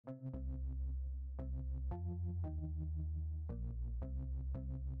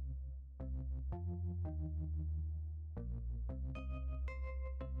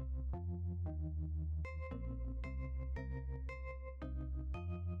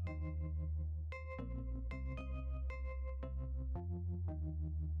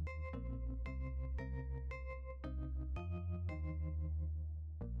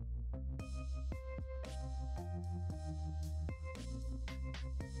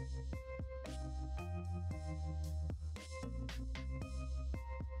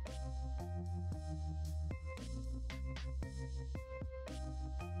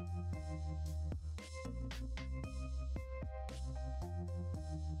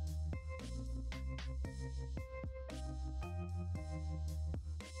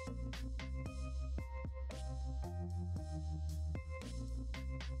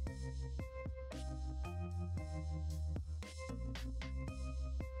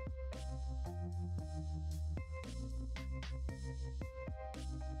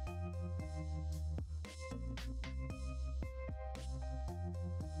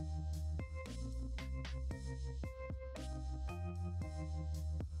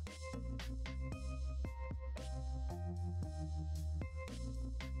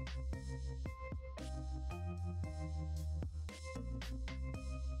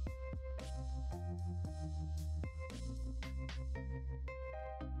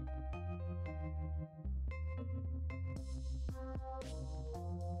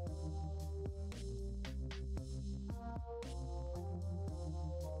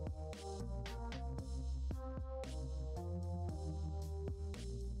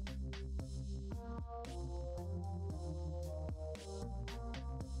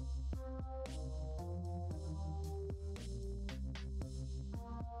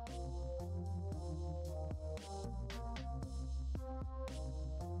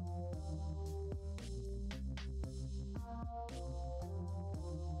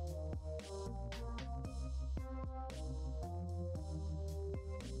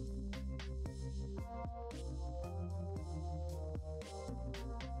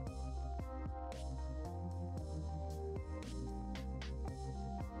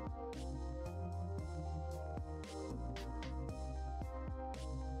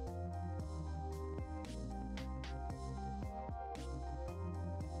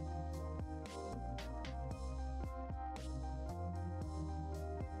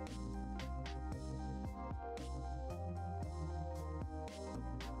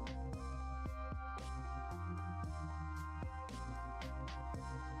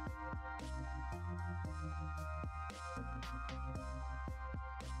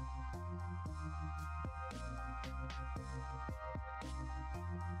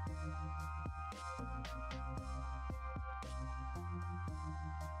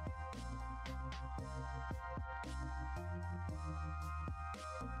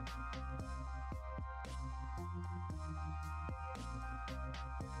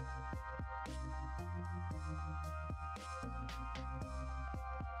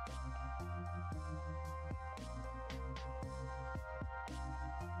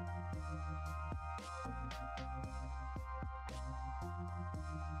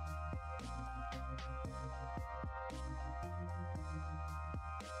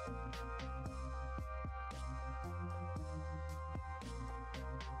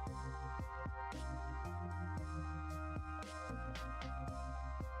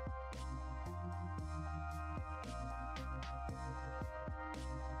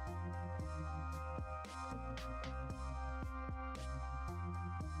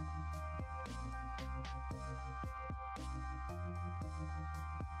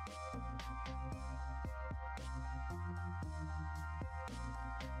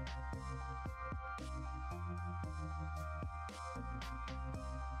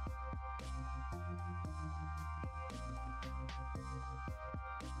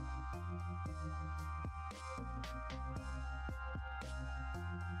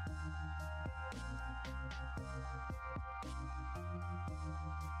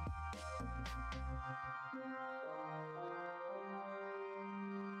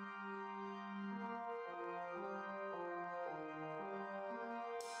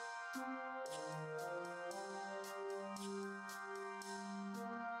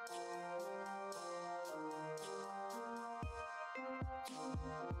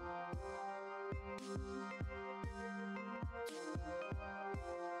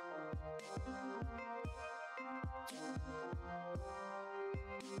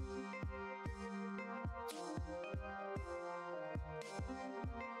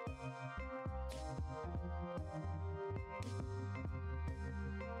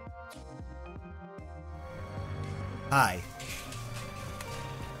Hi.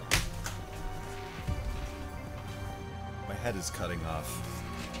 My head is cutting off.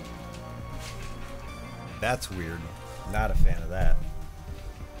 That's weird. Not a fan of that.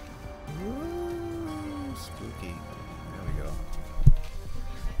 Ooh, spooky. There we go.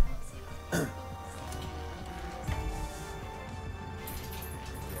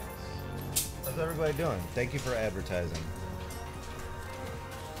 How's everybody doing? Thank you for advertising.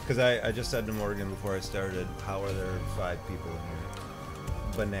 Because I just said to Morgan before I started, how are there 5 people in here?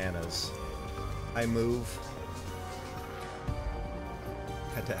 Bananas. I move.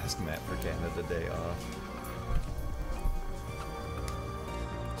 Had to ask Matt for Canada Day off.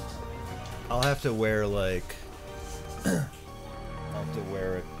 I'll have to wear like I'll have to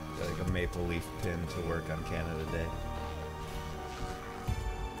wear like a maple leaf pin to work on Canada Day.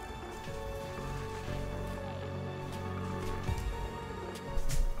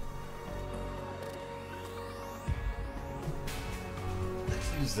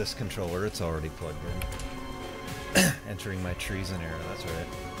 Use this controller, it's already plugged in. Entering my treason era, that's right.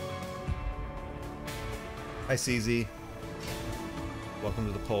 Hi CZ. Welcome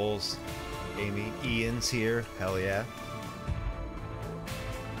to the polls. Amy, Ian's here, hell yeah.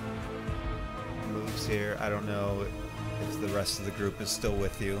 Moves here, I don't know if the rest of the group is still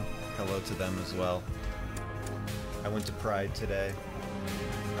with you. Hello to them as well. I went to Pride today.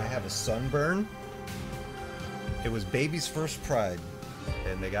 I have a sunburn. It was baby's first Pride.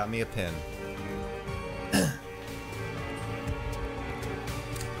 And they got me a pin.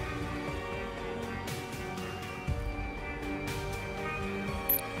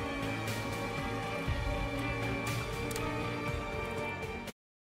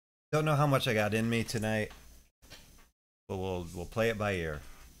 Don't know how much I got in me tonight, but we'll play it by ear.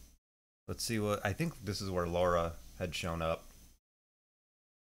 Let's see what I think. This is where Laura had shown up.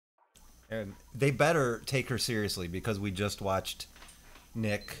 And they better take her seriously because we just watched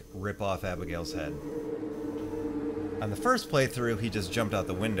Nick rip off Abigail's head. On the first playthrough, he just jumped out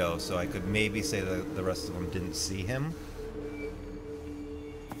the window, so I could maybe say that the rest of them didn't see him.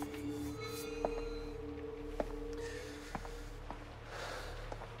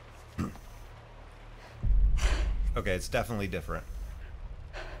 Okay, it's definitely different.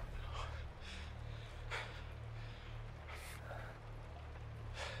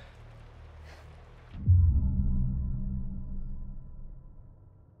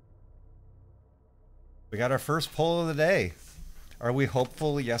 We got our first poll of the day. Are we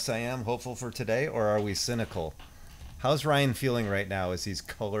hopeful? Yes, I am hopeful for today, or are we cynical? How's Ryan feeling right now as he's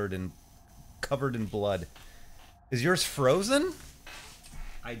covered in blood? Is yours frozen?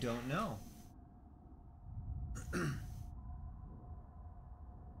 I don't know.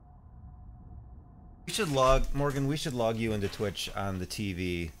 We should log Morgan. We should log you into Twitch on the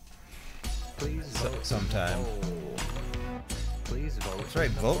TV. Please vote sometime. Please vote. That's right.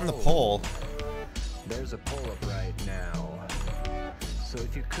 Vote in the poll. There's a poll up right now. So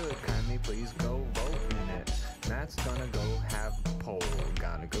if you could kindly please go vote in it. Matt's gonna go have the poll.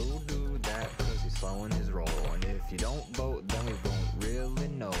 Gotta go do that because he's slowing his roll. And if you don't vote, then we won't really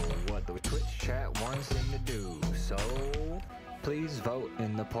know what the Twitch chat wants him to do. So please vote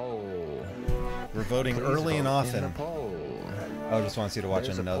in the poll. We're voting Please early and vote often. in the poll. Oh, just wants you to watch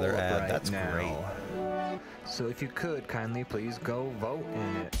There's another a poll up ad. right That's now. great. So if you could kindly please go vote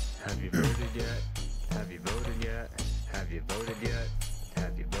in it. Have you voted yet? Have you voted yet? Have you voted yet?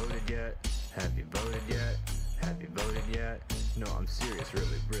 Have you voted yet? Have you voted yet? Have you voted yet? No, I'm serious,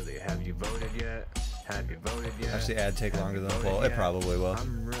 really. Have you voted yet? Have you voted yet? Actually, ad take longer than the voted poll. It yet? probably will.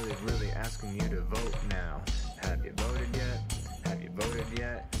 I'm really asking you to vote now. Have you voted yet? Have you voted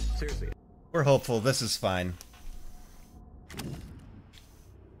yet? Seriously. We're hopeful. This is fine.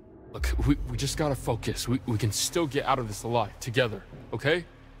 Look, we just gotta focus. We can still get out of this alive, together, okay?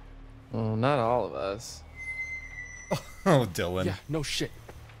 Well, not all of us. Oh, Dylan. Yeah, no shit.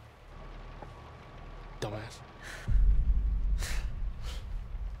 Dumbass.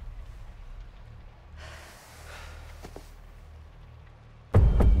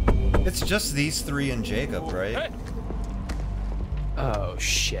 It's just these 3 and Jacob, right? Hey. Oh,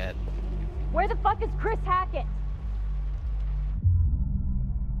 shit. Where the fuck is Chris Hackett?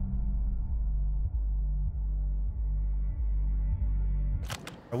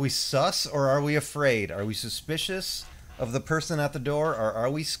 Are we sus or are we afraid? Are we suspicious of the person at the door or are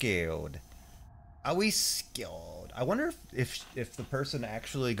we scared? Are we skilled? I wonder if the person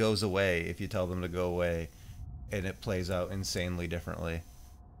actually goes away if you tell them to go away, and it plays out insanely differently.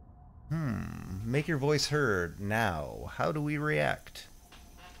 Make your voice heard now. How do we react?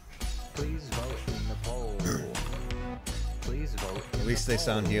 Please vote in the poll. Please vote. At least they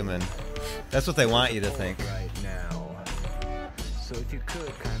sound human. That's what they want you to think. Right now. So if you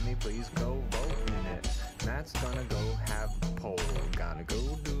could kindly please go vote in it. Matt's gonna go have a poll. Gotta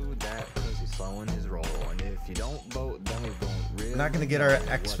go do that because he's slowing his roll. And if you don't vote, then we won't really. We're not gonna get our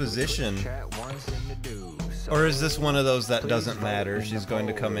exposition. Chat wants him to do. So Or is this one of those that please doesn't vote matter? in She's the going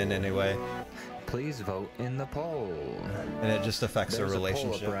to come in poll. anyway, Please vote in the poll. and it just affects their There's a poll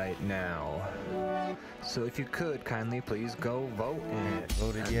relationship. up right now. So if you could kindly please go vote in it.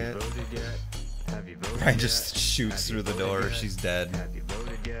 Voted Have yet? you voted yet? Have you voted Brian yet? just shoots Have through you the voted door. yet? She's dead. Have you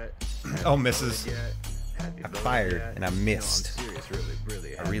voted yet? Have Oh, you misses. voted yet? Have you I voted fired, yet? and I No, missed. I'm serious,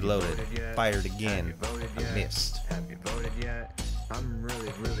 really. I Have you reloaded, voted yet? fired Have again. you voted I yet? missed. Have you voted yet? I'm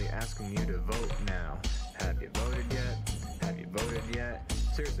really asking you to vote now. Have you voted yet? Have you voted yet?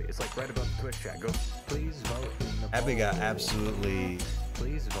 Seriously, it's like right above the Twitch chat. Go, please vote in the Abby got poll. absolutely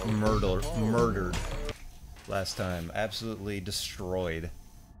Please vote in the poll. murdered last time. Absolutely destroyed.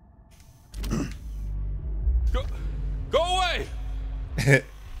 Go away!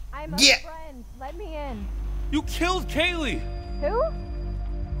 I'm a Yeah. friend. Let me in. You killed Kaylee! Who?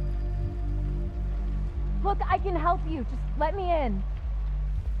 Look, I can help you. Just let me in.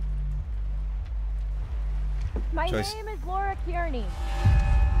 My Choice. name is Laura Kearney.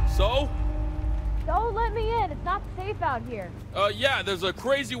 So? Don't let me in. It's not safe out here. Yeah, there's a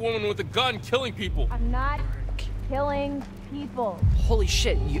crazy woman with a gun killing people. I'm not killing people. Holy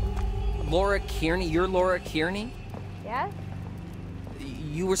shit, Laura Kearney? You're Laura Kearney? Yes?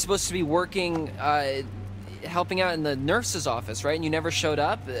 You were supposed to be working, helping out in the nurse's office, right? And you never showed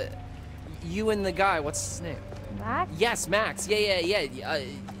up? You and the guy, what's his name? Max? Yes, Max. Yeah.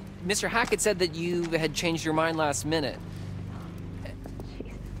 Mr. Hackett said that you had changed your mind last minute.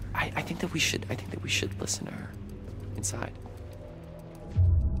 I think that we should listen to her inside.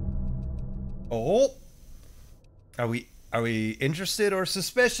 Oh, are we interested or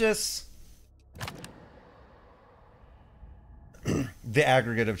suspicious? The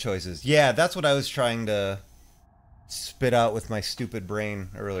aggregate of choices. Yeah, that's what I was trying to spit out with my stupid brain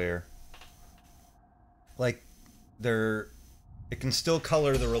earlier. Like, it can still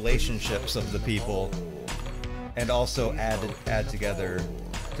color the relationships of the people, and also add together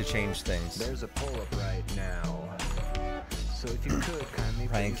to change things. There's a poll up right now. So if you could kindly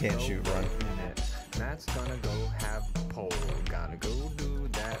Ryan please can't go shoot, vote run. in it. Matt's gonna go have a poll. Gotta go do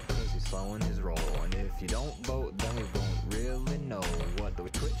that because he's slowing his roll. And if you don't vote, then we won't really know what the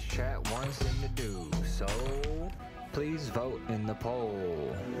Twitch chat wants him to do. So please vote in the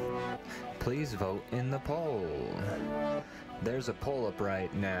poll. Please vote in the poll. There's a poll up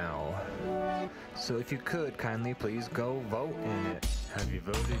right now. So if you could kindly please go vote in it. Have you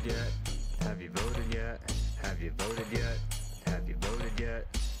voted yet? Have you voted yet? Have you voted yet? Have you voted yet?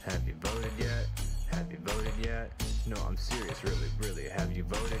 Have you voted yet? Have you voted yet? No, I'm serious, really. Have you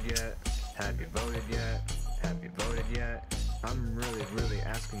voted yet? Have you voted yet? Have you voted yet? I'm really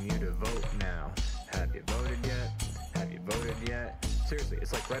asking you to vote now. Have you voted yet? Have you voted yet? Seriously,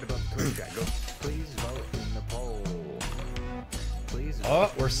 it's like right above the Twitch chat. Go, please vote in the poll. Please vote.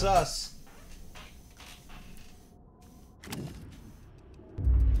 Oh, we're sus.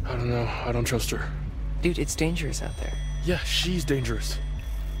 I don't know. I don't trust her. Dude, it's dangerous out there. Yeah, she's dangerous.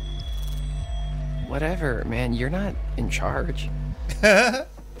 Whatever, man. You're not in charge. Fuck!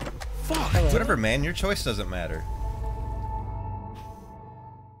 Whatever, man. Your choice doesn't matter.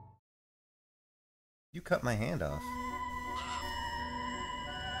 You cut my hand off.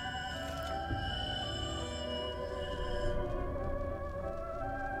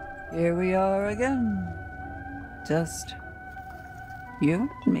 Here we are again. Just you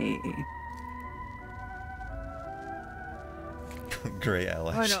and me. Great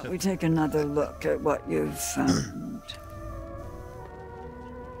ally. Why don't we take another look at what you've found?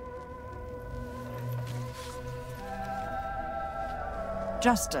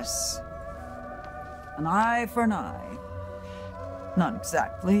 Justice. An eye for an eye. Not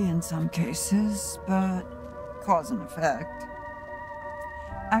exactly in some cases, but cause and effect.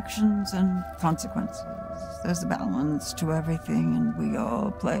 Actions and consequences. There's a balance to everything, and we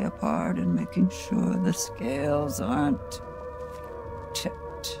all play a part in making sure the scales aren't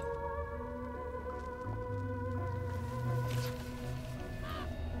tipped.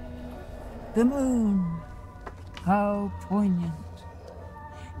 The moon. How poignant.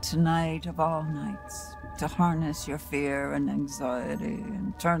 tonight of all nights, to harness your fear and anxiety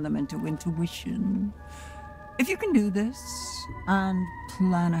and turn them into intuition. If you can do this and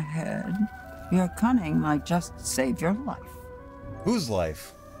plan ahead, your cunning might just save your life. Whose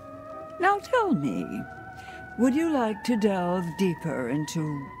life? Now tell me, would you like to delve deeper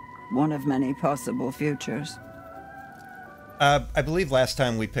into one of many possible futures? I believe last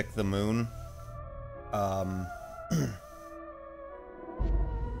time we picked the moon.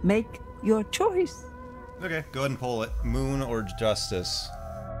 Make your choice. Okay, go ahead and pull it. Moon or justice?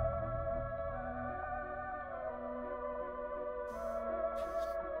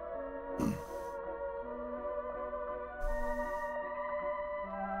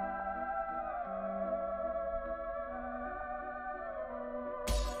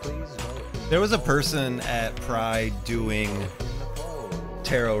 There was a person at Pride doing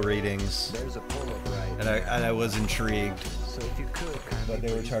tarot readings, and I was intrigued, but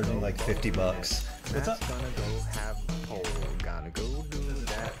they were charging like $50. What's up? Gonna go have a poll. Gotta go do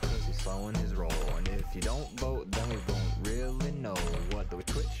that cause he's slowing his roll. And if you don't vote, then we won't really know what the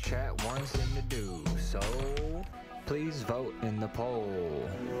Twitch chat wants him to do. So, please vote in the poll.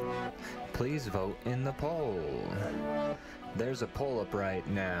 Please vote in the poll. There's a poll up right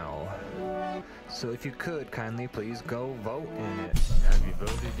now. So if you could, kindly please go vote in it. Have you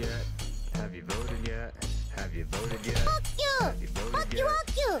voted yet? Have you voted yet? Have you voted yet? Fuck you! Have you voted Fuck yet? you,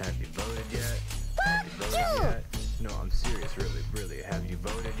 fuck you! Have you voted yet? Fuck Have you voted you! yet? No, I'm serious, really. Have you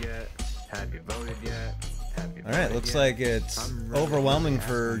voted yet? Have you voted yet? Have you voted Alright, looks yet? like it's I'm really overwhelming asking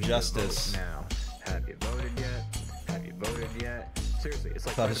for you to vote justice. now. Have you voted yet? Have you voted yet? Seriously, it's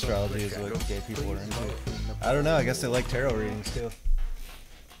like Thought right above astrology Twitch is chat. what Go, gay people please are into. vote in the I don't know, I poll. guess they like tarot readings too.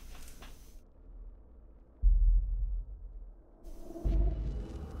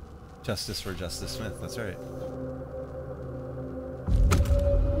 Justice for Justice Smith, that's right.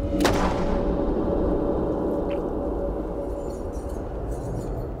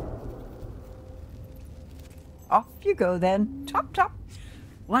 Off you go then. Chop, chop.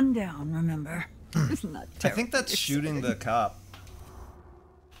 One down, remember. Isn't that I terrible? think that's shooting the cop.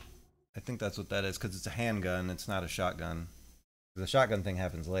 I think that's what that is, because it's a handgun, it's not a shotgun. The shotgun thing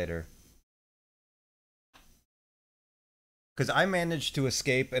happens later. Because I managed to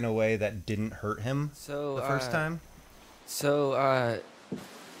escape in a way that didn't hurt him So, the first time. So,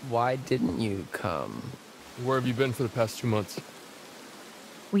 why didn't you come? Where have you been for the past 2 months?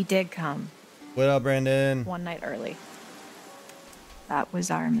 We did come What up, Brandon? one night early. That was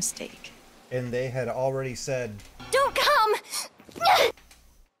our mistake. And they had already said, Don't come!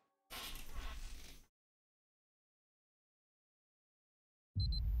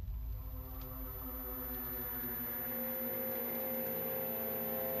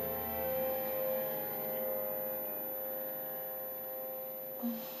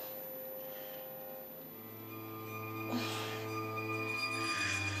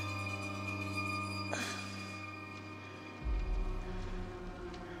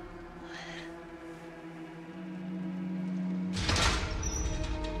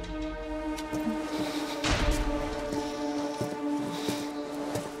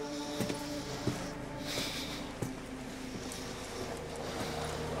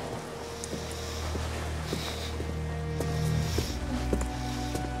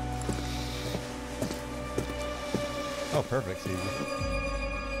 oh, perfect, easy.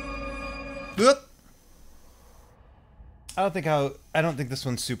 Whoop. I don't think this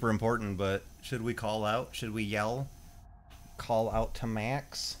one's super important, but should we call out? Should we yell? Call out to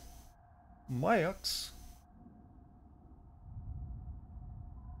Max? Max?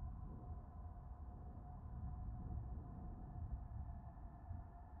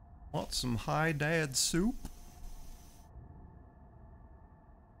 Want some high dad soup?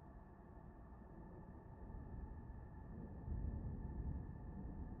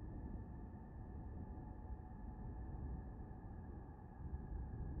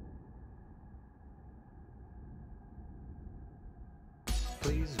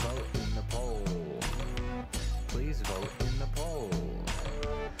 Please vote in the poll. Please vote in the poll.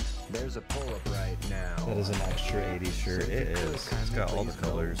 There's a poll up right now. That is an extra 80 shirt. So if It you could, is. It's kindly got all the please go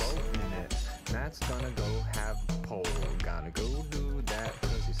colors. vote in it. Matt's gonna go have a poll. Gotta go do that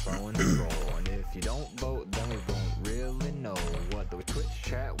cause he's slowing his roll. And if you don't vote, then we won't really know what the Twitch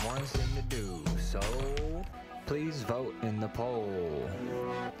chat wants him to do. So, please vote in the poll.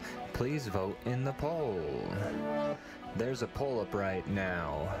 Please vote in the poll. There's a poll up right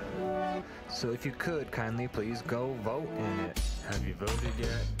now. So if you could, kindly please go vote in it. Have you voted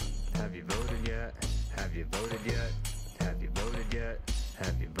yet? Have you voted yet? Have you voted yet? Have you voted yet?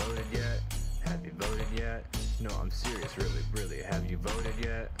 Have you voted yet? Have you voted yet? No, I'm serious, really, really. Have you voted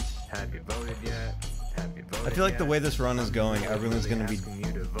yet? Have you voted yet? Have you voted I feel like yet? the way this run is going, everyone's gonna be Asking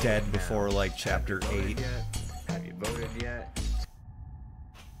you to vote dead now. before like chapter Have you voted 8. yet? Have you voted yet?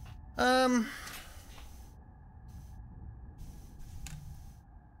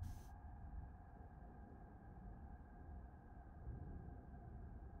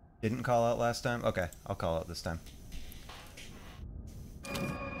 Didn't call out last time? Okay, I'll call out this time.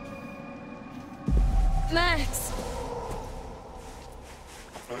 Max!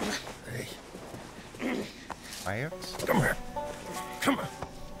 Fire? Come here. Come on.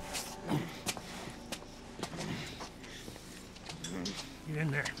 Get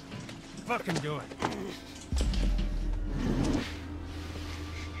in there. Fucking do it.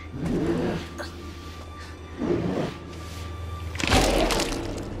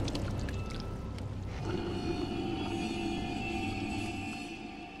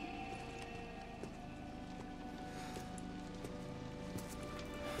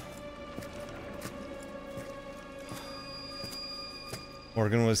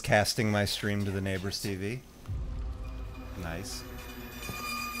 Morgan was casting my stream to the neighbor's TV. Nice.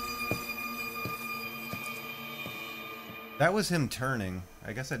 That was him turning.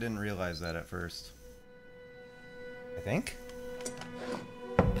 I guess I didn't realize that at first. I think?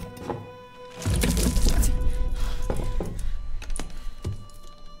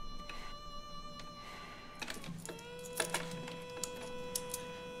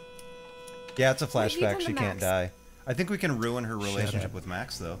 Yeah, it's a What have you flashback. done to She can't Max? die. I think we can ruin her relationship up. with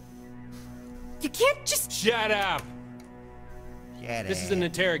Max, though. You can't just... Shut up! Yeah, This is an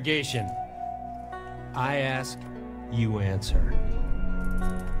interrogation. I ask, you answer.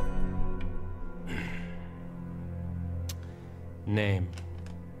 Name.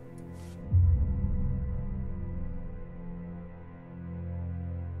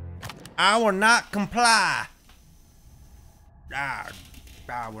 I will not comply.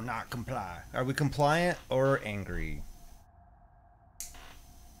 I will not comply. Are we compliant or angry?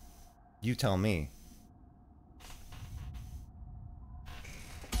 You tell me.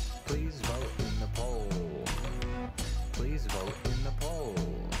 Please vote in the poll. Please vote in the poll.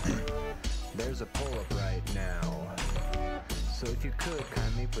 There's a poll up right now. So if you could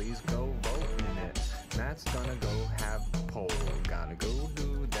kindly please go vote in it. Matt's gonna go have a poll. Gotta go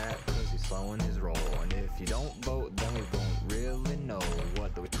do that cause he's slowing his roll. And if you don't vote then we won't really know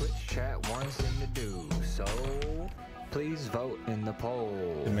what the Twitch chat wants him to do. So please vote in the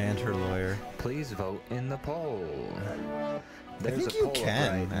poll. Demand her lawyer. Please vote in the poll. There's think a you poll up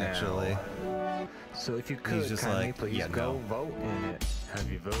can, right now. actually. So if you He's could just kindly like, please yeah, go no. vote in it.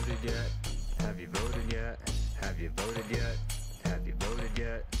 Have you voted yet? Have you voted yet? Have you voted yet? Have you voted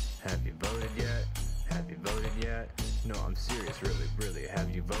yet? Have you voted yet? Have you voted yet? No, I'm serious, really, really.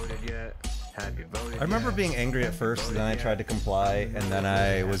 Have you voted yet? Have you voted I remember yet? being angry at first, and then I tried to comply, and then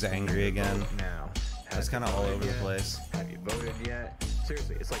I was angry again. Now, I was kind of all over the place. have you voted yet?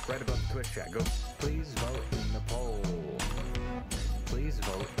 Seriously, it's like right above the Twitch chat. Go. Please vote in the poll. Please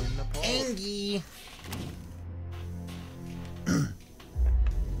vote in the poll. Angie.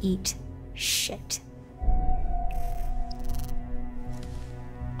 Eat shit.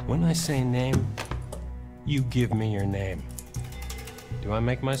 When I say name, you give me your name. Do I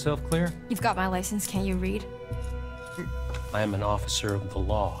make myself clear? You've got my license, can't you read? I am an officer of the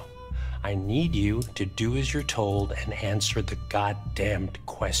law. I need you to do as you're told and answer the goddamned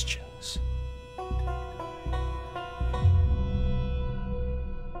questions.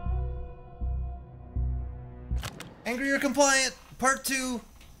 Angry or compliant, part 2.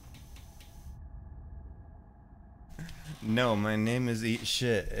 No, my name is Eat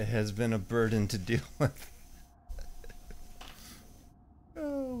Shit. It has been a burden to deal with.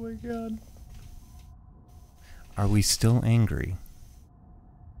 Oh my god. Are we still angry?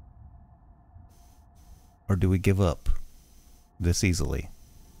 Or do we give up this easily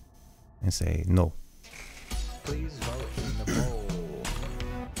and say no? Please vote in the poll.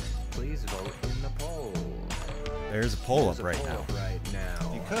 Please vote in the poll. There's a poll There's up a right poll now. up right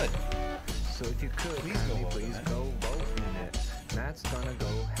now. You could. So if you could, Please go kindly vote in please it. go vote in it. Matt's gonna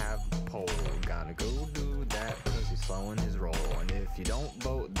go have a poll. Gotta go do that cause he's slowing his roll. And if you don't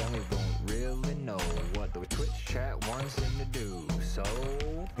vote, then we won't really know what the Twitch chat wants him to do. So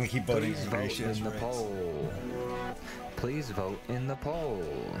We keep voting please for vote gracious in the rights. poll. Please vote in the poll.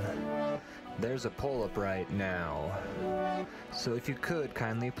 There's a poll up right now. So if you could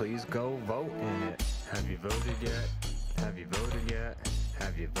kindly please go vote in it. Have you voted yet? Have you voted yet?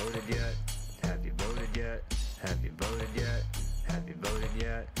 Have you voted yet? Have you voted yet? Have you voted yet? Have you voted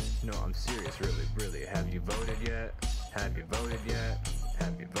yet? No, I'm serious, really, really. Have you voted yet? Have you voted yet?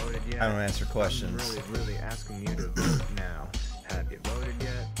 Have you voted yet? yet? I don't answer questions. I'm really asking you to vote now. Have you voted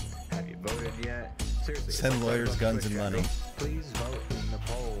yet? Have you voted yet? Seriously. Send it's like lawyers, right guns, above and the money. Please vote in the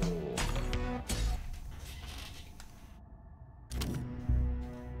poll.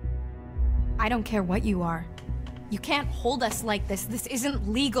 I don't care what you are. You can't hold us like this. This isn't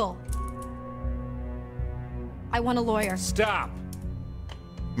legal. I want a lawyer. Stop!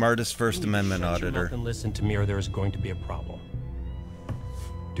 Smartest First Amendment Shut your auditor. mouth and listen to me, or there is going to be a problem.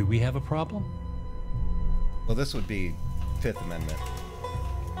 Do we have a problem? Well, this would be Fifth Amendment.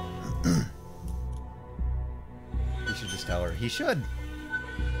 He should just tell her. He should.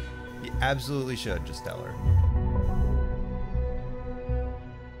 He absolutely should just tell her.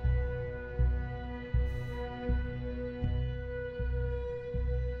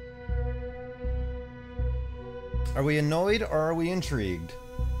 Are we annoyed or are we intrigued?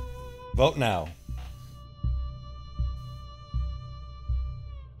 Vote now.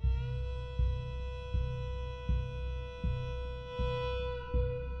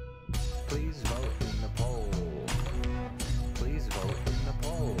 Please vote in the poll. Please vote in the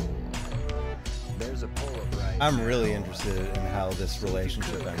poll. There's a poll up right I'm now. really interested in how this So if you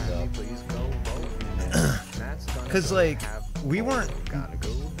relationship could, ends kindly up. please go vote in it. Matt's gonna 'Cause, go like, have we poll. weren't- Gotta go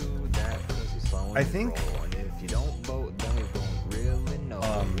do that 'cause he's slowing I his think- roll. And if you don't vote, then we won't really know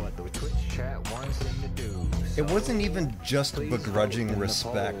what the Twitch chat wants him to do. It wasn't even just Please vote in begrudging the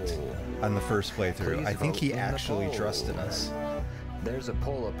respect poll. on the first playthrough. Please I think vote he in the actually poll. trusted us. There's a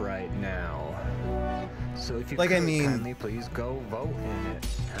poll up right now. So if you Like, I could, mean- kindly please go vote in it.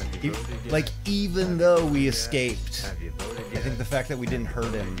 Have you voted yet? Like, even Have though you we voted yet? escaped, Have you voted I think yet? the fact that we didn't Have you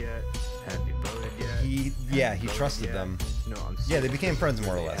hurt him, voted yet? Have you voted yet? he Have you voted trusted yet? them. No, I'm Yeah, they serious. became friends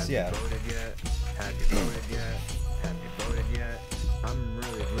more or less, Have yeah. you voted yet? Have you voted yet? Have you voted yet? I'm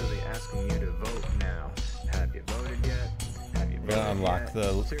really asking you to vote now. Have you voted yet? Have you We're gonna voted unlock yet?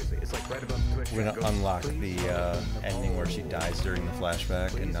 the- Seriously, it's like right above the Twitch. We're chat. gonna Go, unlock please the vote in the ending where she poll. dies during the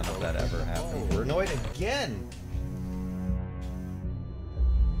flashback, and none of that ever happened. We're annoyed again!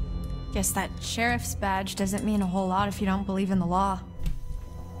 Guess that sheriff's badge doesn't mean a whole lot if you don't believe in the law.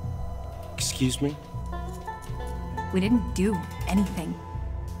 Excuse me? We didn't do anything.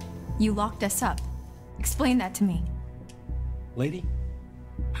 You locked us up. Explain that to me. Lady,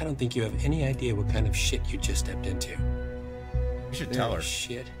 I don't think you have any idea what kind of shit you just stepped into. You should tell her. There's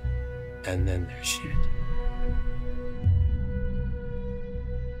shit, and then there's shit.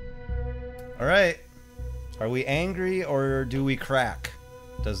 Alright. Are we angry or do we crack?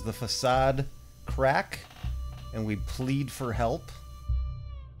 Does the facade crack and we plead for help?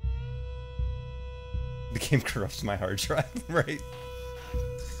 The game corrupts my hard drive, right?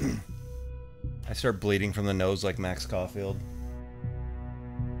 I start bleeding from the nose like Max Caulfield.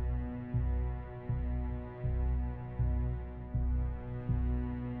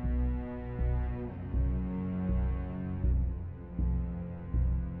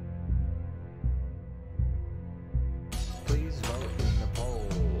 Please vote in the poll.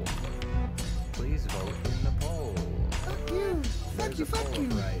 Please vote in the poll. Fuck you! There's a poll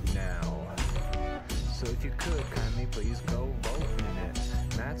up right now. So if you could, kindly please go vote in it.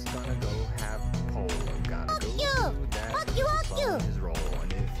 Matt's gonna go have a poll. Gotta go do that. Fuck you, fuck follow you. his role.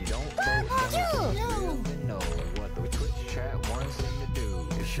 And if you don't vote, then we don't really know what the Twitch chat wants him to do.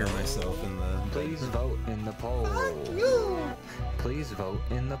 Hear myself in the... Please vote in the poll. Please vote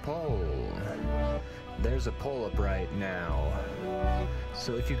in the poll. There's a poll up right now.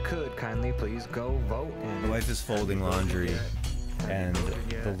 So if you could, kindly please go vote in it. My wife is folding laundry, and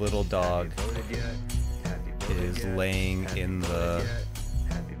the little dog is laying in the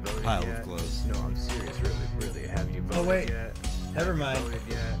pile of clothes. No, I'm serious, really. Have you voted Oh, wait. yet? Never Have you mind. voted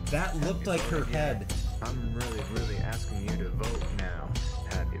yet? That Have looked you like her voted yet? head. I'm really asking you to vote now.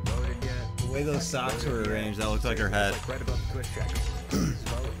 Have you voted yet? The way those socks were arranged, that looked like her head. Like right above the Twitch chat. Please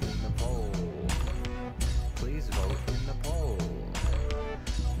vote in the poll. Please vote in the poll.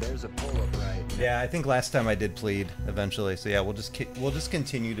 There's a poll up right now. Yeah, I think last time I did plead eventually. So yeah, we'll just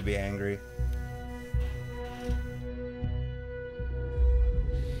continue to be angry.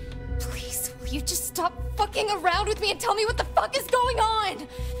 Please, will you just stop fucking around with me and tell me what the fuck is going on?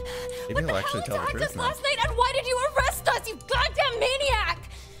 Maybe What he'll the actually hell tell the attacked truth us now. last night, and why did you arrest us, you goddamn maniac?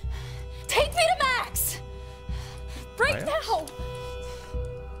 Take me to Max! Right Max? now!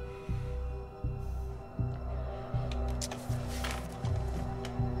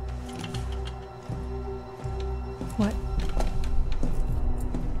 What?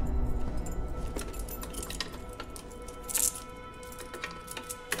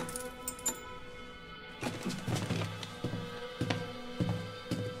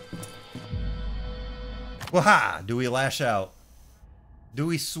 Waha! Do we lash out? Do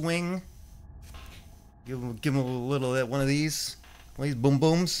we swing? Give him a little one of these boom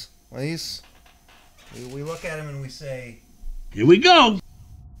booms. One of these. We look at him and we say, "Here we go."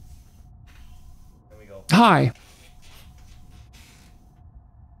 There we go. Hi.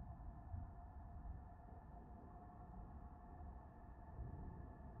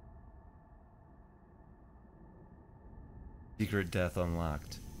 Secret death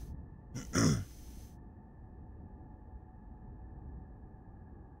unlocked.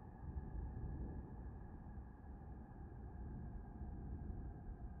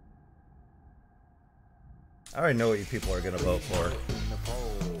 I already know what you people are gonna vote for.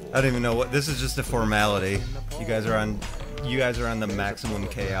 I don't even know what this is. Just a formality. You guys are on the maximum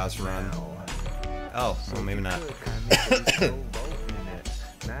chaos run. Oh, well, maybe not.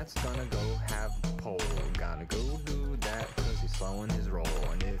 Matt's gonna go have a poll. Gotta go do that cause he's slowing his roll.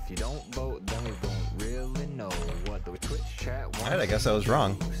 And if you don't vote, then we won't really know what the Twitch chat wants. Alright, I guess I was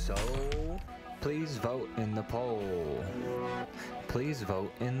wrong. So, please vote in the poll. Please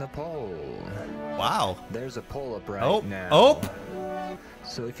vote in the poll. Wow. There's a poll up right now. Oh!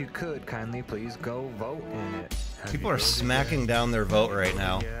 So if you could, kindly please go vote in it. People are smacking down their vote right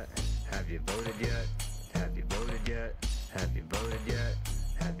now. Have you voted yet? Have you voted yet? Have you voted yet?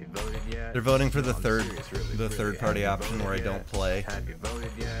 Have you voted yet? They're voting for the third party option where I don't play. Have you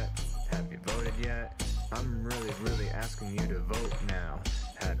voted yet? Have you voted yet? I'm really asking you to vote now.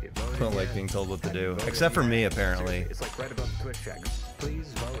 Have you voted I don't like being told what to do. Except for me, apparently. It's like right above the Twitch chat. Please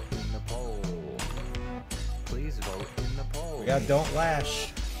vote in the poll. Please vote in the poll. Yeah, don't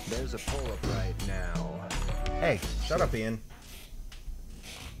lash. There's a poll up right now. Hey, shut up, Ian.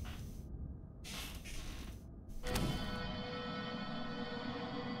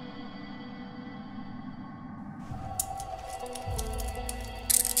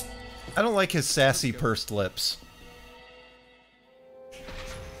 I don't like his sassy pursed lips.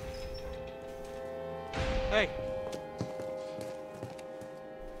 Hey!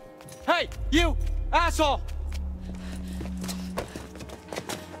 Hey, you! Asshole!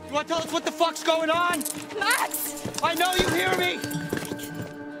 You wanna tell us what the fuck's going on? Max! I know you hear me!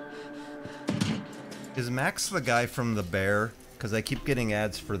 Is Max the guy from The Bear? Because I keep getting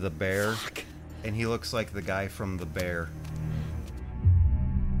ads for The Bear, and he looks like the guy from The Bear.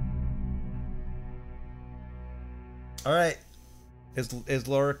 All right, is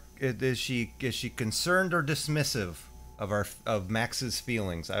Laura is she concerned or dismissive of Max's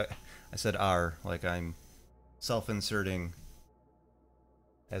feelings? I said "are" like I'm self-inserting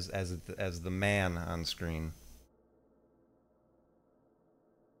as the man on screen.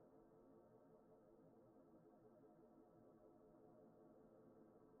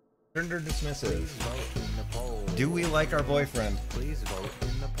 Concerned or dismissive? Do we like our boyfriend? Please vote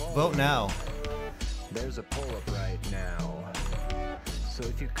in the poll. Vote now. There's a poll up right now. So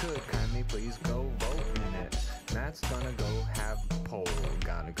if you could, kindly please go vote in it. Matt's gonna go have a poll.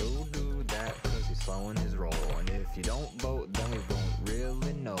 Gotta go do that cause he's slowing his roll. And if you don't vote, then we won't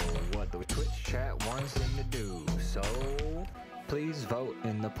really know what the Twitch chat wants him to do. So, please vote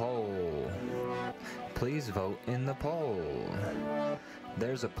in the poll. Please vote in the poll.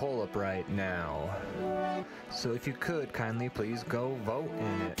 There's a poll up right now. So if you could, kindly please go vote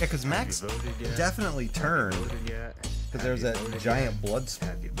in it. Yeah, because Max definitely turned. Because there's that giant blood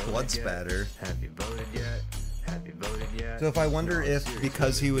spatter. Have you voted yet? Have you voted yet? So if I wonder if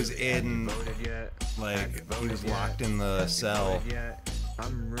because he was in, like, he was locked in the cell,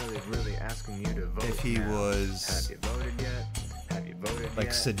 I'm really asking you to vote. if he was, Have you voted yet? Have you voted like,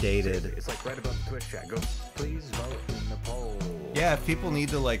 yet? sedated. It's like right above the Twitch chat. Go. Please vote in the poll. Yeah, if people need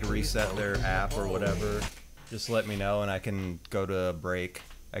to, like, reset their app or whatever, just let me know and I can go to a break.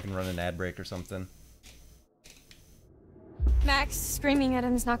 I can run an ad break or something. Max, screaming at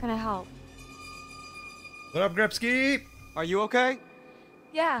him is not gonna help. What up, Gripsky? Are you okay?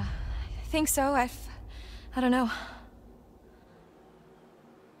 Yeah, I think so. I don't know.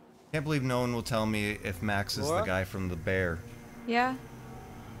 Can't believe no one will tell me if Max is the Laura? guy from The Bear. Yeah?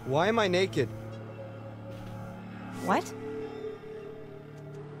 Why am I naked? What?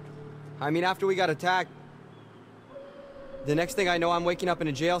 I mean, after we got attacked, the next thing I know, I'm waking up in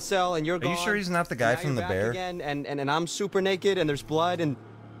a jail cell and you're gone. Are you sure he's not the guy Now from you're The back Bear? Again, and I'm super naked and there's blood and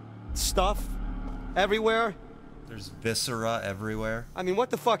stuff everywhere. There's viscera everywhere. I mean, what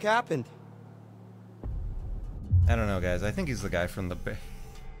the fuck happened? I don't know, guys. I think he's the guy from The Bear.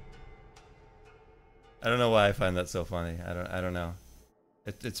 I don't know why I find that so funny. I don't know.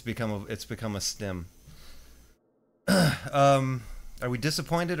 It's become a stim. Are we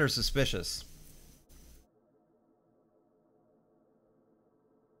disappointed or suspicious?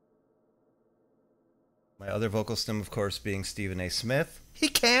 My other vocal stem, of course, being Stephen A. Smith. He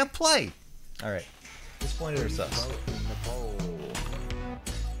can't play. All right. Disappointed or sus? Vote in the poll.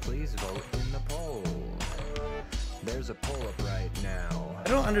 Please vote in the poll. There's a poll up right now. I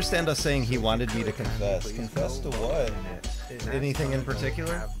don't understand us saying he wanted me to confess. Confess to what? Anything in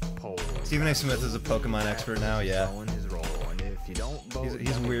particular? Stephen A. Smith is a Pokemon expert now, yeah.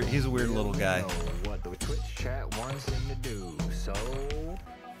 He's weird. He's a weird little guy. What the Twitch chat wants him to do. So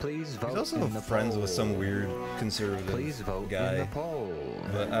please vote. He's also in the friends poll. with some weird conservative Please vote guy. in the poll.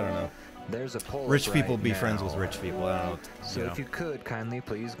 But I don't know. There's a poll. Rich up people right be friends now. with rich people. I don't know. So if you could kindly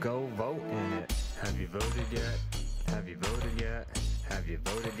please go vote in it. Have you voted yet? Have you voted yet? Have you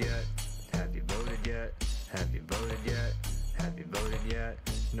voted yet? Have you voted yet? Have you voted yet? Have you voted yet?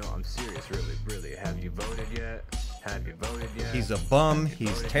 No, I'm serious, really. Have you voted yet? Have you voted yet? He's a bum.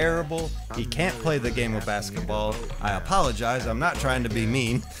 He's terrible. He can't play the game of basketball. I apologize. I'm not trying to be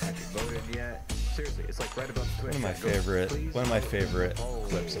mean. Have you voted yet? Seriously, it's like right above the Twitch. One of my favorite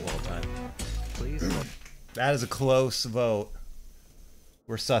clips of all time. Please vote. That is a close vote.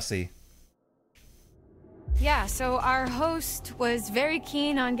 We're sussy. Yeah, so our host was very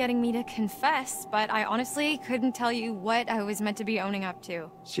keen on getting me to confess, but I honestly couldn't tell you what I was meant to be owning up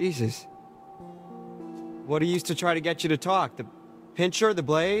to. Jesus. What he used to try to get you to talk? The pincher, the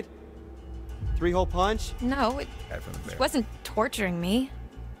blade? 3-hole punch? No, it wasn't torturing me.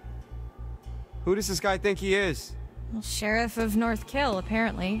 Who does this guy think he is? Well, Sheriff of North Kill,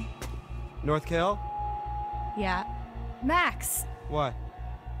 apparently. North Kill? Yeah. Max, What?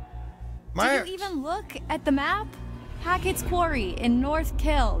 did you even look at the map? Hackett's Quarry in North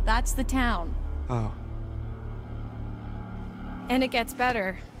Kill, that's the town. Oh. And it gets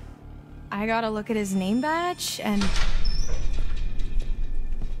better. I gotta look at his name badge, and...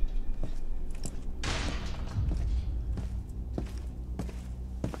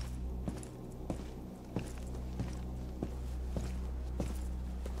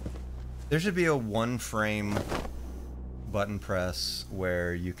 There should be a one-frame button press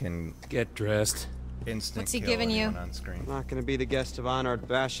where you can get dressed. Instant What's he kill giving you? anyone on screen. Not gonna be the guest of honor at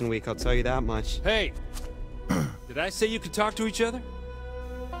Fashion Week, I'll tell you that much. Hey! Did I say you could talk to each other?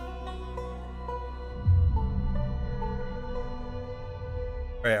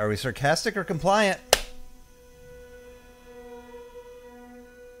 Alright, are we sarcastic or compliant?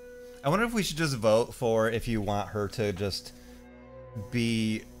 I wonder if we should just vote for if you want her to just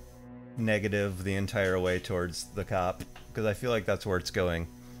be negative the entire way towards the cop, because I feel like that's where it's going.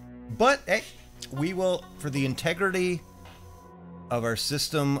 But, hey, we will, for the integrity of our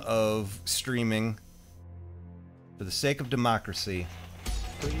system of streaming, for the sake of democracy,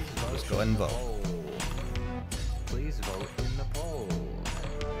 let's go ahead and vote. Please vote in the poll.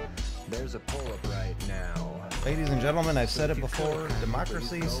 There's a poll up right now. Ladies and gentlemen, I've said it before,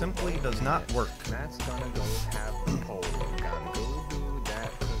 democracy simply does not work. Matt's gonna go have the poll. Gotta go do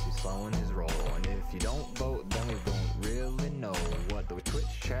that cause he's slowing his roll. And if you don't vote, then we won't really know what the Twitch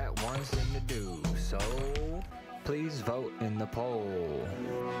chat wants him to do. So, please vote in the poll.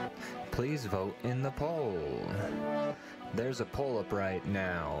 Please vote in the poll. There's a poll up right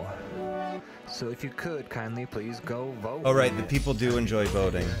now. So if you could, kindly please go vote. Oh right, the people do enjoy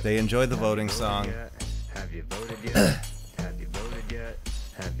voting. They enjoy the voting song. Have you voted yet? Have you voted yet?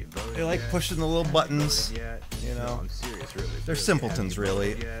 Have you voted They like pushing the little buttons, you know. I'm serious, really. They're simpletons,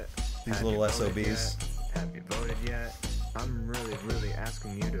 really. These little SOBs. Have you voted yet? I'm really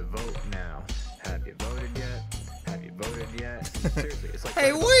asking you to vote now. Have you voted yet? Have you voted yet? Seriously, it's like...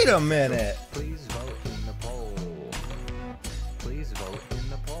 Hey, wait a minute! Please vote in the poll. Please vote in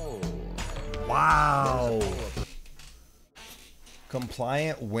the poll. Wow!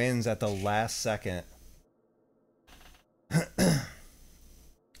 Compliant wins at the last second. Because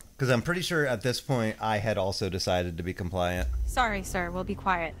I'm pretty sure at this point I had also decided to be compliant. Sorry, sir, we'll be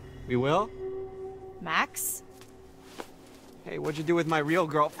quiet. We will? Max? Hey, what'd you do with my real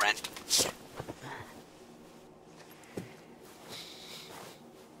girlfriend?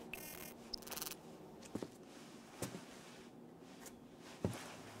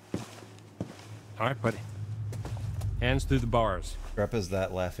 All right, buddy. Hands through the bars. Rep is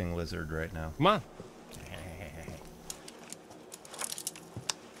that laughing lizard right now. Come on.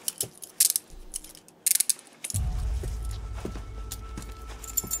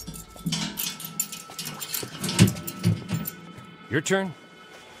 Your turn.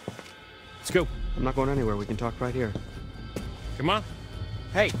 Let's go. I'm not going anywhere. We can talk right here. Come on.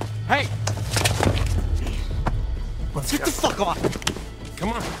 Hey! Hey! Let's get the fuck off! Come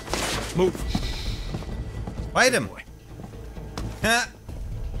on. Move. Fight him! Ha!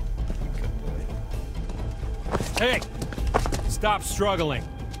 Hey! Stop struggling.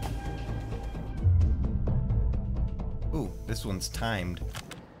 Ooh, this one's timed.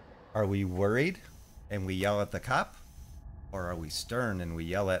 Are we worried and we yell at the cop? Or are we stern and we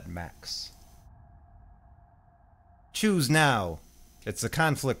yell at Max? Choose now. It's a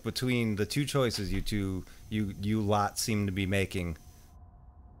conflict between the two choices you lot seem to be making.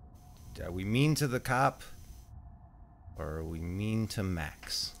 Are we mean to the cop? Or are we mean to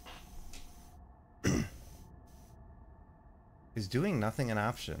Max? Is doing nothing an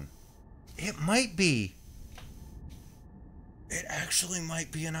option? It might be. It actually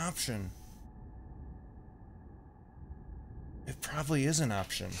might be an option. It probably is an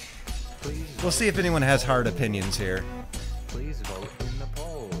option. We'll see if anyone has hard opinions here. Please vote in the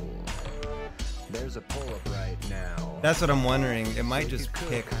poll. There's a poll up right now. That's what I'm wondering. It might So if just you could,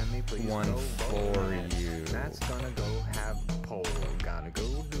 pick kindly please one go vote for on it. you. Matt's gonna go have a poll. Gotta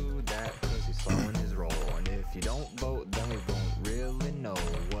go do that cause he's slowing his roll. And if you don't vote, then we won't really know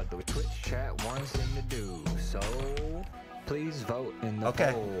what the Twitch chat wants him to do. So please vote in the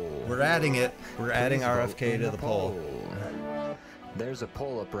Okay, poll. we're adding it. We're adding Please vote RFK in to the poll. There's a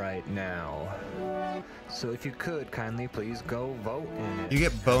poll up right now. So if you could, kindly please go vote in it. You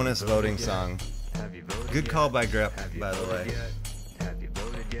get bonus Have you voting voted yet? song. Have you voted Good yet? call by Grep, Have you by the voted way. yet? Have you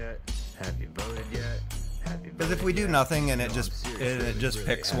voted yet? Have you voted yet? Have you Because if voted we do yet? nothing and it No, just I'm serious, it just really.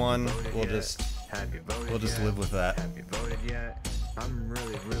 picks Have you one, voted we'll yet? just Have you voted we'll just yet? live with that. Have you voted yet? I'm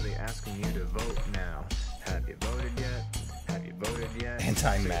really asking you to vote now. Have you voted yet? Have you voted yet?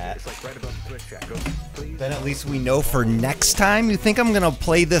 Anti-Matt. It's like right above the Twitch chat. Go, please. Then at least we know for next time. You think I'm gonna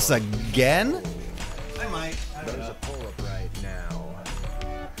play this again? I might. I don't There's know. a poll up right now.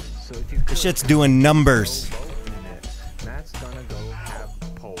 So if you This could, shit's doing numbers. go vote in it. Matt's gonna go have a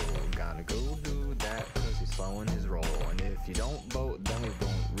poll. Gotta go do that cause he's slowing his roll. And if you don't vote, then we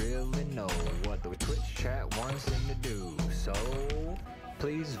won't really know what the Twitch chat wants him to do. So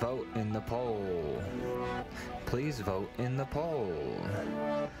please vote in the poll. Please vote in the poll.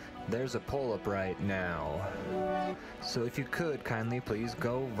 There's a poll up right now. So if you could, kindly please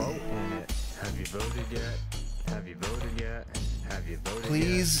go vote in it. Have you voted yet? Have you voted yet? Have you voted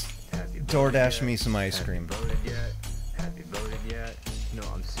Please yet? Have you voted DoorDash yet? me some ice cream. Have you voted yet? Have you voted yet? No,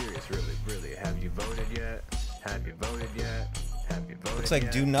 I'm serious, really. Have you voted yet? Have you voted yet? Have you voted Looks like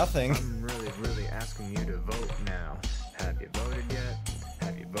yet? do nothing. I'm really asking you to vote now. Have you voted yet?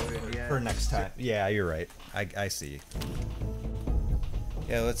 Have you voted yet? For next time. Yeah, you're right. I see.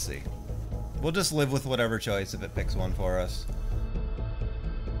 Yeah, let's see. We'll just live with whatever choice if it picks one for us.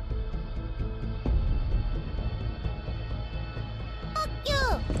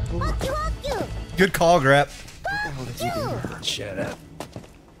 Good call, Grep. Shut up.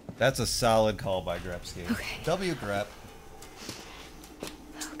 That's a solid call by Grepski. Okay. W Grep.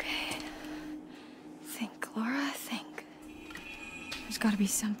 Okay. Think, Laura, think. There's gotta be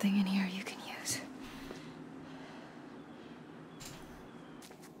something in here you can use.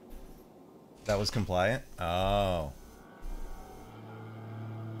 That was compliant? Oh.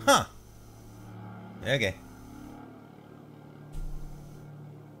 Huh. Okay.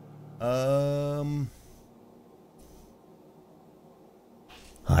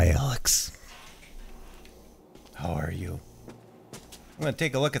 Hi, Alex. How are you? I'm gonna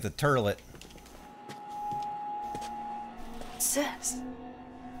take a look at the turlet. What's this?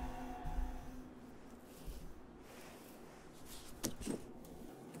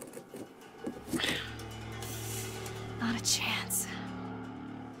 Not a chance.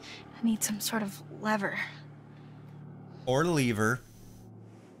 I need some sort of lever. Or lever.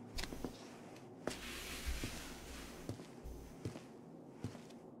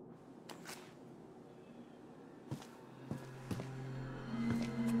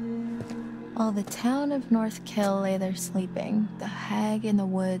 While the town of North Kill lay there sleeping, the hag in the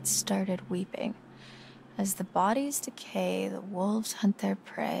woods started weeping. As the bodies decay, the wolves hunt their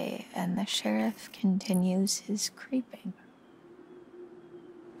prey, and the sheriff continues his creeping.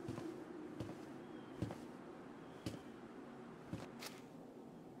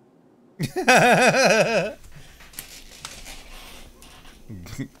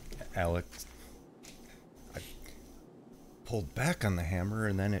 Alex. I pulled back on the hammer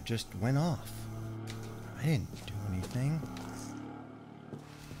and then it just went off. I didn't do anything.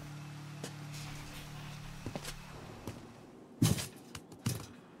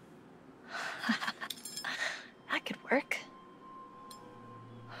 That could work.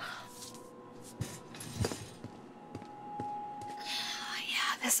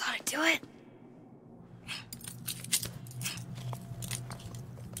 Yeah, this ought to do it.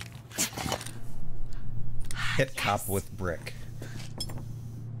 Hit cop with brick.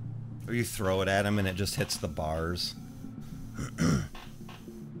 Or you throw it at him and it just hits the bars.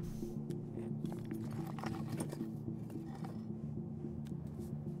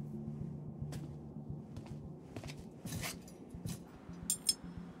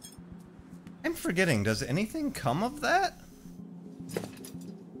 forgetting. Does anything come of that?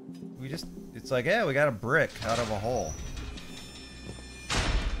 It's like, yeah, we got a brick out of a hole.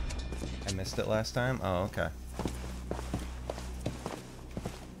 I missed it last time? Oh, okay.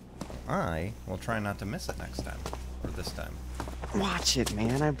 I will try not to miss it next time. Or this time. Watch it,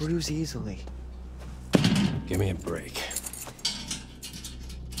 man. I bruise easily. Give me a break.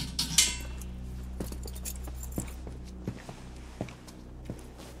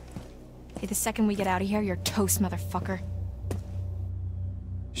 Hey, the second we get out of here, you're toast, motherfucker.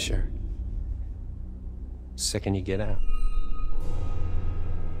 Sure. Second you get out.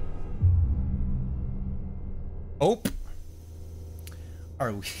 Oh.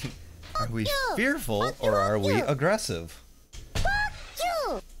 Are we fearful or are we aggressive?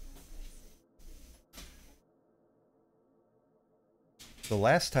 The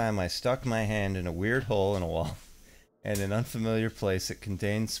last time I stuck my hand in a weird hole in a wall and an unfamiliar place that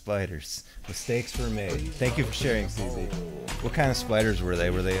contained spiders. Mistakes were made. Thank you for sharing, CZ. What kind of spiders were they?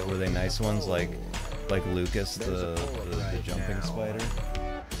 Were they nice ones like Lucas, the jumping spider?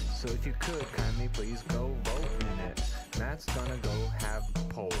 So if you could kindly please go vote in it. Matt's gonna go have the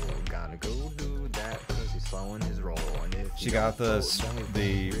poll. Gotta go do that cause he's slowing his roll. And if She got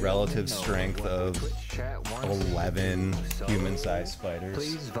the relative strength of 11 human-sized spiders.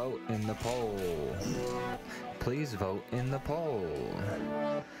 Please vote in the poll. Please vote in the poll.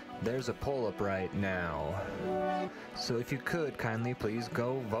 There's a poll up right now. So if you could kindly please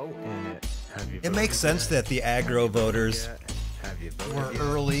go vote in it. It makes sense that the aggro voters were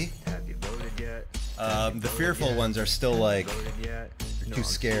early. Have you voted yet? The fearful ones are still like too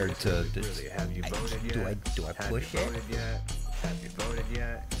scared to. Do I push it? Have you voted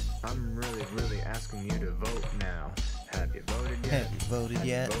yet? I'm really asking you to vote now. Have you voted yet? Have you voted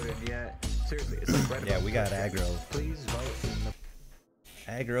yet? Voted yet? Seriously, it's like right Yeah, above we the got picture. aggro. Please vote in the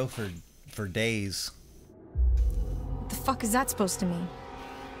Aggro for days. What the fuck is that supposed to mean?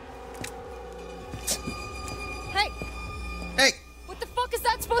 Hey! Hey! What the fuck is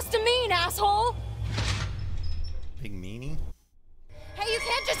that supposed to mean, asshole? Big meanie? Hey, you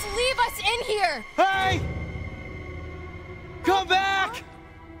can't just leave us in here! Hey! Come back!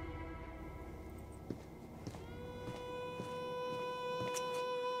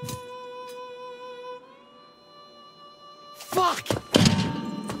 Fuck!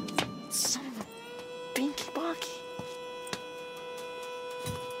 Son of a binky bonky.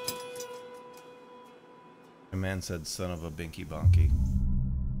 A man said, son of a binky bonky.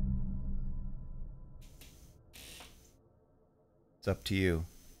 It's up to you.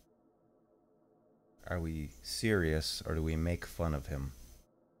 Are we serious or do we make fun of him?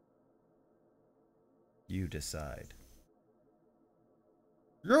 You decide.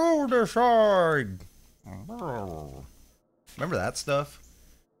 You decide! Remember that stuff?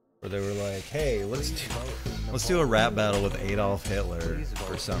 Where they were like, hey, let's do a rap battle with Adolf Hitler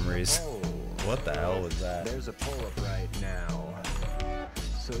for some reason. What the hell was that? There's a poll up right now.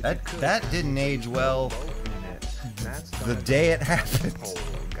 So if That you could that kindly didn't age please well vote in it. Matt's the gonna day go it have the happened. poll.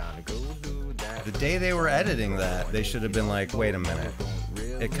 Gotta go do that. The day they were editing that, they should have been like, wait a minute.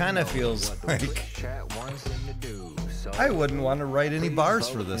 It kind of feels like Chat wants him to do. So I wouldn't want to write any please bars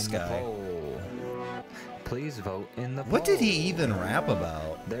vote for this in the guy. poll. Please vote in the What did he poll. even rap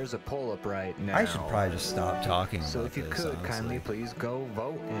about? There's a poll up right now. I should probably just stop talking So about if you this, could honestly. kindly please go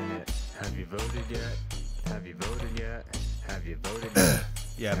vote in it. Have you voted yet? Have you voted yet? Have you voted yet?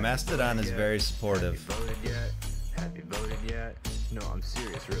 Yeah, Have you Mastodon voted is yet? very Have you supportive. voted yet? Have you voted yet? No, I'm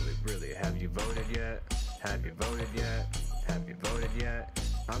serious, really. Have you voted yet? Have you voted yet? Have you voted yet?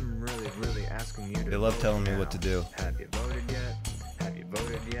 I'm really asking you to They love vote telling me now. what to do. Have you voted yet? Have you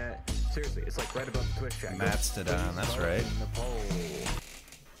voted yet? Seriously, it's like right above the Twitch chat. Go, Mastodon, please that's vote right. in the poll.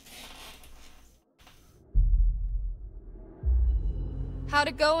 How'd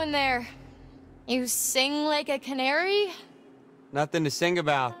it go in there? You sing like a canary? Nothing to sing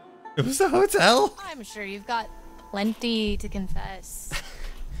about. It was a hotel? I'm sure you've got plenty to confess.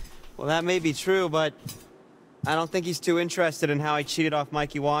 Well, that may be true, but I don't think he's too interested in how I cheated off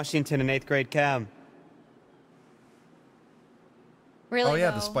Mikey Washington in 8th grade cab. Really, Oh yeah,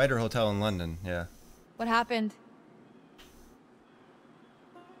 though? the Spider Hotel in London, yeah. What happened?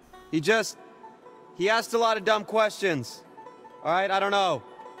 He asked a lot of dumb questions. All right, I don't know.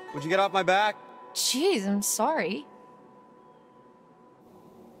 Would you get off my back? Jeez, I'm sorry.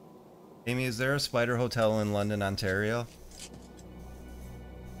 Amy, is there a Spider Hotel in London, Ontario?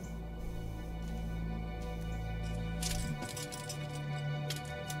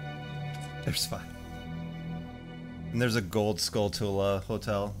 There's fine. And there's a Gold Skulltula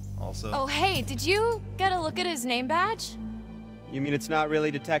Hotel also. Oh, hey, did you get a look at his name badge? You mean it's not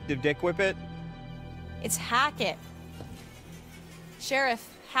really Detective Dick Whippet? It's Hackett. Sheriff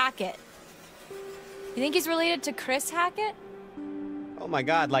Hackett. You think he's related to Chris Hackett? Oh my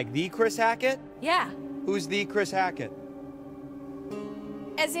god, like the Chris Hackett? Yeah. Who's the Chris Hackett?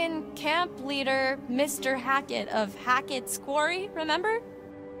 As in camp leader Mr. Hackett of Hackett's Quarry, remember?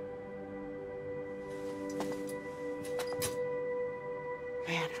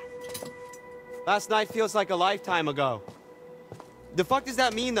 Man. Last night feels like a lifetime ago. The fuck does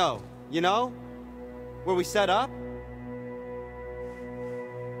that mean, though? You know? Where we set up?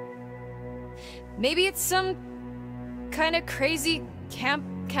 Maybe it's some kind of crazy camp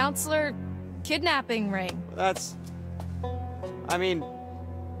counselor kidnapping ring. That's... I mean...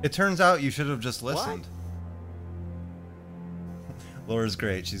 It turns out you should have just listened. Laura's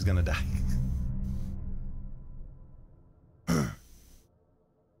great. She's gonna die.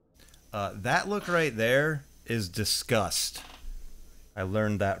 That look right there is disgust. I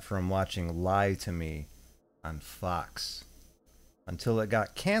learned that from watching Lie to Me on Fox. Until it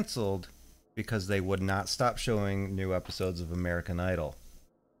got canceled because they would not stop showing new episodes of American Idol.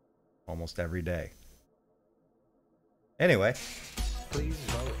 Almost every day. Anyway. Please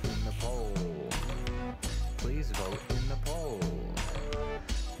vote in the poll. Please vote in the poll.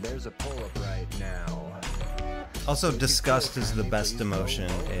 There's a poll up right now. Also, disgust is the best emotion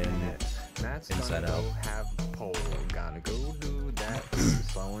in Inside Out. Have a poll. Gotta go do that. He's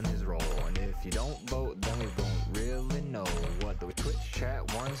slowing his roll. And if you don't vote, then we won't really know what the Twitch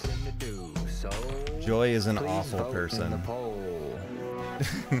chat wants him to do. So Joy is an please awful vote person. In the poll.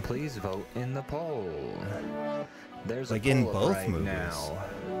 Please vote in the poll. There's like a in poll both right movies.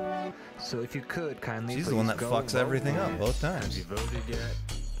 Now. So if you could kindly She's the one that go fucks everything up vote. both times. Have you voted yet?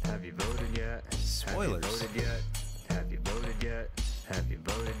 Have you voted yet? Spoilers. Have you voted yet? Have you voted yet? Have you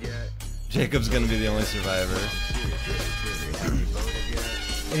voted yet? Jacob's gonna be the only survivor. Have you voted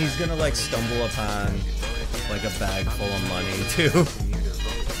yet? And he's gonna like stumble upon like a bag full of money too.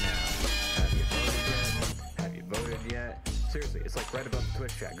 Have you voted yet? Have you voted yet? Seriously, it's like right above the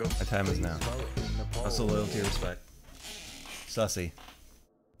Twitch chat. Go. My time is now. Also loyalty, respect. Sussy.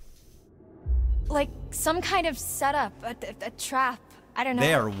 Like some kind of setup, a trap. I don't know.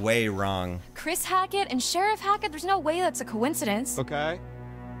 They are way wrong. Chris Hackett and Sheriff Hackett, there's no way that's a coincidence. Okay.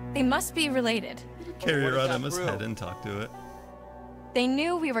 They must be related. Carry her on Emma's head and talk to it. They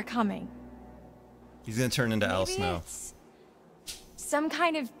knew we were coming. He's gonna turn into Al Maybe Snow. it's some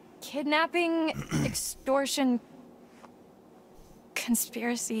kind of kidnapping, extortion,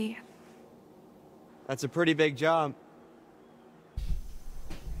 conspiracy. That's a pretty big jump.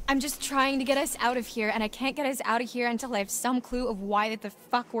 I'm just trying to get us out of here, and I can't get us out of here until I have some clue of why the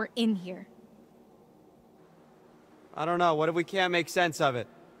fuck we're in here. I don't know. What if we can't make sense of it?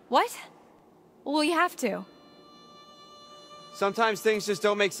 What? Well, we have to. Sometimes things just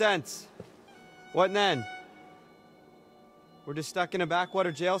don't make sense. What then? We're just stuck in a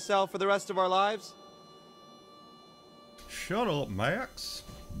backwater jail cell for the rest of our lives? Shut up, Max.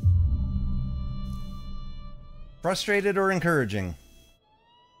 Frustrated or encouraging?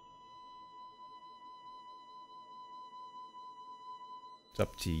 It's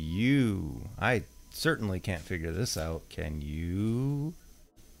up to you. I certainly can't figure this out. Can you?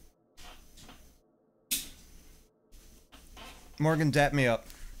 Morgan, dap me up.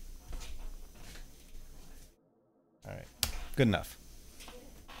 Alright. Good enough.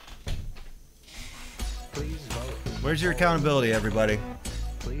 Please vote. Where's your accountability, everybody?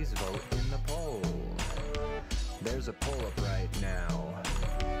 Please vote in the poll. There's a poll up right now.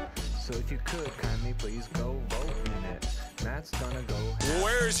 So if you could kindly please go vote in it. Matt's gonna go.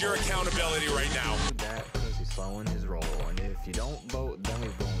 Where's your accountability right now? That because he's slowing his roll. And if you don't vote, then we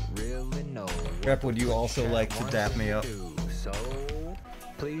won't really know. Rep, would you also like to dap me up? So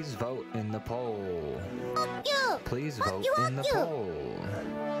please vote in the poll. Fuck you! Please Fuck vote you, in the fuck you. poll.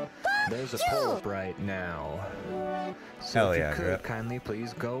 There's a you. poll up right now. So Hell if yeah, you could Grip. kindly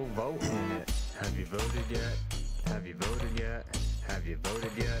please go vote in it. Have you voted yet? Have you voted yet? Have you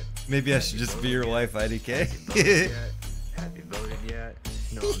voted yet? Maybe I should just be your wife, IDK. Have you voted yet?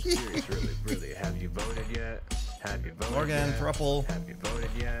 No, I'm serious, really. Have you voted yet? Have you voted Morgan, yet? thruple. Have you voted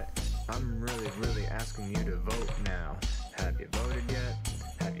yet? I'm really asking you to vote now. Have you voted yet?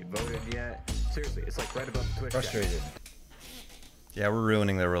 Have you voted yet? Seriously, it's like right above the Twitch chat. Frustrated. Yeah, we're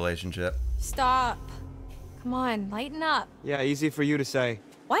ruining their relationship. Stop. Come on, lighten up. Yeah, easy for you to say.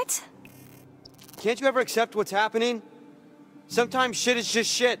 What? Can't you ever accept what's happening? Sometimes shit is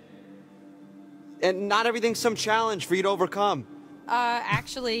just shit. And not everything's some challenge for you to overcome.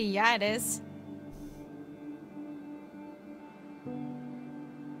 Actually, yeah, it is.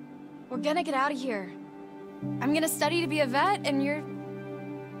 We're gonna get out of here. I'm gonna study to be a vet, and you're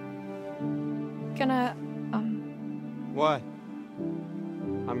gonna, What?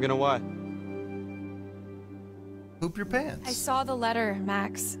 I'm gonna what? Poop your pants. I saw the letter,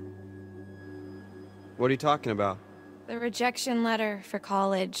 Max. What are you talking about? The rejection letter for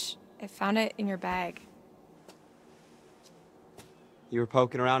college. I found it in your bag. You were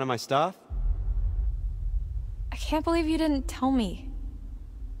poking around in my stuff? I can't believe you didn't tell me.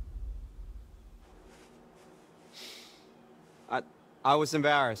 I was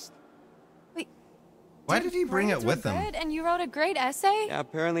embarrassed. Wait. Why did he bring it grades with were him? good and you wrote a great essay? Yeah,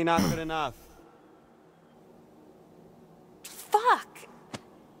 apparently not good enough. Fuck!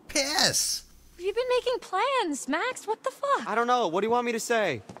 Piss! You've been making plans, Max. What the fuck? I don't know. What do you want me to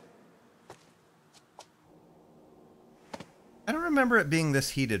say? I don't remember it being this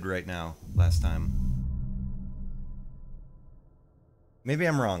heated right now last time. Maybe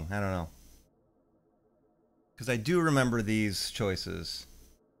I'm wrong. I don't know. Because I do remember these choices.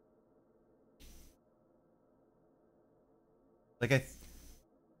 Like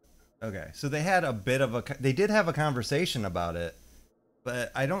okay, so they had a bit of a... They did have a conversation about it,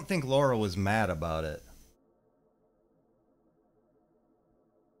 but I don't think Laura was mad about it.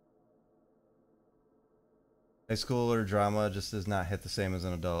 High school or drama just does not hit the same as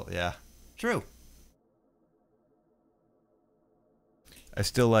an adult. Yeah, true. I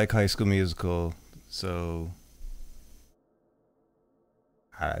still like High School Musical, so...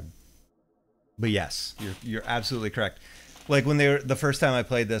 But yes, you're absolutely correct. Like when the first time I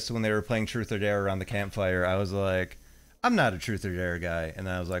played this, when they were playing Truth or Dare around the campfire, I was like, I'm not a Truth or Dare guy, and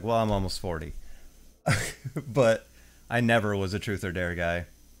then I was like, well, I'm almost 40. But I never was a Truth or Dare guy.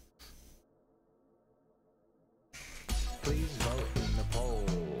 Please vote in the poll.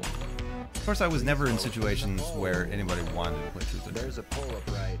 Of course, I was never in situations where anybody wanted to play Truth or Dare. There's a poll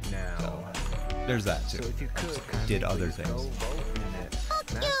up right now. So, there's that too. So if you I could, just did other please things. go vote in it.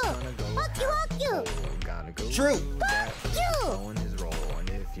 Fuck you! Gotta go True. do that, showing his role. And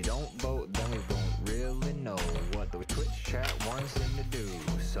if you don't vote, then we won't really know what the Twitch chat wants him to do.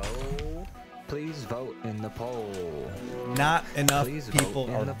 So please vote in the poll. Not enough Please people vote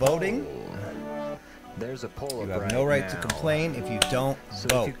in are the voting. poll. There's a poll You up have right no right now. to complain if you don't So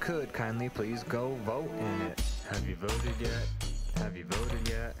vote. if you could, kindly please go vote in it. Have you voted yet? Have you voted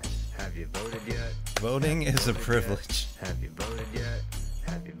yet? Have you voted yet? Voting is a privilege. Have you voted yet?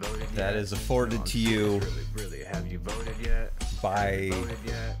 Have you voted yet? That is afforded to you Really, have you voted yet? by Voted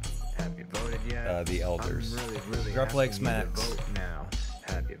yet? Have you voted yet? the elders. I'm really Drop asking likes, you to Max. vote now.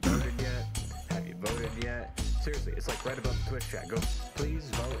 Have you voted yet? Have you voted yet? Seriously, it's like right above the Twitch chat. Go, please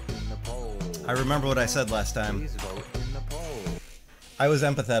vote in the poll. I remember what I said last time. Please vote in the poll. I was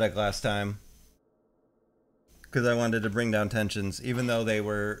empathetic last time because I wanted to bring down tensions, even though they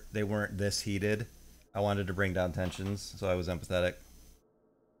weren't this heated. I wanted to bring down tensions, so I was empathetic.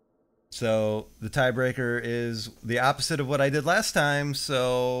 So the tiebreaker is the opposite of what I did last time,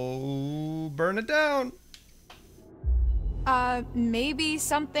 so burn it down. Maybe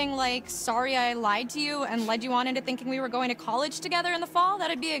something like, sorry I lied to you and led you on into thinking we were going to college together in the fall?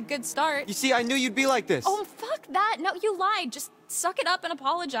 That'd be a good start. You see, I knew you'd be like this. Oh, fuck that. No, you lied. Just suck it up and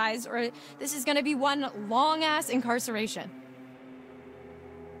apologize, or this is gonna be one long-ass incarceration.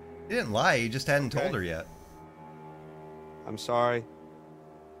 He didn't lie, he just hadn't told her yet. I'm sorry.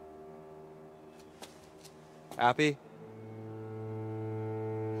 Happy?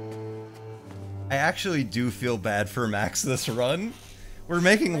 I actually do feel bad for Max this run. We're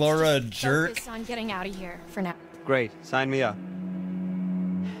making Laura a jerk. Focus on getting out of here for now. Great. Sign me up.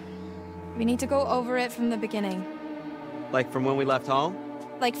 We need to go over it from the beginning. Like from when we left home?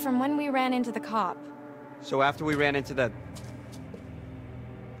 Like from when we ran into the cop. So after we ran into the...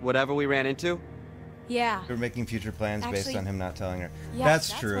 whatever we ran into? Yeah. We're making future plans based Actually, on him not telling her. Yeah,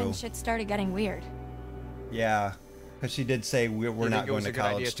 that's true. When shit started getting weird. Yeah, because she did say we're You not think it was going to a good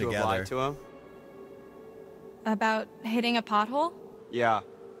idea college to have together. lied to him? About hitting a pothole? Yeah.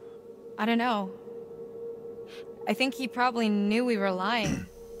 I don't know. I think he probably knew we were lying.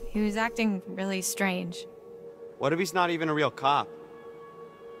 He was acting really strange. What if he's not even a real cop?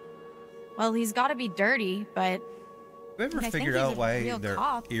 Well, he's gotta be dirty, but... Have you ever I think figured he's out a why real their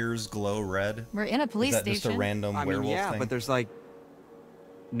cop. ears glow red? We're in a police Is that just a station. random I mean, werewolf yeah, thing? but there's like...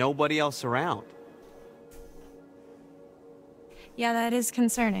 nobody else around. Yeah, that is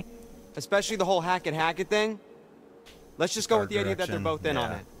concerning. Especially the whole Hackett thing. Let's just go Art with the idea that they're direction, both in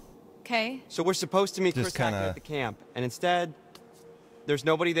on yeah. it. Okay. So we're supposed to meet Just Chris Hackett kinda- at the camp, and instead, there's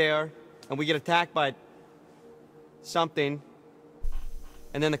nobody there, and we get attacked by something,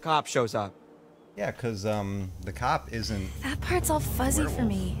 and then the cop shows up. Yeah, because the cop isn't That part's all fuzzy for werewolf.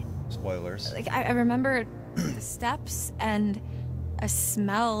 me. Spoilers. Like, I remember the steps and a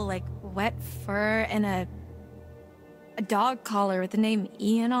smell like wet fur and a dog collar with the name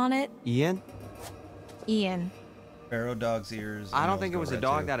Ian on it. Ian? Ian. Pharaoh dog's ears. I don't nose think it go was a red,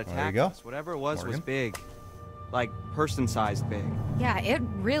 dog too. that There you attacked go. us. Whatever it was Morgan. big. Like, person-sized big. Yeah, it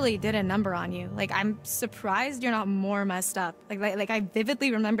really did a number on you. Like, I'm surprised you're not more messed up. Like I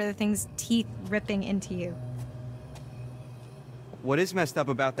vividly remember the thing's teeth ripping into you. What is messed up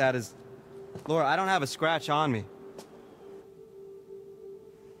about that is, Laura, I don't have a scratch on me.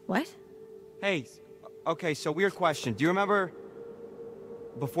 What? Hey, okay, so weird question. Do you remember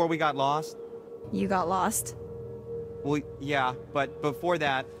before we got lost? You got lost. Well, yeah, but before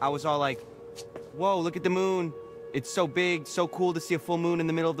that, I was all like, whoa, look at the moon. It's so big, so cool to see a full moon in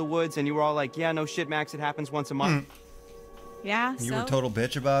the middle of the woods. And you were all like, yeah, no shit, Max, it happens once a month. Yeah, You were a total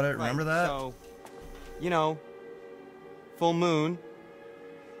bitch about it. Remember that? So, you know, full moon.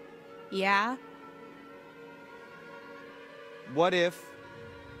 Yeah. What if,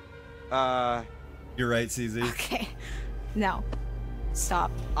 You're right, CZ. Okay. No.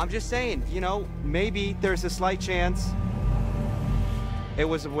 Stop. I'm just saying, you know, maybe there's a slight chance it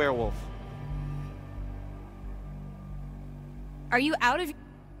was a werewolf. Are you out of...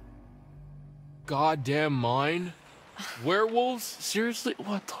 Goddamn mind? Werewolves? Seriously?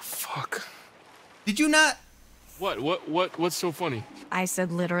 What the fuck? Did you not? What's so funny? I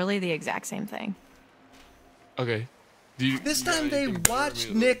said literally the exact same thing. Okay. This time they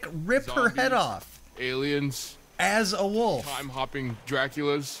watched Nick rip her head off. Aliens. As a wolf. Time-hopping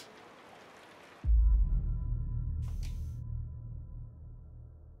Draculas.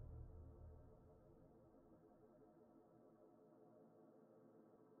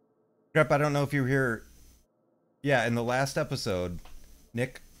 Grep, I don't know if you were here. Yeah, in the last episode,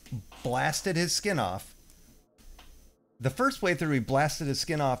 Nick blasted his skin off. The first playthrough, he blasted his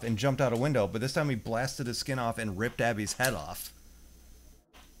skin off and jumped out a window, but this time he blasted his skin off and ripped Abby's head off.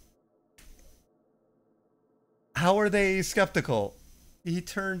 How are they skeptical? He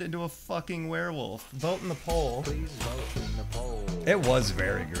turned into a fucking werewolf. Vote in the poll. Please vote in the poll. It was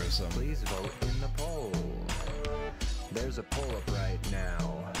very gruesome. Please vote in the poll. There's a poll up right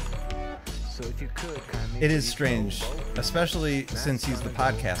now. So if you could kindly It is please strange, vote. especially since he's the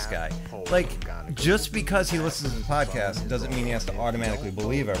podcast guy. Like, just because he listens to the podcast doesn't mean he has to automatically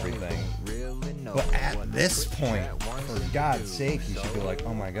believe everything. But at this point, for God's sake, he should be like,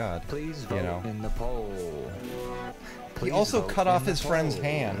 oh my God, Please you vote know. in the poll. He Please also vote cut in off the his friend's poll.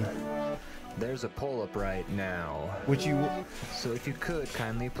 hand, There's a poll up right now. which you... So if you could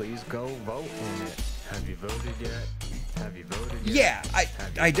kindly please go vote in it. Have you voted yet? Have you voted yet? Yeah,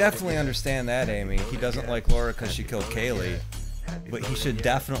 I definitely understand that, Amy. He doesn't like Laura because she killed Kaylee. But he should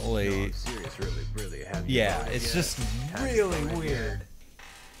definitely... Serious, really. Have you Yeah, voted it's yet? just Have you really voted weird.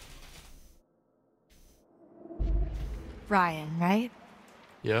 Ryan, right?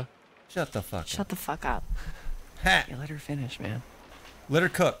 Yeah? Shut the fuck Shut the fuck up. Ha! You let her finish, man. Let her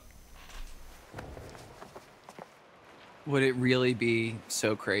cook. Would it really be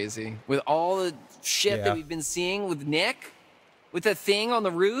so crazy? With all the shit Yeah. that we've been seeing with Nick? With the thing on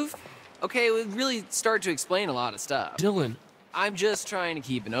the roof? Okay, it would really start to explain a lot of stuff. Dylan. I'm just trying to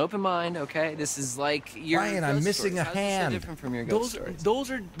keep an open mind, okay? This is like your Ryan, I'm ghost missing stories. a How's this hand. so different from your ghost stories?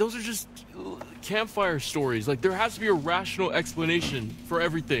 Those are just campfire stories. Like, there has to be a rational explanation for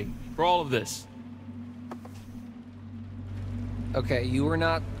everything, for all of this. Okay, you were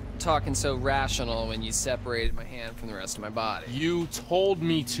not talking so rational when you separated my hand from the rest of my body. You told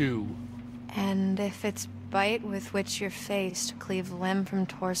me to. And if it's bite with which you're faced, cleave limb from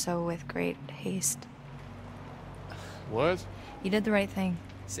torso with great haste. What? You did the right thing.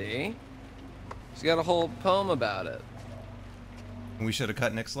 See? She's got a whole poem about it. We should have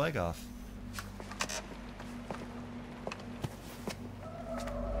cut Nick's leg off.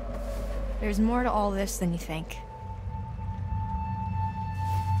 There's more to all this than you think.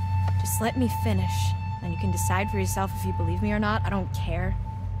 Just let me finish, then you can decide for yourself if you believe me or not. I don't care.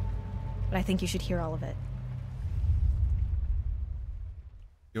 But I think you should hear all of it.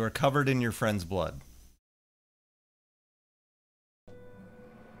 You are covered in your friend's blood.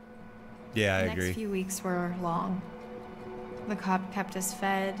 Yeah, I The agree. next few weeks were long. The cop kept us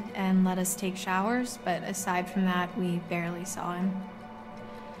fed and let us take showers, but aside from that, we barely saw him.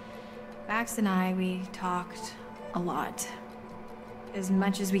 Max and I, we talked a lot. As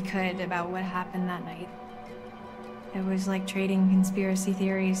much as we could about what happened that night. It was like trading conspiracy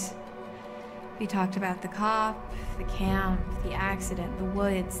theories. We talked about the cop, the camp, the accident, the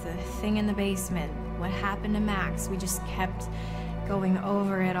woods, the thing in the basement, what happened to Max. We just kept going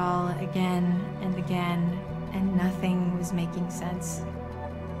over it all again and again, and nothing was making sense.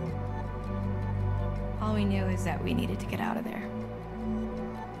 All we knew is that we needed to get out of there.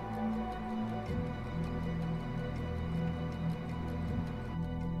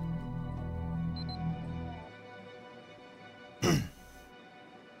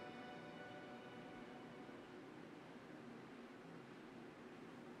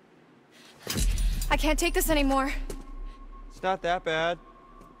 I can't take this anymore. It's not that bad.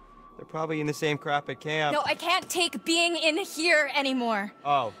 They're probably in the same crap at camp. No, I can't take being in here anymore.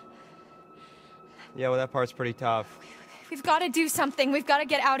 Oh. Yeah, well, that part's pretty tough. We've got to do something. We've got to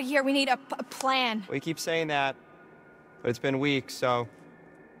get out of here. We need a plan. We keep saying that, but it's been weeks, so,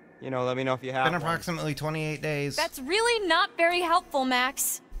 you know, let me know if you have Been one. approximately 28 days. That's really not very helpful,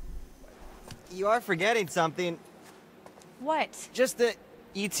 Max. You are forgetting something. What? Just the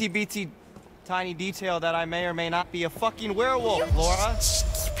itsy-bitsy tiny detail that I may or may not be a fucking werewolf, Laura.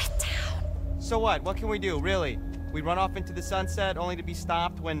 Keep it down. So what? What can we do, really? We run off into the sunset only to be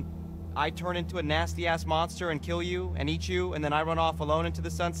stopped when I turn into a nasty-ass monster and kill you and eat you, and then I run off alone into the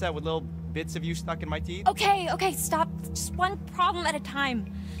sunset with little bits of you stuck in my teeth? Okay, stop. Just one problem at a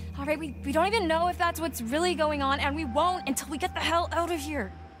time. All right, we don't even know if that's what's really going on, and we won't until we get the hell out of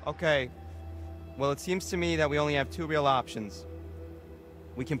here. Okay. Well, it seems to me that we only have two real options.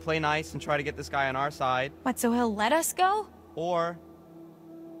 We can play nice and try to get this guy on our side. What, so he'll let us go? Or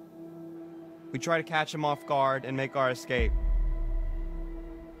we try to catch him off guard and make our escape.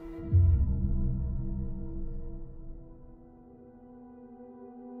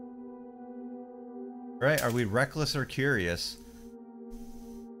 Right, are we reckless or curious?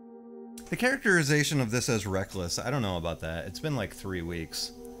 The characterization of this as reckless, I don't know about that. It's been like 3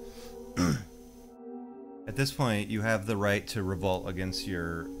 weeks. At this point, you have the right to revolt against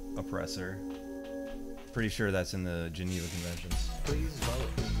your oppressor. Pretty sure that's in the Geneva Conventions. Please vote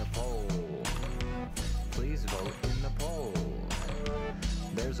in the poll. Please vote in the poll.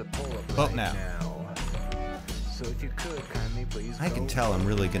 There's a poll up Vote right now. So if you could kindly please I can tell I'm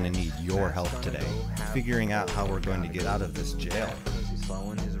really going to need your help today, figuring out how we're going to get out of this jail.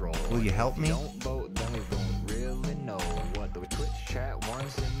 Will you help me? Don't vote, then we won't really know what the Twitch chat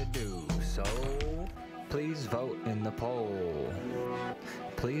wants him to do. So please vote in the poll.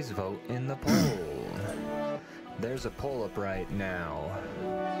 Please vote in the poll. There's a poll up right now.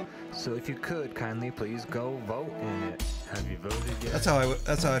 So if you could kindly please go vote in it. Have you voted yet? That's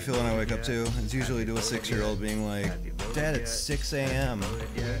how I feel when I wake up too. It's usually to a 6-year-old being like, "Dad, it's 6 a.m.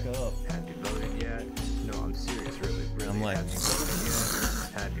 Wake up." Have you voted yet? No, I'm serious, really. I'm like,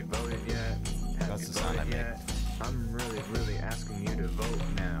 Have you voted yet? That's the sound I make. I'm really asking you to vote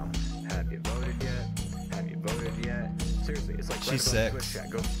now. Have you voted yet? Have you voted yet? Seriously, it's like she's right above 6.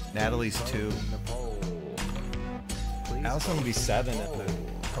 the Twitch chat. Go Natalie's vote 2. in the poll. Please Allison will be vote in 7 the in poll.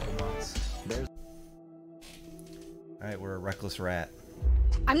 a couple months. There's Alright, we're a reckless rat.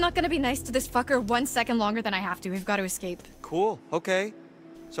 I'm not gonna be nice to this fucker 1 second longer than I have to. We've got to escape. Cool, okay.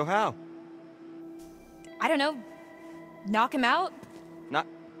 So how? I don't know. Knock him out? Not...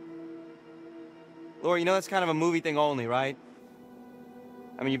 Laura, you know that's kind of a movie thing only, right?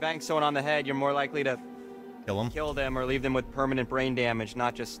 I mean, you bang someone on the head, you're more likely to kill them or leave them with permanent brain damage,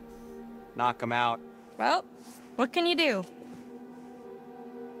 not just knock them out. Well, what can you do?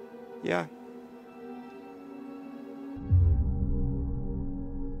 Yeah.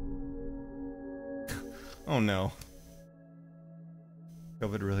 Oh no.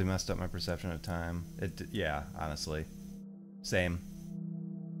 COVID really messed up my perception of time. Yeah, honestly. Same.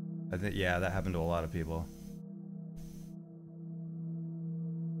 I think, yeah, that happened to a lot of people.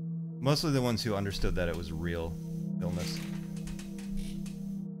 Mostly the ones who understood that it was real illness.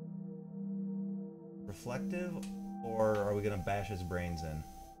 Reflective, or are we gonna bash his brains in?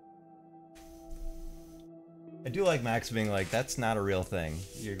 I do like Max being like, that's not a real thing.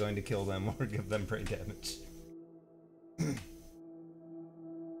 You're going to kill them or give them brain damage.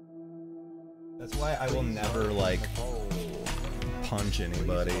 That's why I will never, like, punch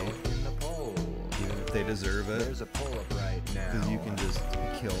anybody, even if they deserve it. There's a poll up right now. Because you can just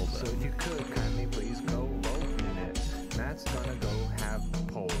kill them. So if you could kindly please go vote in it. Matt's gonna go have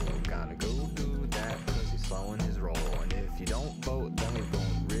the poll. Gotta go do that because he's slowing his roll. And if you don't vote, then we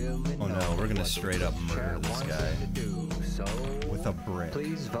won't really know. Oh no, we're gonna what straight the up murder chat this wants guy. him to do. So With a brick.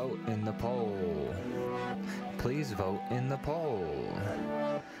 please vote in the poll. Please vote in the poll.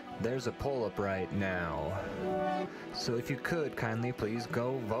 There's a poll up right now. So if you could kindly please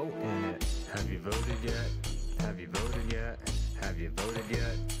go vote in it. Have you voted yet? Have you voted yet? Have you voted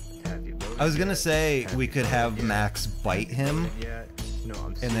yet? Have you voted I was gonna yet? say Have we you could voted have yet? Max bite him, Yet? No,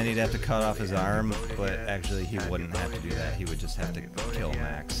 I'm and then he'd have to serious, cut off his really. Have you arm, voted but yet? actually he Have you wouldn't have to voted do that. yet? He would just have to Have you voted kill yet?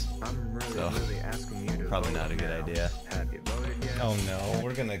 Max. I'm really, So, really asking you to probably vote not a good now. idea. Have you voted yet? Oh no,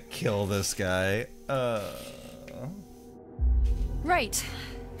 we're gonna kill this guy. Right.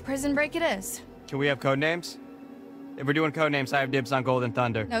 Prison break it is. Can we have code names? If we're doing code names, I have dibs on Golden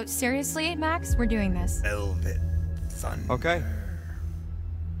Thunder. No, seriously, Max, we're doing this. Velvet Thunder. Okay.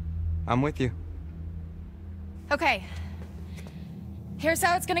 I'm with you. Okay. Here's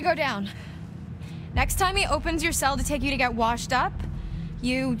how it's gonna go down. Next time he opens your cell to take you to get washed up,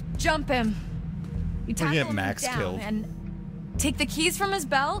 you jump him. You tackle get him Max down killed. and take the keys from his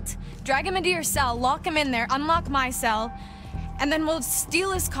belt, drag him into your cell, lock him in there, unlock my cell, and then we'll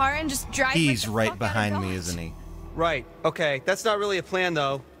steal his car and just drive. He's like the right fuck out of behind me, Dodge. isn't he? Right, okay. That's not really a plan,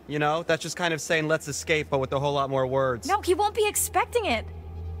 though. You know? That's just kind of saying let's escape, but with a whole lot more words. No, he won't be expecting it.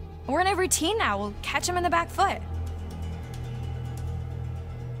 We're in a routine now. We'll catch him in the back foot.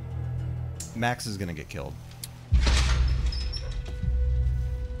 Max is gonna get killed.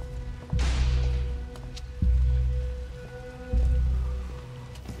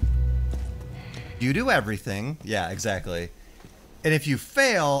 You do everything. Yeah, exactly. And if you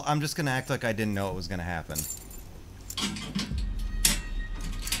fail, I'm just gonna act like I didn't know it was gonna happen.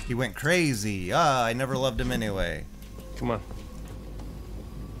 He went crazy. Ah, I never loved him anyway. Come on.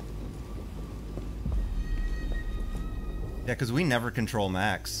 Yeah, because we never control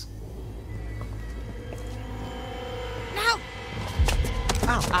Max. No!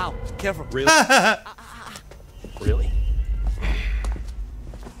 Ow, ow. Careful. Really? Really?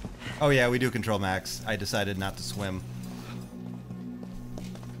 Oh yeah, we do control Max. I decided not to swim.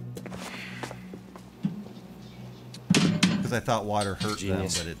 Because I thought water hurt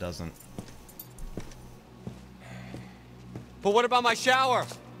Genius. them, but it doesn't. But what about my shower?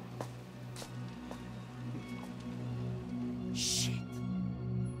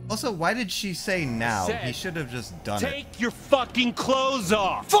 Also, why did she say now? Said, He should have just done it. Take your fucking clothes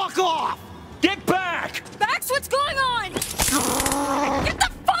off! Fuck off! Get back! Max, what's going on? Get the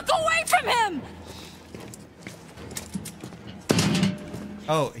fuck away from him!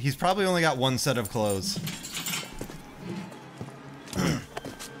 Oh, he's probably only got one set of clothes.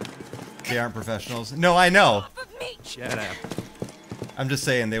 They aren't professionals. No, I know. Off of me! Shut up. I'm just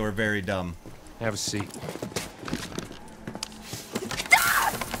saying they were very dumb. Have a seat.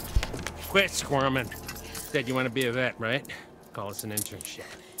 Quit squirming. Said you want to be a vet, right? Call us an internship.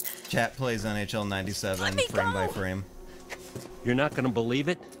 Chat plays NHL 97 Let me frame by go. frame. You're not going to believe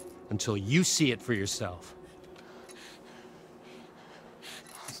it until you see it for yourself.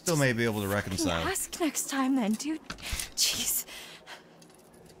 Still may be able to You reconcile. ask next time then, dude. Jeez.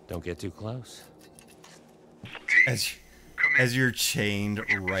 Don't get too close. As you're chained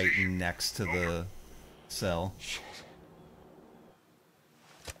right next to the cell.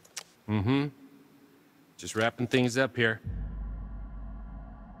 Mm-hmm. Just wrapping things up here.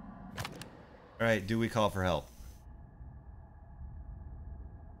 Alright, do we call for help?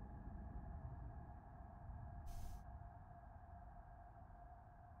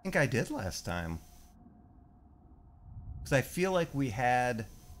 I think I did last time. Because I feel like we had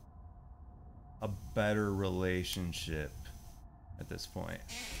a better relationship at this point.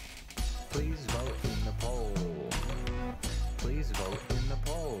 Please vote in the poll. Please vote in the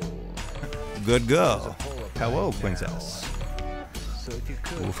poll. Good There's go. a poll up Hello, right princess. now. So if you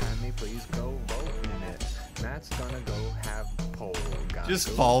could, kindly please go vote in it. Matt's gonna go have the poll. Gotta Just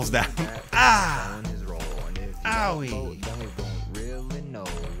go falls do down. that, Ah! on his roll. And if you Owie. don't vote, then we won't really know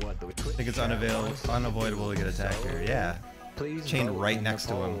what the I think it's unavoidable to get attacked here. Yeah. Please Chained vote right in the next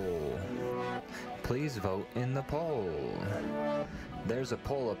to him. poll. Please vote in the poll. There's a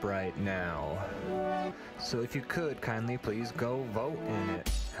poll up right now. So if you could, kindly please go vote in it.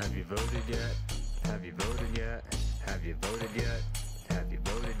 Have you voted yet? Have you voted yet? Have you voted yet? Have you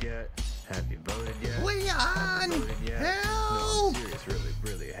voted yet? Have you voted yet? Leon! Have you voted yet? Help! No, I'm serious,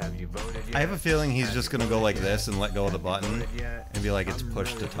 really. Have you voted yet? I have a feeling he's Have just you gonna go voted like yet? this and let go of the Have you button voted yet? and be like, it's I'm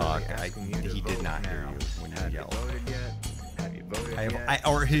push to really talk. asking you to He did vote not hear now. you when Have you you yelled. voted yet? Have you voted yet?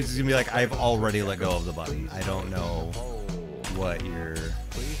 Or he's gonna be like, I've already let go of the button. I don't know what you're.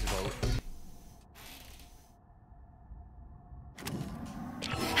 Please vote.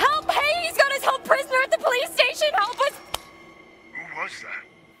 Help! Hey, he's got his held prisoner at the police station! Help us! Who was that?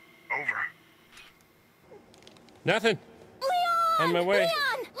 Over. Nothing. Leon! On my way.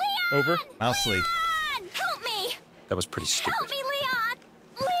 Leon! Over. Mouse sleep. Leon! Help me! That was pretty stupid. Help me, Leon!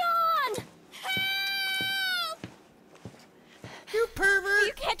 Leon! Help! You pervert!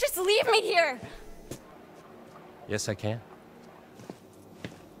 You can't just leave me here! Yes, I can.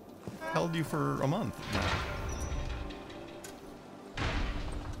 Held you for a month.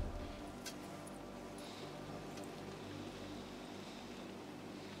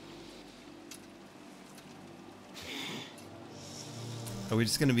 Are we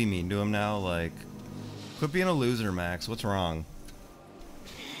just gonna be mean to him now? Like, quit being a loser, Max. What's wrong?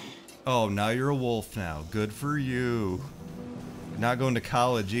 Oh, now you're a wolf now. Good for you. Not going to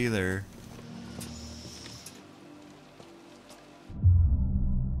college either.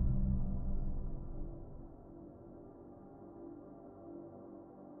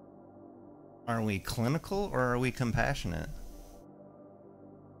 Are we clinical or are we compassionate?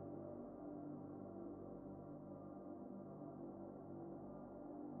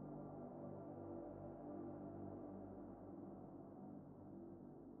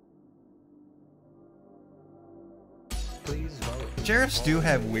 Please vote. Sheriffs do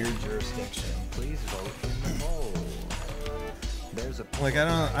have weird jurisdiction. Please vote in the poll. There's a poll Like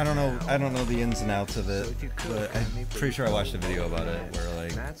I don't know now. the ins and outs of it, So if you could, but can we I'm please pretty sure I watched a vote video about in it where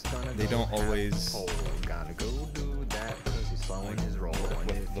like Matt's gonna they go don't have always poll. Gotta go do that 'cause he's slowing his roll.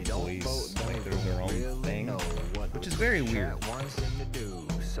 And with if the you don't police, vote, like, then they're their you own really thing, know what which the is very chat weird. wants him to do.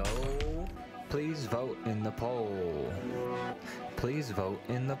 So please vote in the poll. Please vote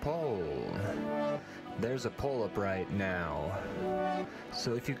in the poll. There's a poll up right now.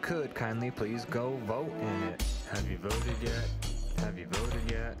 So if you could kindly please go vote in it. Have you voted yet? Have you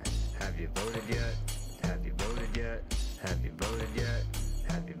voted yet? Have you voted yet? Have you voted yet? Have you voted yet?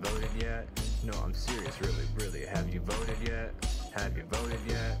 Have you voted yet? No, I'm serious, really. Have you voted yet? Have you voted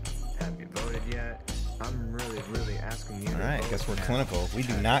yet? Have you voted yet? I'm really asking you to Alright, vote guess we're now. clinical. We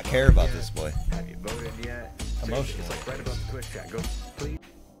do Have not you care voted about yet? this boy. Have you voted yet? Seriously, Emotionally. it's like right above the Twitch chat. Go, please.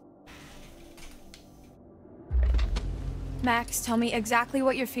 Max, tell me exactly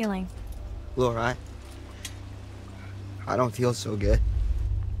what you're feeling. Laura, I don't feel so good.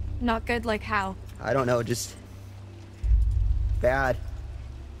 Not good like how? I don't know, just bad.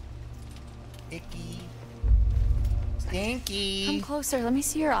 Icky. Stinky. Come closer, let me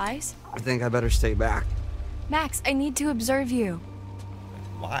see your eyes. I think I better stay back. Max, I need to observe you.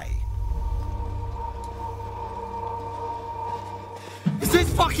 Why? Is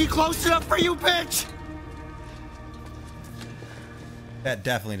this fucking close enough for you, bitch? That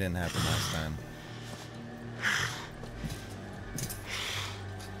definitely didn't happen last time.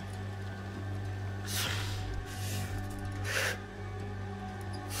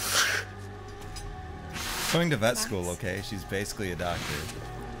 Going to vet school, okay? She's basically a doctor.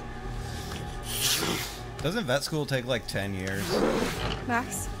 Doesn't vet school take like 10 years?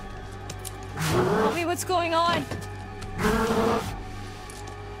 Max? Tell me what's going on.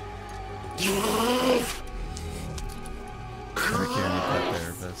 Never cared any pet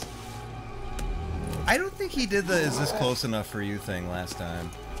therapist. I don't think he did the "is this close enough for you" thing last time.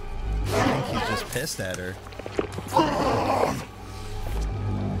 I think he's just pissed at her.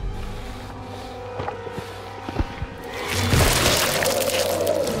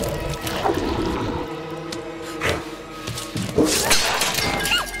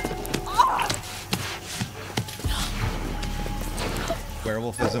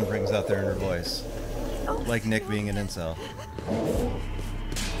 Werewolfism brings out their inner voice. Like Nick being an incel.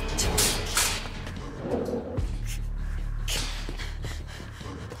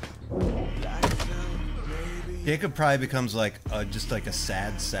 Jacob probably becomes like just like a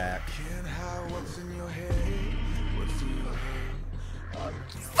sad sack.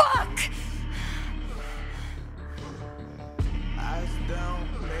 Fuck! Eyes down,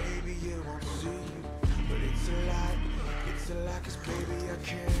 maybe it won't see you, but it's a lot, 'cause baby I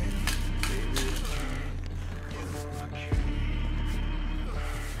can, baby I can, you know I can,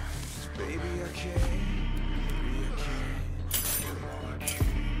 baby I can, baby I can, you know I can,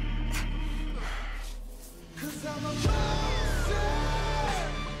 'cause I'm a monster,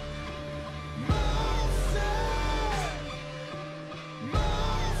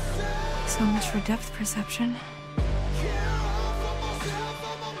 So much for depth perception.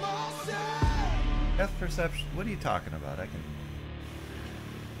 Depth perception? What are you talking about? I can.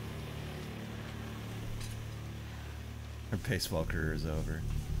 Her baseball career is over.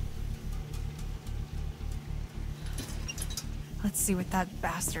 Let's see what that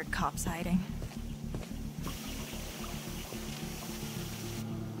bastard cop's hiding.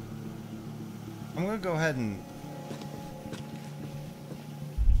 I'm gonna go ahead and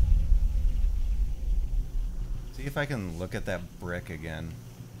see if I can look at that brick again.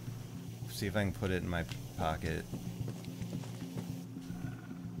 See if I can put it in my pocket.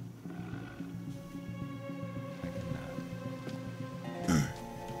 I cannot.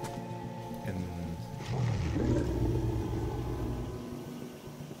 And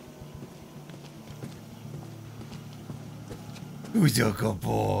who's your good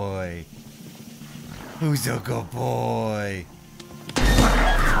boy? Who's your good boy?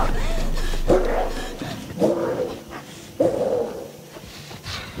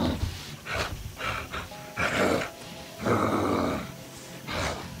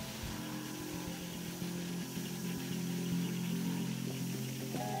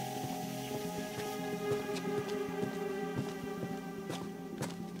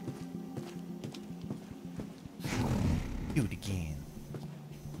 Do it again.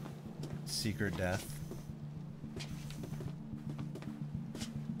 secret death.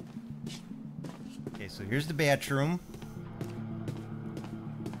 Okay, so here's the bathroom.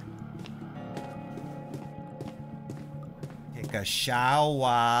 Take a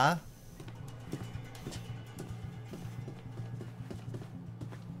shower.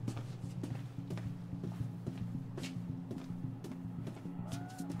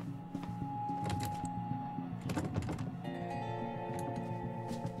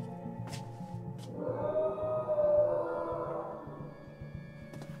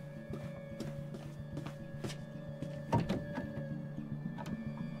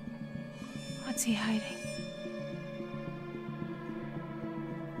 What's he hiding?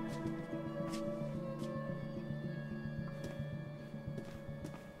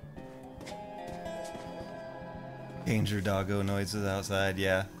 Danger doggo noises outside,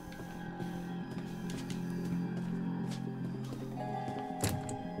 yeah.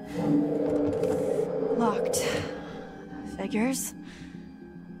 Locked. Figures.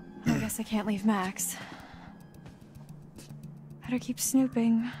 I guess I can't leave Max. Better keep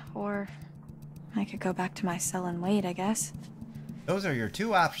snooping, or I could go back to my cell and wait, I guess. Those are your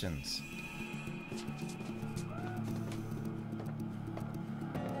two options.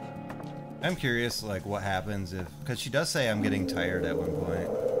 I'm curious, like, what happens if... Because she does say I'm getting tired at one point.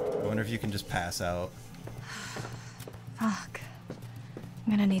 I wonder if you can just pass out. Fuck.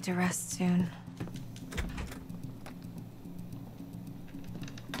 I'm gonna need to rest soon.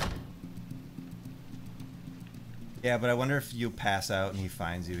 Yeah, but I wonder if you pass out and he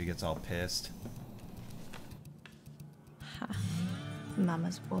finds you, he gets all pissed.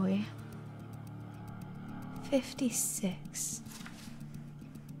 Mama's boy. 56.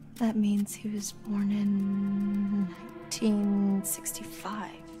 That means he was born in 1965.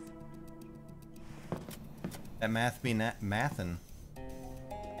 That math be mathin'.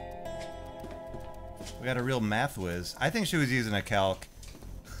 We got a real math whiz. I think she was using a calc.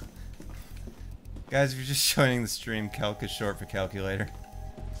 Guys, if you're just joining the stream, calc is short for calculator.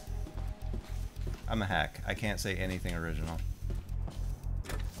 I'm a hack. I can't say anything original.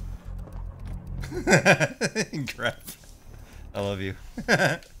 Crap. I love you.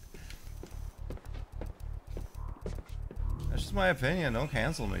 That's just my opinion. Don't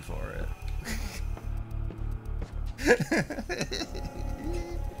cancel me for it.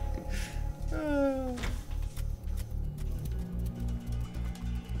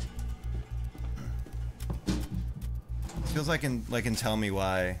 Feels like in Tell Me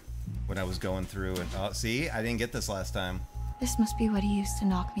Why, when I was going through and oh, see, I didn't get this last time. This must be what he used to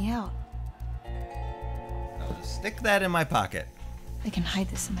knock me out. I'll just stick that in my pocket. I can hide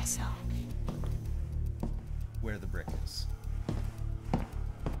this in my cell. Where the brick is.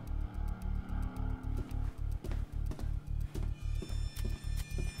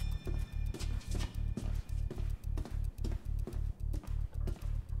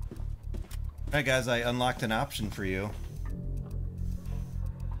 Alright guys, I unlocked an option for you.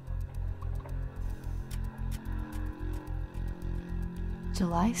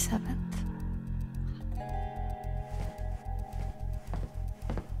 July 7th.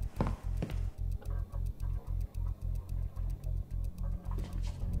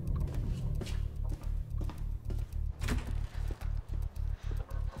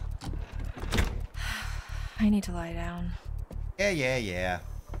 I need to lie down. Yeah. Yeah.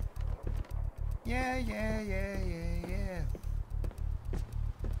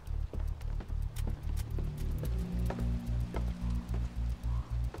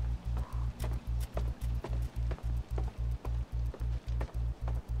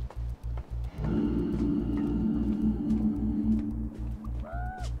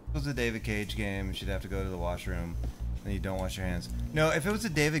 If it was a David Cage game, she'd have to go to the washroom, and you don't wash your hands. No, if it was a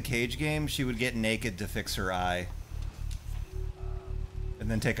David Cage game, she would get naked to fix her eye. And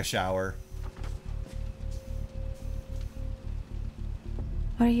then take a shower.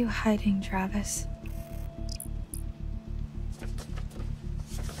 What are you hiding, Travis?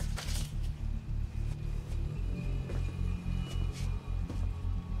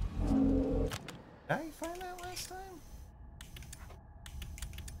 Did I find that last time?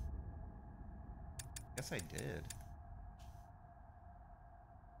 Guess I did.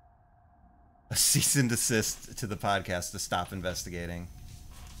 A cease and desist to the podcast to stop investigating.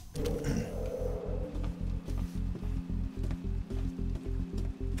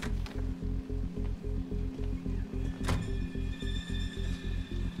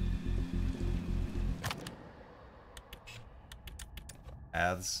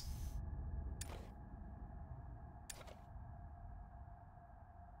 Paths.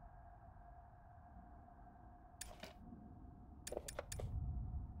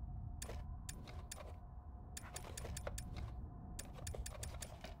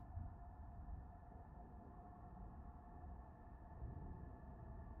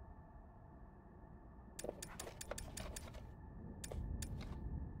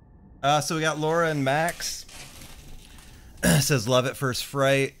 So we got Laura and Max. Says love at first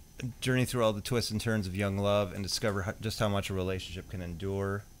fright. Journey through all the twists and turns of young love and discover just how much a relationship can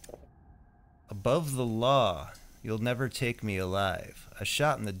endure. Above the law, you'll never take me alive. A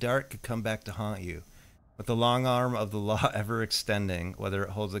shot in the dark could come back to haunt you. With the long arm of the law ever extending, whether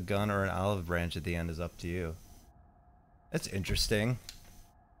it holds a gun or an olive branch at the end is up to you. That's interesting.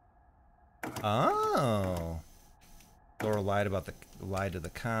 Oh. Laura lied to the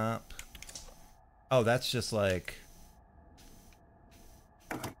comp. Oh, that's just like...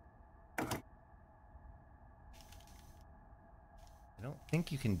 I don't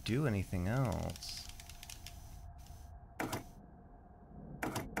think you can do anything else.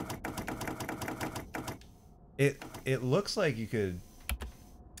 It looks like you could...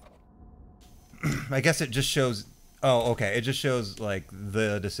 I guess it just shows... Oh, okay. It just shows, like,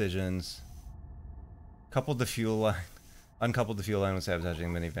 the decisions. Coupled the fuel line... Uncoupled the fuel line with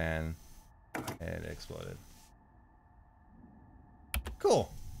sabotaging the minivan. And it exploded.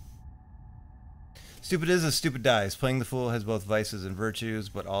 Cool. Stupid is as stupid dies. Playing the fool has both vices and virtues,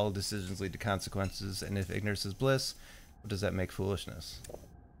 but all decisions lead to consequences, and if ignorance is bliss, what does that make foolishness?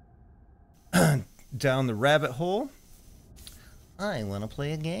 Down the rabbit hole. I want to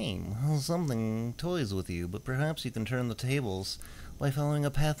play a game. Something toys with you, but perhaps you can turn the tables by following a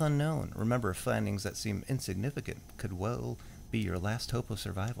path unknown. Remember, findings that seem insignificant could well be your last hope of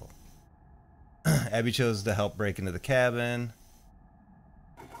survival. Abby chose to help break into the cabin.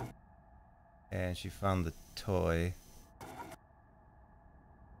 And she found the toy.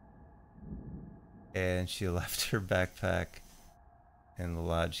 And she left her backpack in the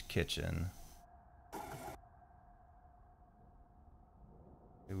lodge kitchen.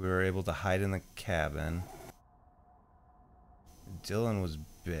 We were able to hide in the cabin. Dylan was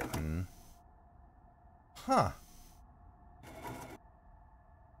bitten. Huh.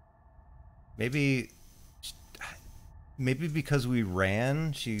 Maybe because we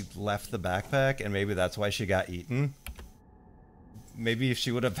ran, she left the backpack, and maybe that's why she got eaten. Maybe if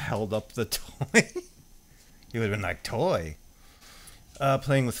she would have held up the toy, he would have been like, toy.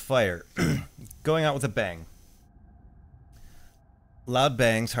 Playing with fire. Going out with a bang. Loud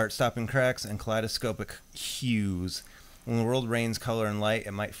bangs, heart-stopping cracks, and kaleidoscopic hues. When the world rains color and light,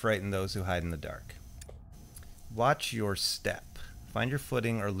 it might frighten those who hide in the dark. Watch your step. Find your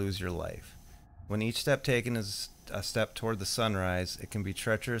footing or lose your life. When each step taken is a step toward the sunrise, it can be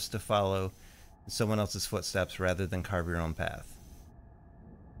treacherous to follow someone else's footsteps rather than carve your own path.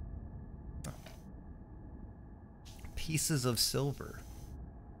 Pieces of silver.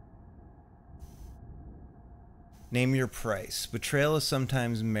 Name your price. Betrayal is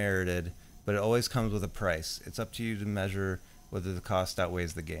sometimes merited, but it always comes with a price. It's up to you to measure whether the cost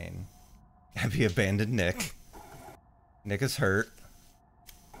outweighs the gain. Abby abandoned Nick. Nick is hurt.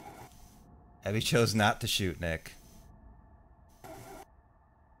 Abby chose not to shoot Nick.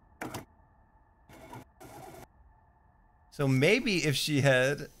 So maybe if she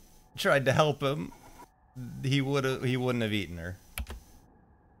had tried to help him, he wouldn't have eaten her.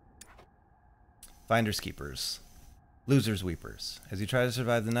 Finders keepers. Losers weepers. As you try to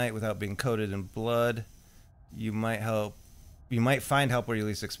survive the night without being coated in blood, you might find help where you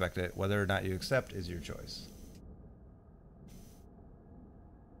least expect it. Whether or not you accept is your choice.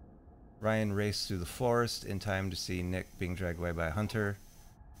 Ryan raced through the forest in time to see Nick being dragged away by a hunter.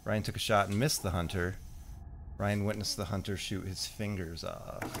 Ryan took a shot and missed the hunter. Ryan witnessed the hunter shoot his fingers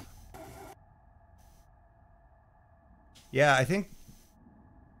off. Yeah, I think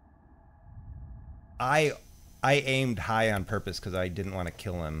I aimed high on purpose because I didn't want to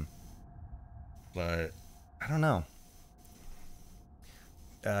kill him. But I don't know.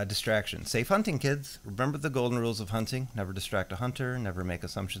 Distraction. Safe hunting, kids. Remember the golden rules of hunting. Never distract a hunter, never make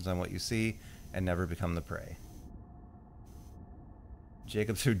assumptions on what you see, and never become the prey.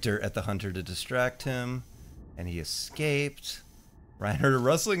 Jacob threw dirt at the hunter to distract him, and he escaped. Ryan heard a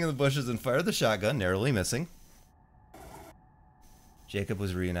rustling in the bushes and fired the shotgun, narrowly missing. Jacob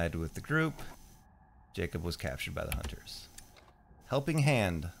was reunited with the group. Jacob was captured by the hunters. Helping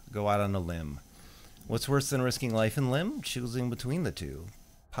hand. Go out on a limb. What's worse than risking life and limb? Choosing between the two.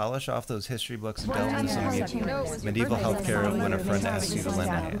 Polish off those history books and delve into some medieval healthcare when a friend asks you to lend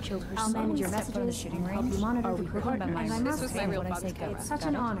a hand. I'll manage your messages from the shooting range. Monitor the equipment by my this was my real thoughts. It's such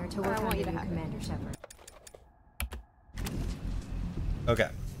an honor to work with you, Commander Shepard. Okay.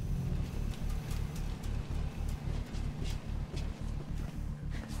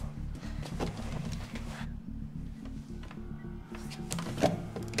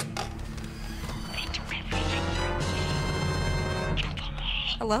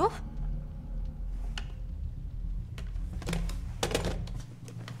 Hello?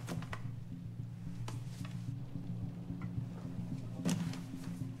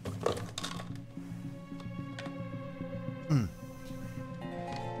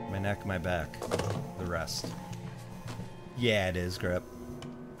 neck, my back. The rest. Yeah, it is, Grip.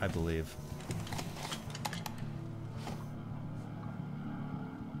 I believe.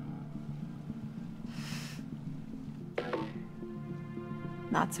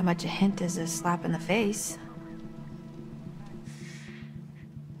 Not so much a hint as a slap in the face.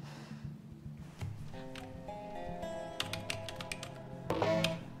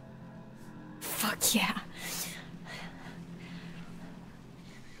 Fuck yeah.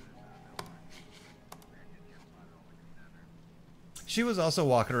 She was also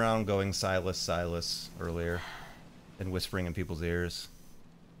walking around going Silas, Silas earlier and whispering in people's ears.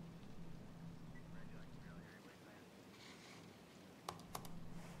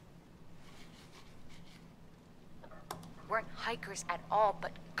 Weren't hikers at all,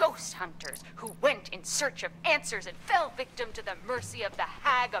 but ghost hunters who went in search of answers and fell victim to the mercy of the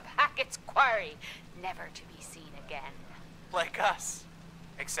Hag of Hackett's Quarry, never to be seen again. Like us.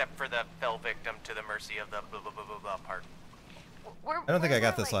 Except for the fell victim to the mercy of the blah blah blah blah blah part. I don't think I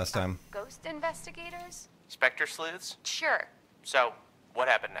got this last time. Ghost investigators? Spectre sleuths? Sure. So, what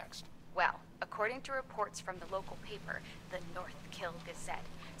happened next? Well, according to reports from the local paper, the North Kill Gazette,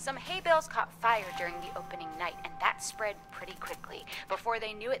 some hay bales caught fire during the opening night, and that spread pretty quickly. Before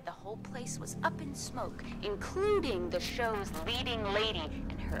they knew it, the whole place was up in smoke, including the show's leading lady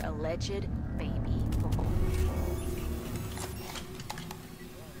and her alleged baby boy.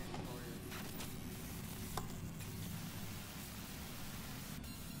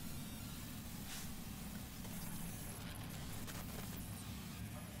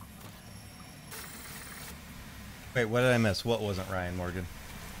 Wait, what did I miss? What wasn't Ryan Morgan?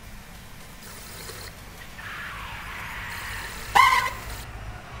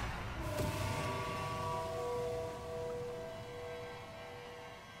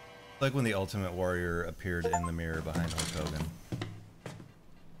 Like when the Ultimate Warrior appeared in the mirror behind Hulk Hogan.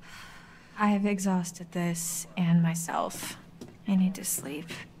 I've exhausted this and myself. I need to sleep.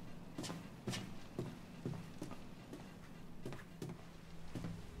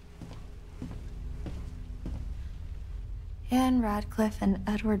 Anne Radcliffe and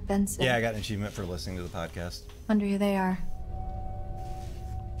Edward Benson. Yeah, I got an achievement for listening to the podcast. Wonder who they are.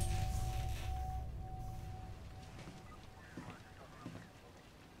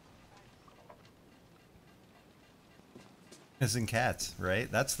 Missing cats, right?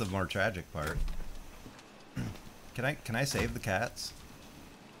 That's the more tragic part. Can I save the cats?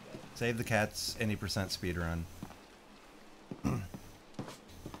 Save the cats any percent speed run.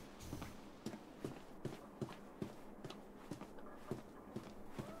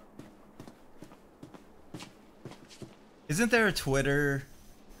 Isn't there a Twitter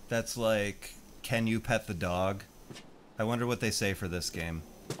that's like, can you pet the dog? I wonder what they say for this game.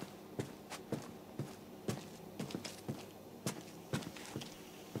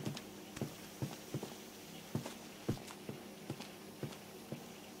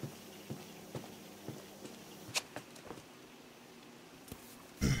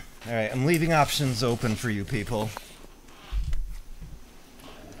 Alright, I'm leaving options open for you people.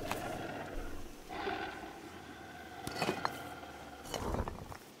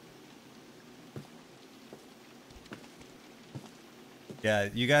 Yeah,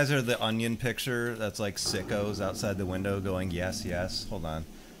 you guys are the onion picture that's like sickos outside the window going, yes, yes. Hold on.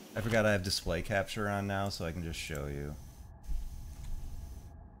 I forgot I have display capture on now, so I can just show you.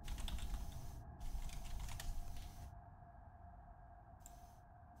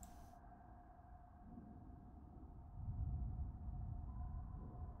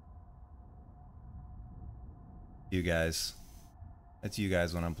 You guys. That's you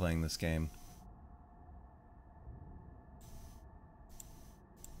guys when I'm playing this game.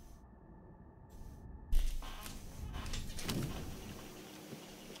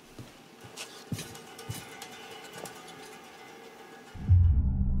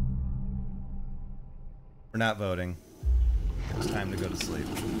 We're not voting. It's time to go to sleep.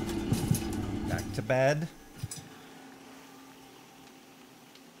 Back to bed.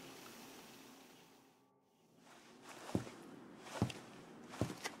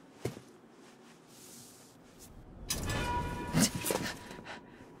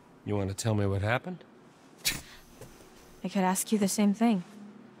 You want to tell me what happened? I could ask you the same thing.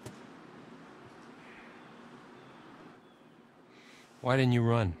 Why didn't you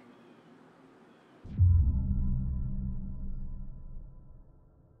run?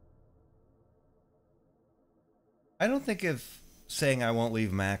 I don't think if saying I won't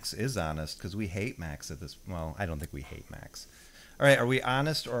leave Max is honest, because we hate Max at this... Well, I don't think we hate Max. Alright, are we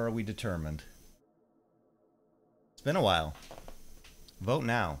honest or are we determined? It's been a while. Vote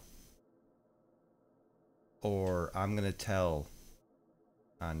now. Or I'm gonna tell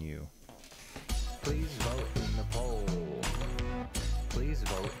on you. Please vote in the poll. Please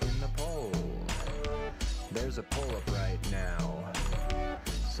vote in the poll. There's a poll up right now.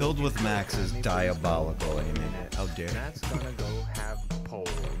 Filled with Max is diabolical, Amy. How dare you? Matt's gonna go have a poll.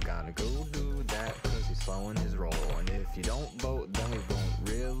 Gotta go do that cause he's slowing his roll. And if you don't vote, then we won't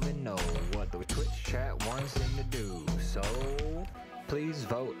really know what the Twitch chat wants him to do. So, please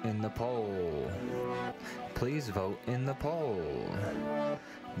vote in the poll. Please vote in the poll.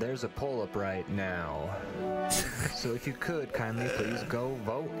 There's a poll up right now. So if you could, kindly please go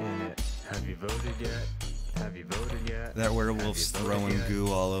vote in it. Have you voted yet? Have you voted yet? That werewolf's throwing goo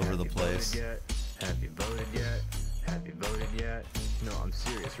all over the place. Have you voted yet? Have you voted yet? No, I'm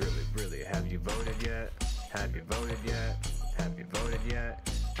serious, really. Have you voted yet? Have you voted yet? Have you voted yet?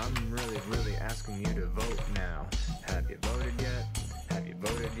 I'm really asking you to vote now. Have you voted yet? Have you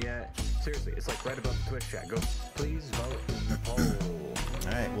voted yet? Seriously, it's like right above the Twitch chat. Go, please vote in the poll.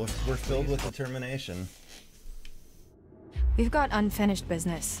 Alright, well, we're filled with determination. We've got unfinished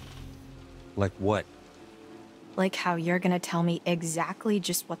business. Like what? Like how you're gonna tell me exactly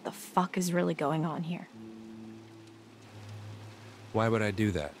just what the fuck is really going on here. Why would I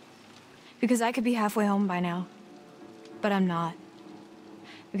do that? Because I could be halfway home by now. But I'm not.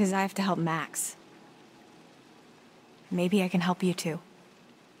 Because I have to help Max. Maybe I can help you too.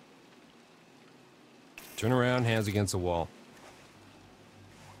 Turn around, hands against the wall.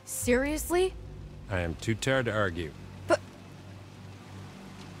 Seriously? I am too tired to argue. But...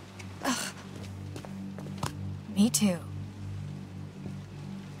 Ugh. Me too.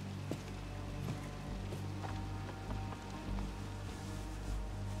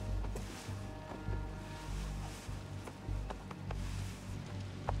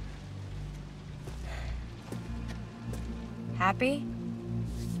 Happy?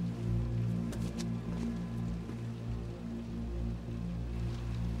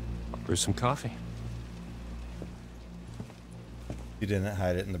 I'll brew some coffee. You didn't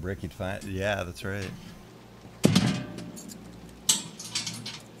hide it in the brick you'd find. Yeah, that's right.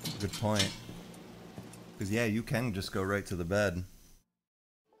 Good point. Because, yeah, you can just go right to the bed.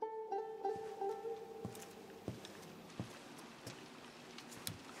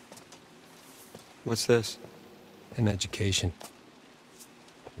 What's this? An education.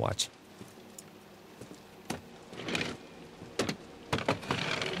 Watch.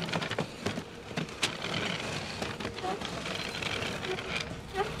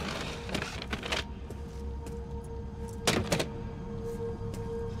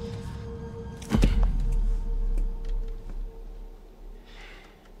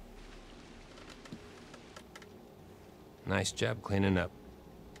 Nice job cleaning up.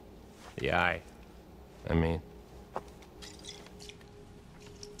 The eye. I mean.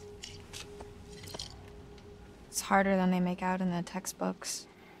 It's harder than they make out in the textbooks.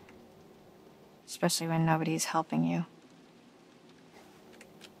 Especially when nobody's helping you.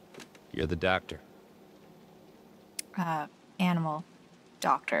 You're the doctor. Animal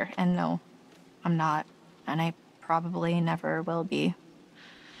doctor. And no, I'm not. And I probably never will be.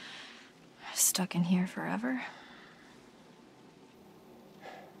 Stuck in here forever.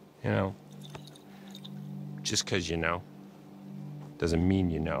 You know, just 'cause you know, doesn't mean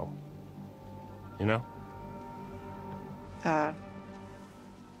you know. You know?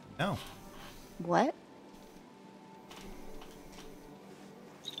 No. What?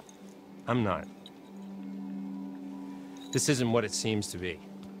 I'm not. This isn't what it seems to be.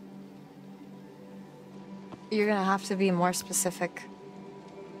 You're gonna have to be more specific.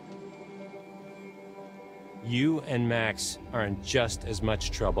 You and Max are in just as much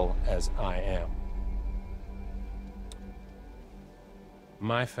trouble as I am.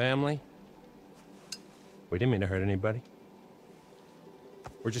 My family? We didn't mean to hurt anybody.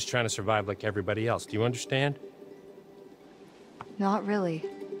 We're just trying to survive like everybody else. Do you understand? Not really.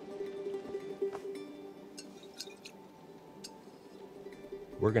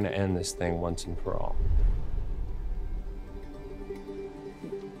 We're gonna end this thing once and for all.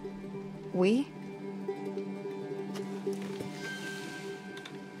 We?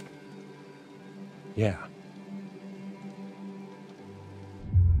 Yeah.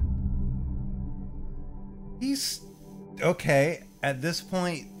 He's... okay, at this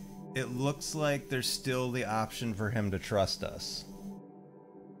point, it looks like there's still the option for him to trust us.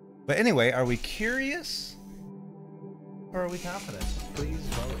 But anyway, are we curious? Or are we confident? Please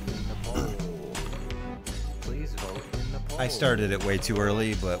vote in the poll. Please vote in the poll. I started it way too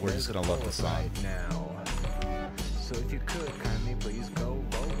early, but we're just gonna love the song. Right now. So if you could, kindly please go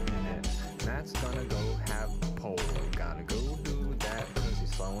vote in it. Matt's gonna go have a poll. Gotta go do that cause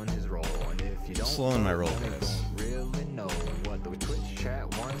he's slowing his roll. And if you don't Slowing my roll, then we guys. don't really know what the Twitch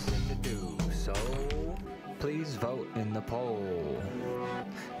chat the poll.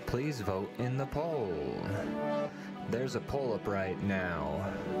 Please vote in the poll. There's a poll up right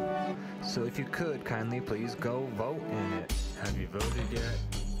now. So if you could, kindly please go vote in it. Have you voted yet?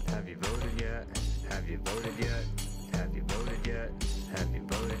 Have you voted yet? Have you voted yet? Have you voted yet? Have you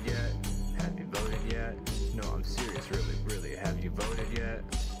voted yet? Have you voted yet? No, I'm serious, really. Have you voted yet?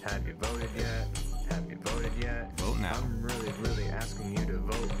 Have you voted yet? Have you voted yet? Vote now. I'm really asking you to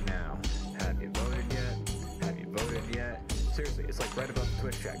vote now. Have you voted yet? Have you voted yet? Seriously, it's like right above the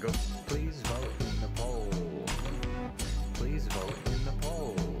Twitch chat. Go, please vote in the poll. Please vote in the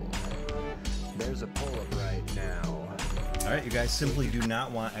poll. There's a poll up right now. All right, you guys simply do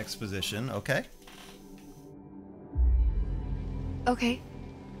not want exposition, okay? Okay.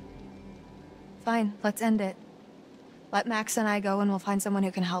 Fine, let's end it. Let Max and I go and we'll find someone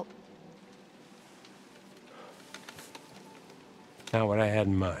who can help. Not what I had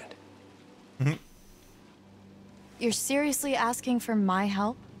in mind. You're seriously asking for my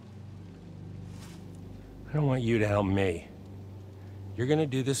help? I don't want you to help me. You're gonna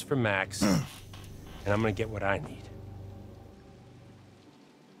do this for Max, and I'm gonna get what I need.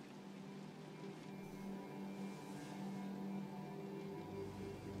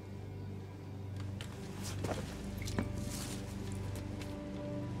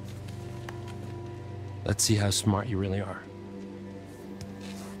 Let's see how smart you really are.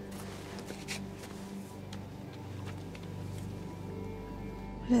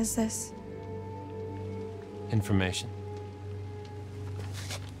 What is this? Information.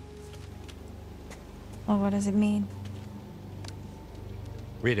 Well, what does it mean?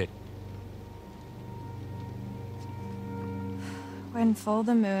 Read it. When full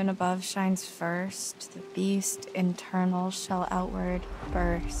the moon above shines first, the beast internal shall outward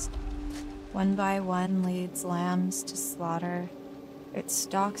burst. One by one leads lambs to slaughter. It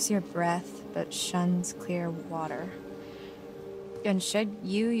stalks your breath, but shuns clear water. And should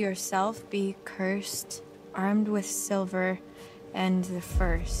you yourself be cursed, armed with silver and the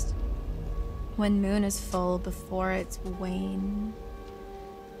first, when moon is full before its wane,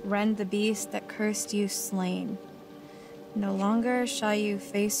 rend the beast that cursed you slain. No longer shall you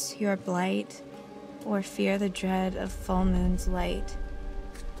face your blight, or fear the dread of full moon's light.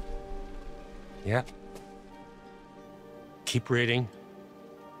 Yeah. Keep reading.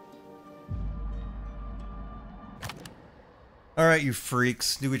 All right, you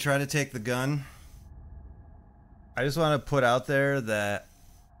freaks. Do we try to take the gun? I just want to put out there that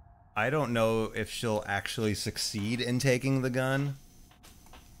I don't know if she'll actually succeed in taking the gun.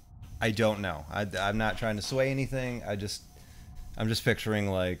 I don't know. I'm not trying to sway anything. I'm just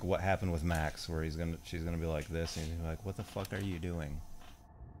picturing like what happened with Max, where she's gonna be like this, and he's gonna be like, "What the fuck are you doing?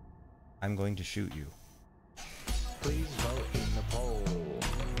 I'm going to shoot you." Please vote in the poll.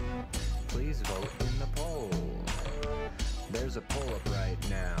 Please vote in the poll. There's a poll up right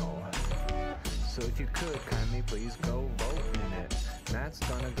now. So if you could, kindly please go vote in it. Matt's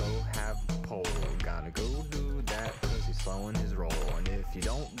gonna go have the poll. Gotta go do that cause he's slowing his roll. And if you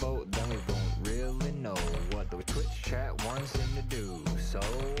don't vote, then we won't really know what the Twitch chat wants him to do. So,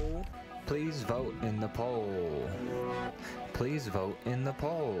 please vote in the poll. Please vote in the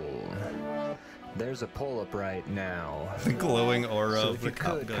poll. There's a poll up right now. The glowing aura so of if the you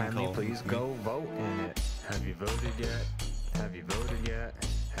cop could, gun kindly call. please go vote in it. Have you voted yet? Have you voted yet?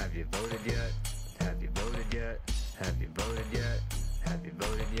 Have you voted yet? Have you voted yet? Have you voted yet? Have you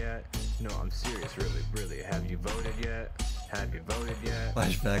voted yet? No, I'm serious, really. Have you voted yet? Have you voted yet?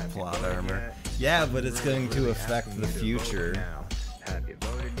 Flashback plot armor. Yeah, but it's going to affect the future. Have you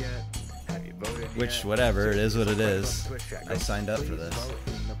voted yet? Have you voted yet? Which, whatever, it is what it is. I signed up for this.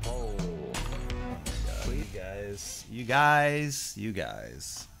 You guys.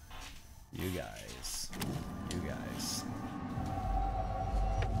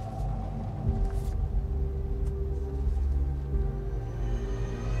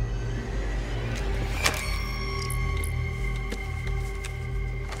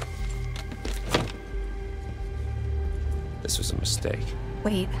 This was a mistake.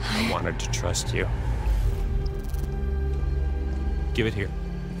 Wait. I wanted to trust you. Give it here.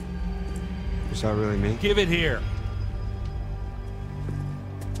 Is that really me? Give it here.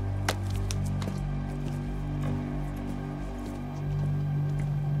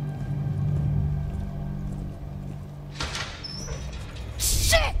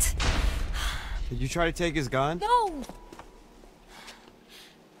 Shit! Did you try to take his gun? No!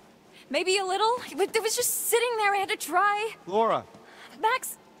 Maybe a little. It was just sitting there. I had to try. Laura,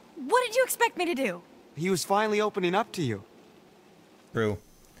 Max, what did you expect me to do? he was finally opening up to you. True.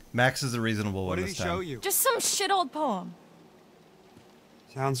 Max is a reasonable What one did he this time. show you? Just some shit old poem.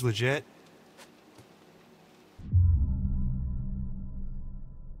 Sounds legit.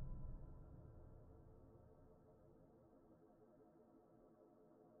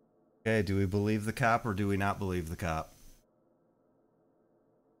 Okay, do we believe the cop or do we not believe the cop?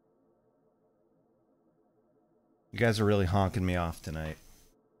 You guys are really honking me off tonight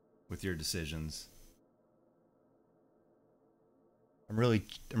with your decisions. I'm really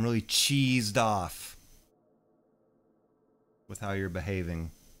cheesed off with how you're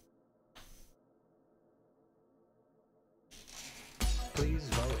behaving. Please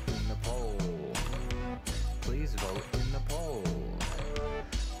vote in the poll. Please vote in the poll.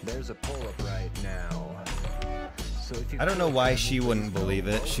 There's a poll up right now. So if you I don't know why she wouldn't believe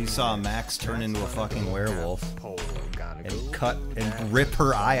it. She saw Max turn into a fucking werewolf and cut and rip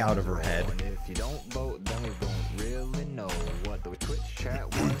her eye out of her head. If you don't vote, then we won't really know what the Twitch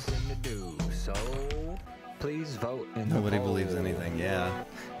chat wants him to do. So please vote in the poll. Nobody believes anything, yeah.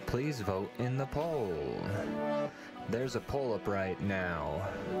 Please vote in the poll. There's a poll up right now.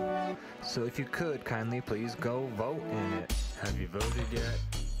 So if you could, kindly please go vote in it. Have you voted yet?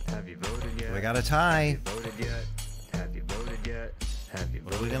 Have you voted yet? We got a tie. Have you voted yet? Have you voted yet? Have you voted yet?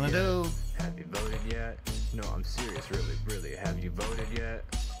 What are we gonna do? Have you voted yet? No, I'm serious, really. Have you voted yet?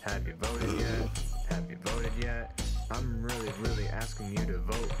 Have you voted yet? Have you voted yet? I'm really asking you to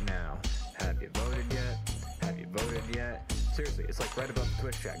vote now. Have you voted yet? Have you voted yet? Seriously, it's like right above the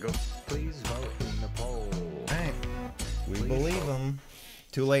Twitch chat. Go, please vote in the poll. Hey, we believe him.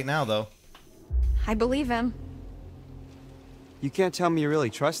 Too late now, though. I believe him. You can't tell me you really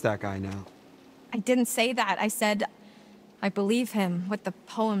trust that guy now. I didn't say that. I said I believe him, what the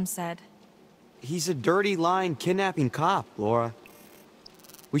poem said. He's a dirty, lying, kidnapping cop, Laura.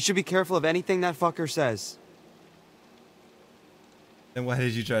 We should be careful of anything that fucker says. Then why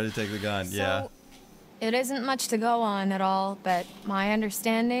did you try to take the gun? Yeah. It isn't much to go on at all, but my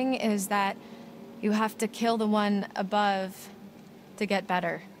understanding is that you have to kill the one above to get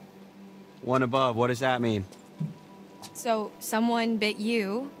better. One above, what does that mean? So someone bit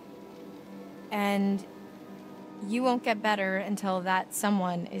you, and you won't get better until that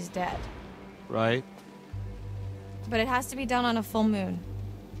someone is dead. Right? But it has to be done on a full moon.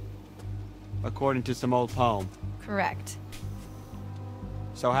 According to some old poem. Correct.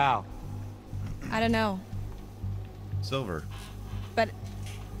 So how? I don't know. Silver. But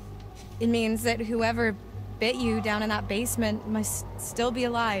it means that whoever bit you down in that basement must still be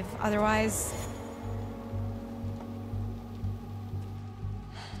alive. Otherwise...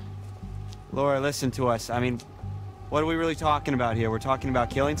 Laura, listen to us. I mean, what are we really talking about here? We're talking about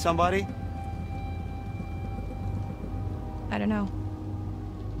killing somebody? I don't know.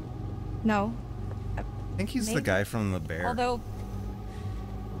 No. I think he's Maybe. the guy from The Bear. Although,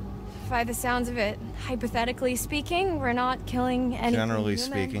 by the sounds of it, hypothetically speaking, we're not killing anything Generally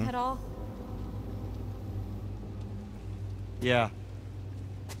human speaking. at all. Yeah.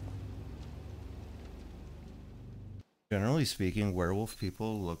 Generally speaking, werewolf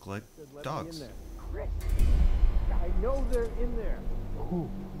people look like dogs. I know they're in there. Who?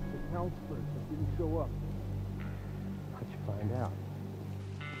 The counselors that didn't show up. How'd you find out?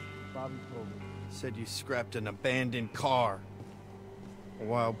 Bobby told me. Said you scrapped an abandoned car. A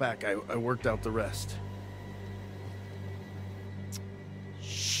while back, I worked out the rest.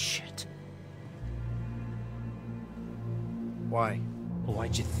 Shit. Why?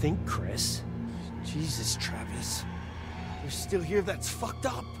 Why'd you think, Chris? Jesus, Travis. You're still here? That's fucked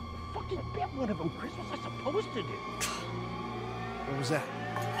up. Fucking bit one of them, Chris. What was I supposed to do? What was that?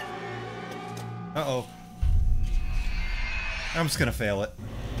 Uh-oh. I'm just gonna fail it.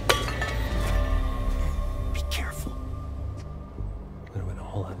 Be careful. Would have been a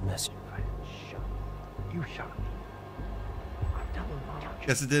whole lot messier if I didn't shot you. You shot me. I'm telling Mom.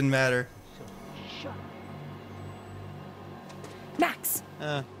 Guess it didn't matter. Shut Max!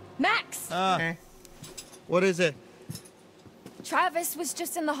 Max! What is it? Travis was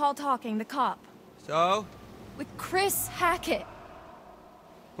just in the hall talking, the cop. So? With Chris Hackett.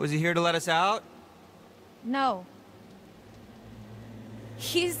 Was he here to let us out? No.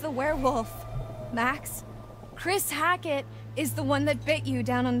 He's the werewolf, Max. Chris Hackett is the one that bit you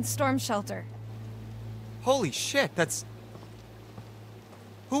down on the storm shelter. Holy shit, that's...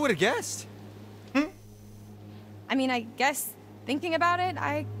 Who would have guessed? I mean, I guess thinking about it,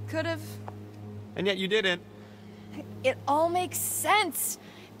 I could have... And yet you didn't. It all makes sense.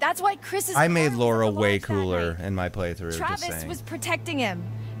 That's why Chris is... I made Laura way cooler in my playthrough, just Travis saying. was protecting him.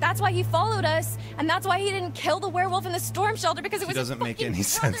 That's why he followed us, and that's why he didn't kill the werewolf in the storm shelter, because it was doesn't make any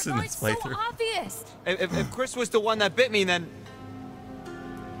sense in this playthrough. so obvious. If Chris was the one that bit me, then...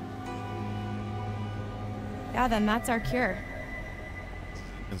 Yeah, then that's our cure.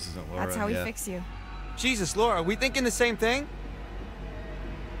 This isn't Laura, That's how we fix you. Jesus, Laura, are we thinking the same thing?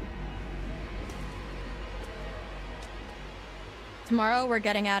 Tomorrow, we're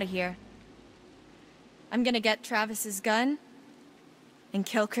getting out of here. I'm gonna get Travis's gun and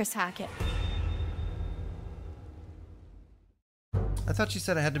kill Chris Hackett. I thought you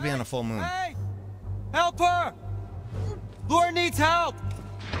said I had to be on a full moon. Hey! Help her! Laura needs help!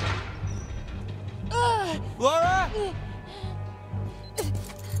 Laura?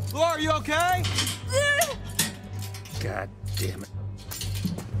 Laura, are you okay? God damn it.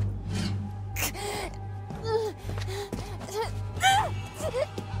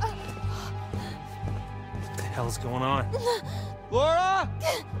 What the hell's going on? Laura?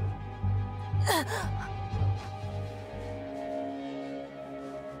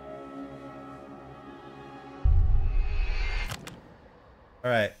 All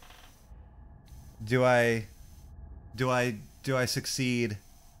right. Do I succeed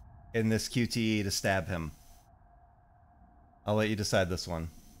in this QTE to stab him? I'll let you decide this one.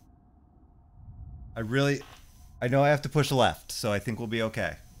 I know I have to push left, so I think we'll be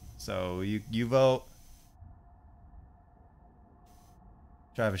okay. So you vote.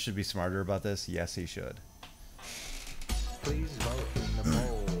 Travis should be smarter about this. Yes, he should. Please vote in the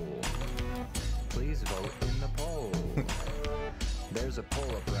poll. Please vote in the poll. There's a poll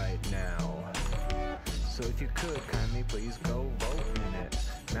up right now. So if you could, kindly please go vote in it.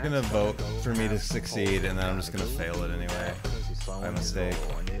 I'm gonna vote for me to succeed, and then I'm just gonna fail it anyway. By mistake.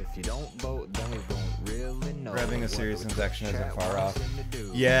 And if you don't vote, then we won't really know. Grabbing a serious infection isn't far off. do.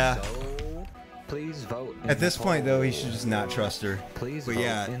 Yeah. So, please vote in At this the point, poll. though, he should just not trust her. Please But vote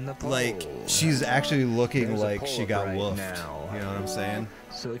yeah, in the like, poll. she's actually looking There's a like poll she up got right woofed. now. You know what I'm saying?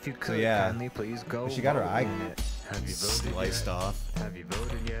 So if you So could, yeah, kindly please go she got her vote eye in it. Have you voted sliced yet? off. Have you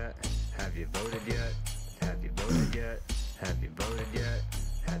voted yet? Have you voted yet? Have you voted yet? Have you voted yet?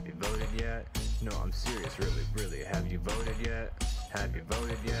 Have you voted yet? No, I'm serious, really. Have you voted yet? Have you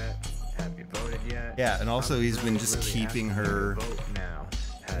voted yet? Have you voted yet? Yeah, and also he's been just keeping her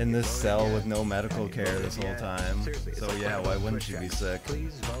in this cell with no medical care this whole time. So yeah, why wouldn't she be sick?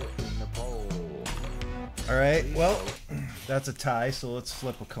 Please vote in the poll. All right, well, that's a tie, so let's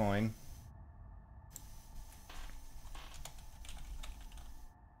flip a coin.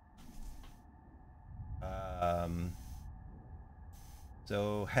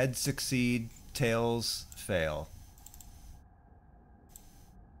 So heads succeed, tails fail.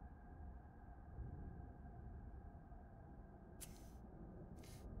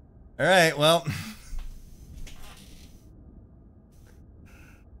 All right, well.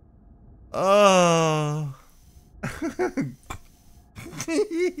 Oh.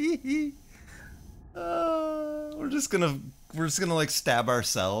 We're just gonna like stab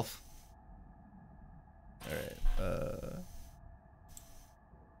ourselves. All right.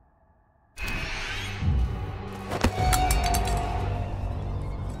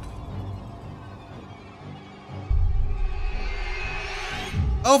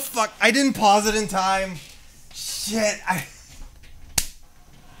 Oh fuck! I didn't pause it in time. Shit!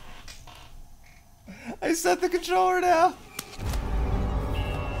 I set the controller down.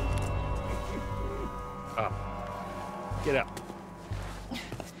 Up. Get up.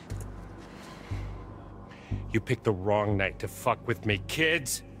 You picked the wrong night to fuck with me,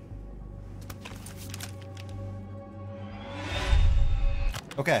 kids.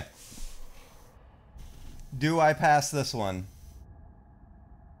 Okay. Do I pass this one?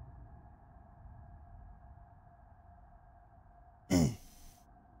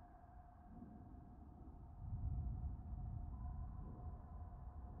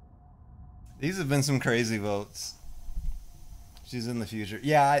 These have been some crazy votes. She's in the future.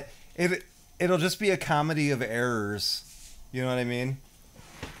 Yeah, it'll just be a comedy of errors. You know what I mean?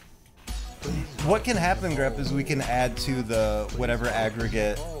 What can happen, Grep, is we can add to the whatever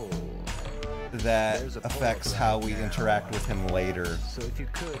aggregate that affects how we interact with him later. So if you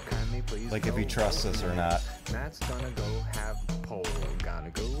could, kindly please Like if he trusts us or not. Matt's gonna go have the poll.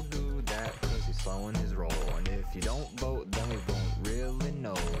 Gotta go do that cause he's slowing his roll. And if you don't vote, then we won't really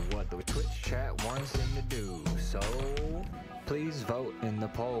know what the Twitch chat wants him to do. So please vote in the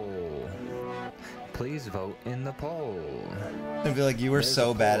poll. Please vote in the poll. I feel like you were There's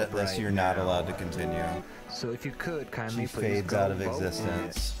so a bad poll at this, right you're not now. allowed to continue. So if you could, kindly She please fades go out of vote in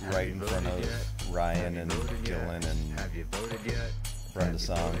existence it. Have right you in front voted of yet? Ryan Have and you voted yet? Dylan and Have you voted yet? Brenda Have you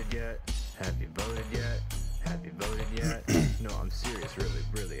Song. voted yet? Have you voted yet? Have you voted yet? No, I'm serious,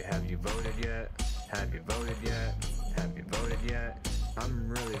 really. Have you voted yet? Have you voted yet? Have you voted yet? I'm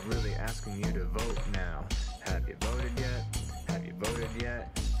really asking you to vote now. Have you voted yet? Have you voted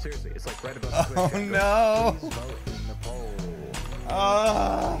yet? Seriously, it's like right above the Oh, Twitch chat. no. Please vote in the poll.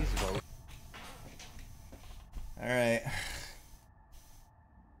 Ah. Please vote. All right.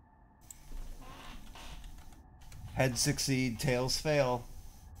 Heads succeed, tails fail.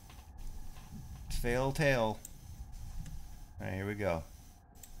 fail tail. Alright, here we go.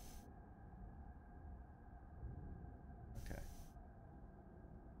 Okay.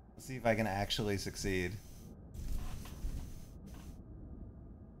 Let's see if I can actually succeed.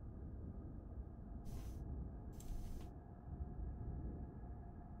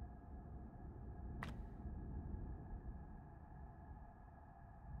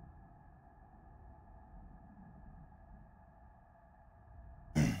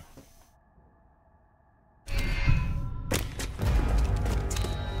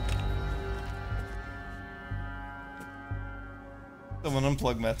 Someone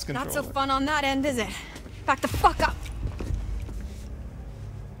unplug Matt's controller. Not so fun on that end, is it? Back the fuck up!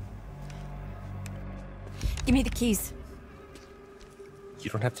 Give me the keys. You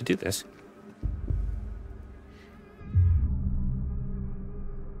don't have to do this.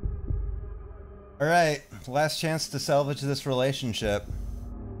 Alright, last chance to salvage this relationship.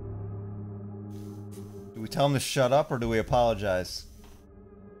 Do we tell him to shut up or do we apologize?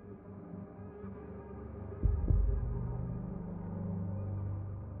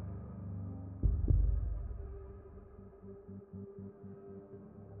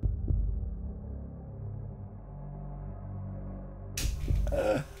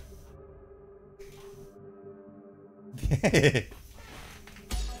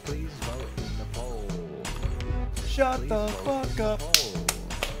 Please vote in the poll. Shut Please the vote fuck in up. the poll.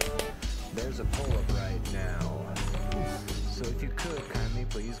 There's a poll up right now. So if you could kindly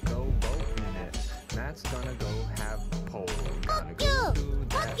please go vote in it. Matt's gonna go have a poll. Gonna go do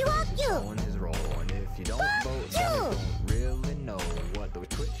that. He's following his role. And if you don't vote, then you don't really know what the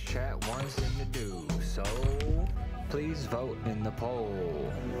Twitch chat wants him to do. So please vote in the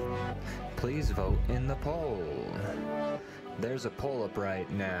poll. Please vote in the poll. There's a poll up right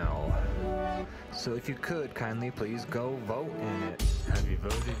now. So if you could kindly please go vote in it. Have you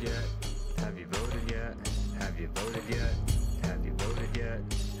voted yet? Have you voted yet? Have you voted yet? Have you voted yet?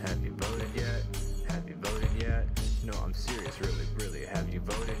 Have you voted yet? Have you voted yet? No, I'm serious, really. Have you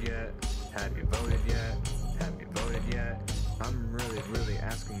voted yet? Have you voted yet? Have you voted yet? I'm really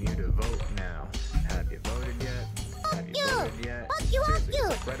asking you to vote now. Have you voted yet? Have you voted yet? Seriously, it's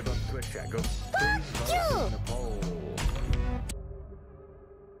like right above the Twitch chat. Go. Please vote in the poll.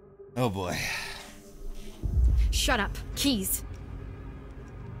 Oh boy. Shut up. Keys.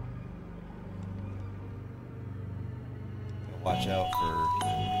 Watch out for...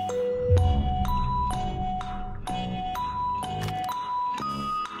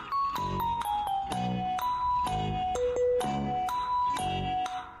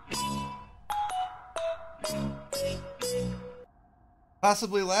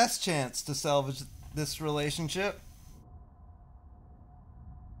 Possibly last chance to salvage this relationship.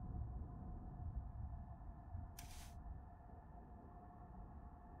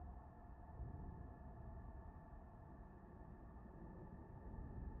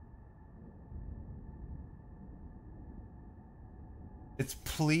 It's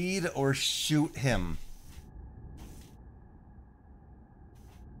plead or shoot him.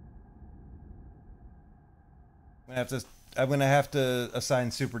 I'm gonna have to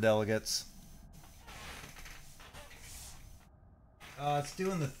assign super delegates. Oh, it's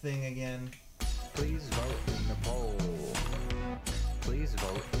doing the thing again. Please vote in the poll. Please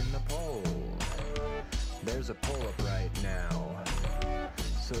vote in the poll. There's a poll up right now.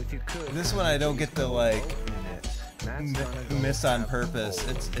 So if you could. This one I don't get to like miss on purpose.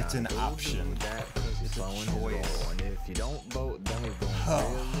 It's an option. It's a choice. And if you don't vote, then we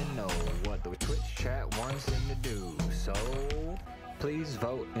won't really know what the Twitch chat wants him to do. So please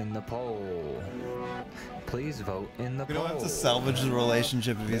vote in the poll. Please vote in the poll. We don't have to salvage the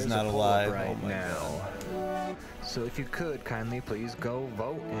relationship if he's not alive right oh my now. God. So if you could kindly please go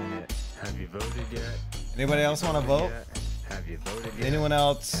vote in it. Have you voted yet? Anybody else want to vote? Have you voted yet? Anyone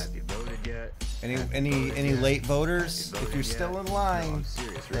else? Have you voted yet? Any late voters? If you're still in line,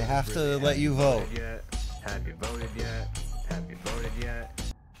 they have to let you vote. Have you voted yet? Have you voted yet?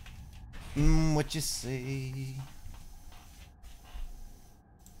 What you say?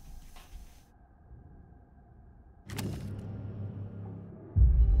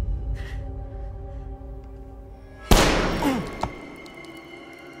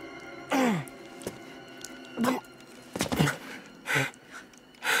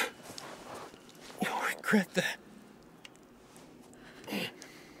 You'll regret that.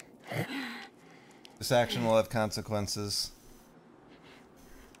 This action will have consequences.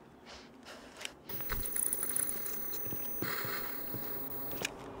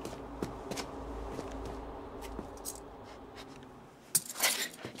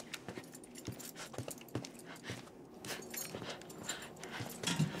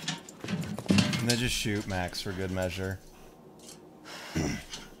 And gonna just shoot Max for good measure.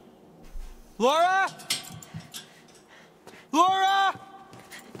 Laura! Laura!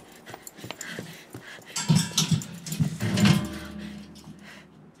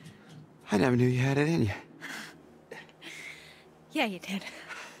 I never knew you had it in you. Yeah, you did.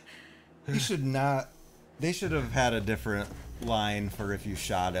 He should not. They should have had a different line for if you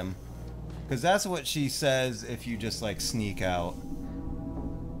shot him. Because that's what she says if you just, like, sneak out.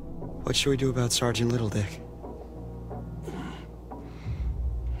 What should we do about Sergeant Littledick?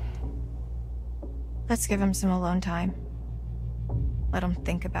 Let's give him some alone time. Let him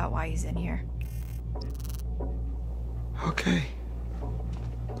think about why he's in here. Okay.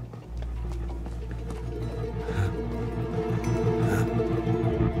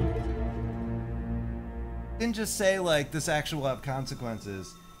 Didn't just say, like, this action will have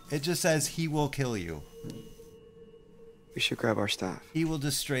consequences. It just says he will kill you. We should grab our stuff. He will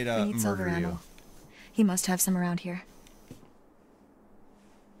just straight We up need silver murder you. ammo. He must have some around here.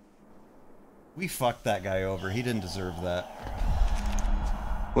 We fucked that guy over. He didn't deserve that.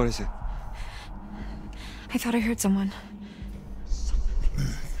 What is it? I thought I heard someone.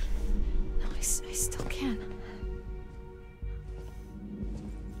 No, I still can.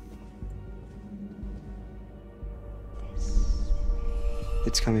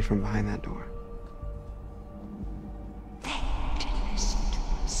 It's coming from behind that door.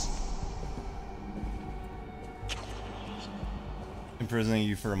 Imprisoning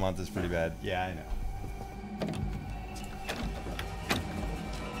you for a month is pretty bad. Yeah, I know.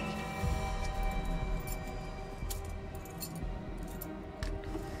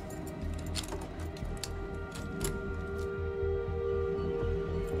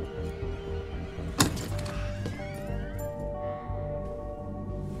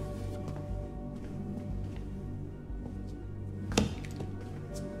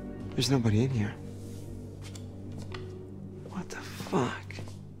 There's nobody in here. What the fuck?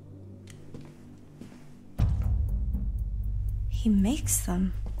 He makes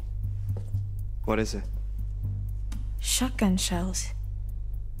them. What is it? Shotgun shells.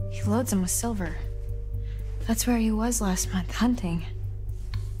 He loads them with silver. That's where he was last month, hunting.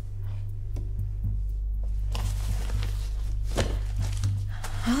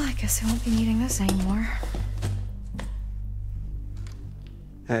 Well, I guess I won't be needing this anymore.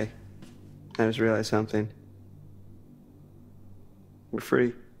 Hey, I just realized something. We're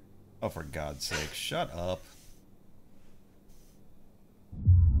free. Oh, for God's sake, shut up.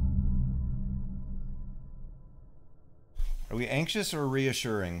 Are we anxious or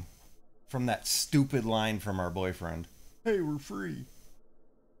reassuring from that stupid line from our boyfriend? Hey, we're free.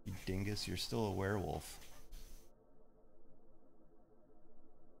 You dingus, you're still a werewolf.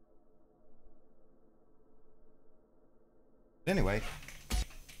 Anyway.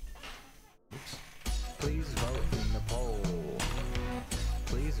 Oops. Please vote in the poll.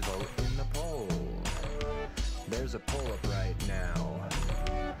 Please vote in the poll. There's a poll up right now.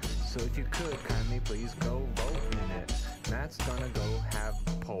 So if you could, kindly please go vote in it. Matt's gonna go have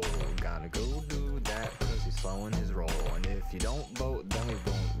a poll. Gotta go do that cause he's slowing his roll. And if you don't vote, then we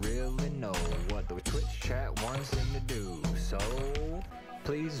won't really know what the Twitch chat wants him to do. So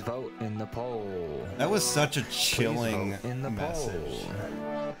please vote in the poll. That was such a chilling in the message.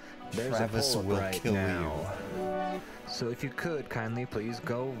 Poll. There's Travis a poll will right kill now. So if you could, kindly please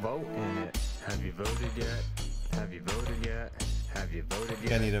go vote in it. Have you voted yet? Have you voted yet? Have you voted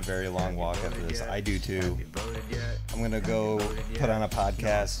yet? I need a very long walk after this. Yet? I do too. Have you voted yet? I'm gonna go put on a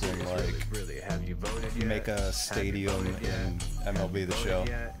podcast and like really, have you voted yet? make a stadium in MLB The Show.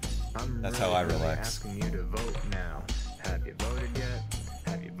 That's how I relax. Asking you to vote now. Have you voted yet?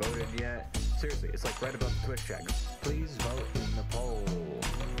 Have you voted yet? Seriously, it's like right above the Twitch chat. Please vote in the poll.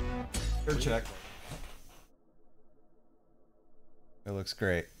 Third check. It looks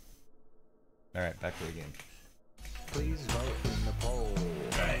great. All right, back to the game. Please vote in the poll.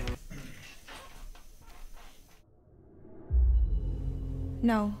 Right.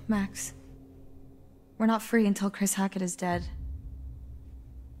 No, Max. We're not free until Chris Hackett is dead.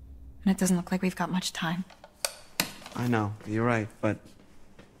 And it doesn't look like we've got much time. I know, you're right, but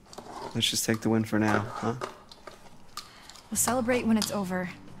let's just take the win for now, huh? We'll celebrate when it's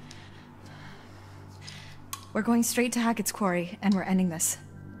over. We're going straight to Hackett's Quarry, and we're ending this.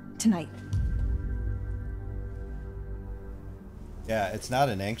 Tonight. Yeah, it's not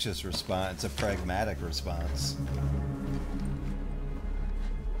an anxious response, it's a pragmatic response.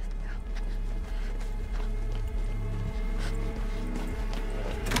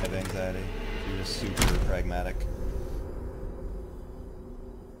 I have anxiety. You're just super pragmatic.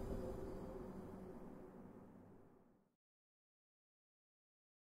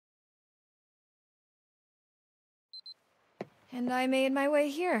 And I made my way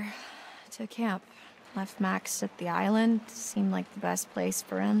here to camp. Left Max at the island. Seemed like the best place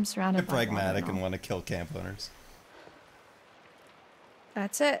for him, surrounded by water Pragmatic and and all. want to kill camp owners.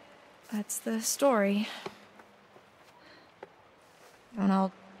 That's it. That's the story. Don't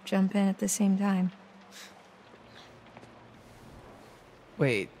all jump in at the same time.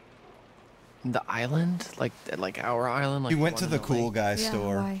 Wait. The island? Like our island? Like He went to the cool guy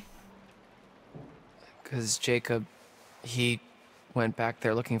store. Why? Because Jacob, he went back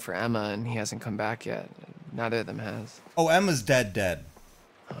there looking for Emma, and he hasn't come back yet. Neither of them has. Oh, Emma's dead.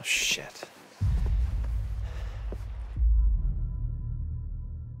 Oh, shit.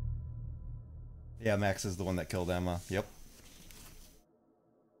 Yeah, Max is the one that killed Emma. Yep.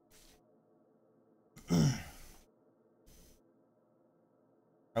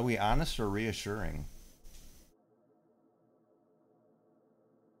 Are we honest or reassuring?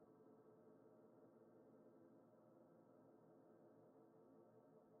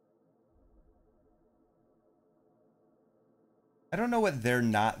 I don't know what "they're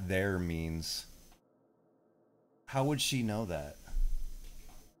not there" means. How would she know that?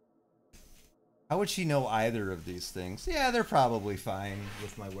 How would she know either of these things? Yeah, they're probably fine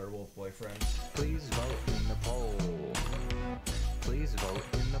with my werewolf boyfriend. Please vote in the poll. Please vote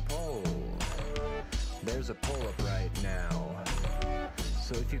in the poll. There's a poll up right now.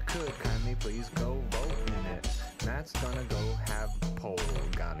 So if you could, kindly please go vote in it. Matt's gonna go have a poll.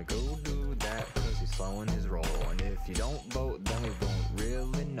 Gotta go do that cause he's slowing his roll. And if you don't vote, then we won't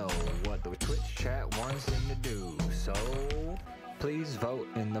really know what the Twitch chat wants him to do. So please vote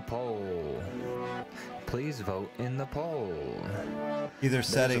in the poll. Please vote in the poll. Either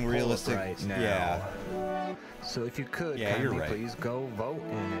setting realistic, right now. yeah. So if you could, Yeah, kindly you're right. please go vote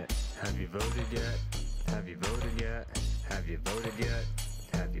in it. Have you voted yet? Have you voted yet? Have you voted yet?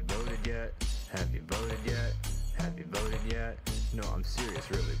 Have you voted yet? Have you voted yet? Have you voted yet? No, I'm serious,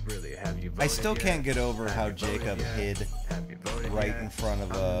 really. Have you voted I still yet? can't get over Have how you voted Jacob yet? hid Have you voted right yet? in front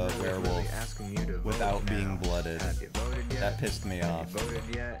of I'm a really werewolf asking you to vote without now. being blooded. Have you voted yet? That pissed me Have off. you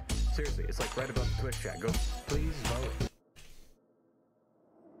voted yet? Seriously, it's like right above the Twitch chat. Go, please vote.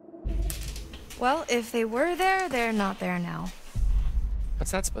 Well, if they were there, they're not there now.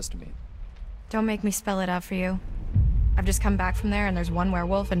 What's that supposed to mean? Don't make me spell it out for you. I've just come back from there and there's one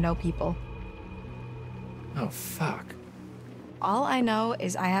werewolf and no people. Oh, fuck. All I know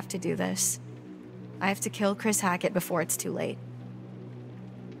is I have to do this. I have to kill Chris Hackett before it's too late.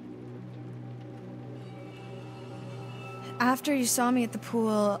 After you saw me at the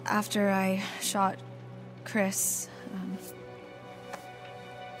pool, after I shot Chris,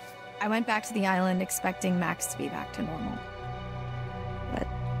 I went back to the island expecting Max to be back to normal. But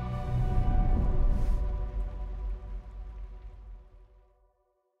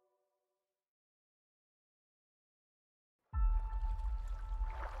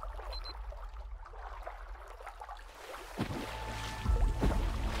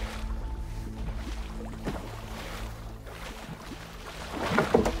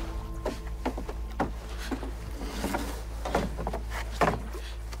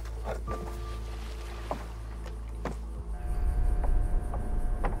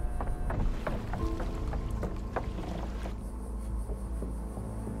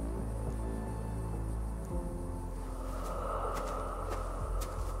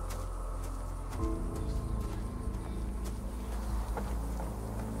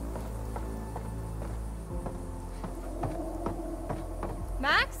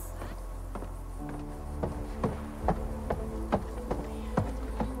Max?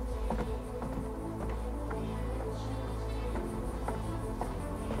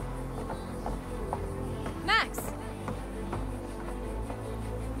 Max!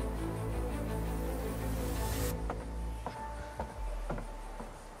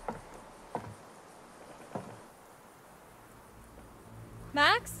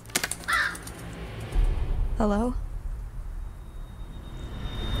 Max? Hello?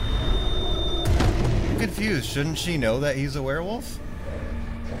 I'm confused. Shouldn't she know that he's a werewolf?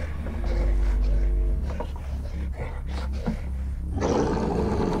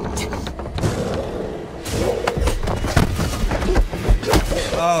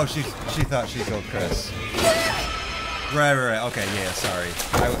 Oh, she thought she killed Chris. Right. Okay, yeah, sorry.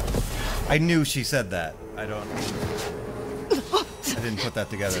 I knew she said that. I didn't put that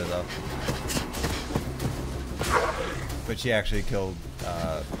together though. But she actually killed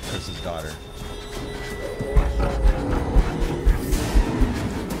Chris's daughter.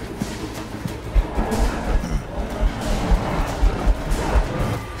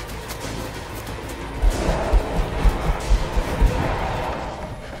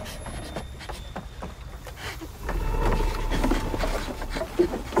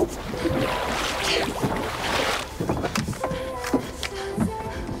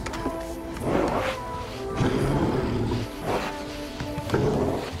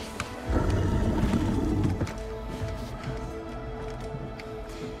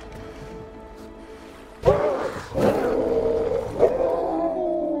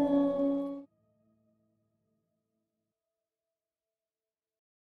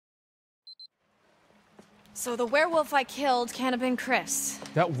 So the werewolf I killed can't have been Chris.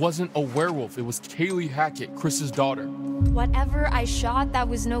 That wasn't a werewolf. It was Kaylee Hackett, Chris's daughter. Whatever I shot, that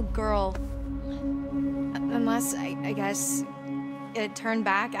was no girl. Unless, I guess, it turned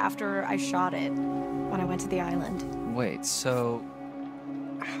back after I shot it when I went to the island. Wait, so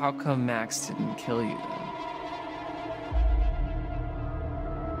how come Max didn't kill you then?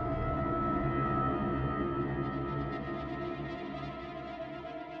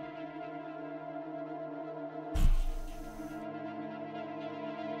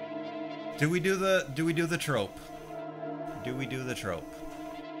 Do we do the trope? Do we do the trope?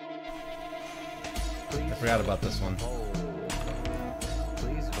 I forgot about this one.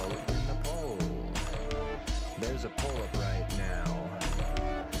 Please vote in the poll. There's a poll up right now.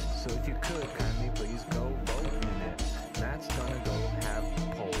 So if you could kindly please go vote in it. Matt's gonna go have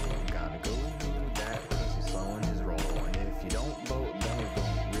a poll. Gotta go do that because he's slowing his roll. And if you don't vote, then we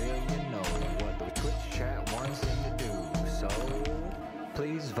won't really know what the Twitch chat wants him to do. So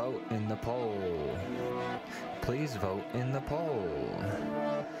please vote in the poll. Please vote in the poll.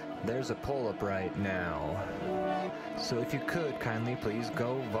 There's a poll up right now. So if you could kindly please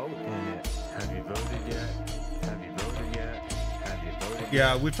go vote in it. Have you voted yet? Have you voted yet? Have you voted yet?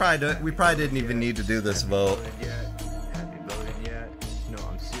 Yeah, we probably didn't even need to do this vote. Have you voted yet? No,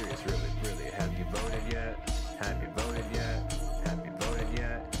 I'm serious, really. Have you voted yet? Have you voted yet? Have you voted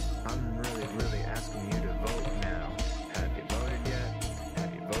yet? I'm really asking you to vote now. Have you voted yet?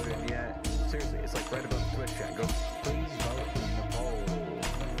 Have you voted yet? Seriously, it's like right above the Twitch chat. Go, please vote in the poll.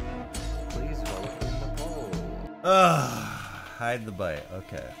 Please vote in the poll. Hide the bite.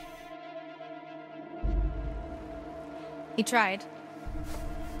 Okay. He tried.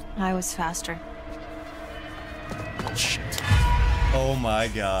 I was faster. Oh, shit. Oh my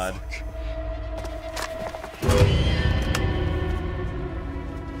god.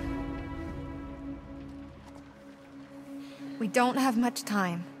 We don't have much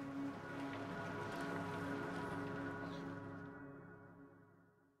time.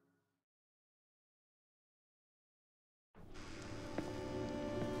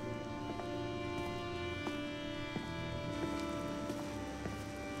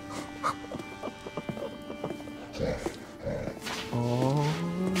 Oh,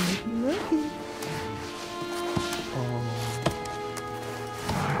 looky.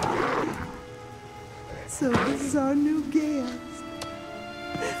 So this is our new guest.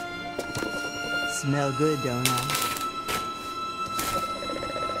 Smell good, don't I?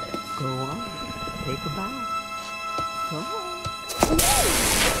 Go on, take a bite. Come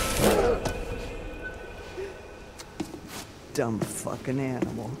on. Dumb fucking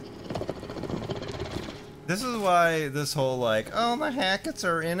animal. This is why this whole like, oh, the Hacketts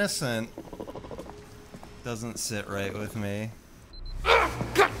are innocent doesn't sit right with me.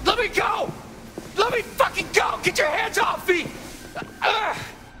 God, let me go! Let me fucking go! Get your hands off me!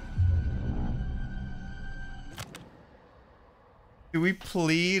 Do we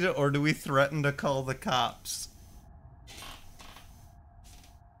plead or do we threaten to call the cops?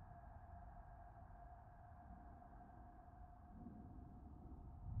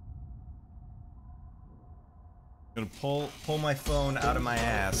 I'm gonna pull my phone out of my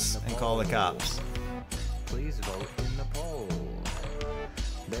ass and call the cops. Please vote in the poll.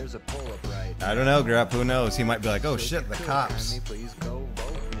 There's a poll up right now. I don't know, Grep. Who knows? He might be like, oh shit, the cops. Kindly please go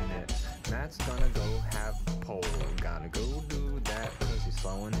vote in it. Matt's gonna go have a poll. Gotta go do that because he's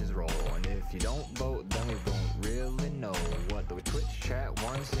slowing his roll. And if you don't vote, then we won't really know what the Twitch chat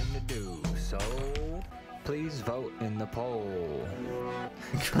wants him to do. So please vote in the poll.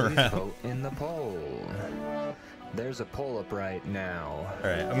 Please vote in the poll. There's a poll up right now. All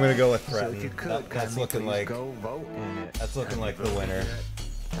right, I'm gonna go with threaten. So if you could, that's looking like go vote in it. That's looking like the winner.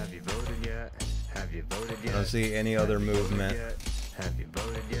 Have you voted yet? Have you voted yet? I don't see any other movement. Have you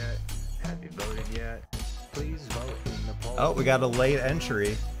voted yet? Have you voted yet? Please vote in the poll. Oh, we got a late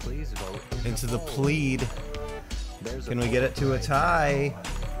entry Please vote into the plead. Can we get it to a tie?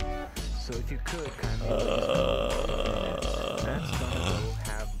 So if you could, kindly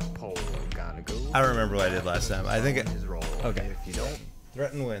I remember what I did last time. I think it. Okay. If you don't,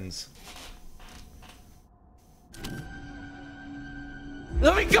 Threaten wins.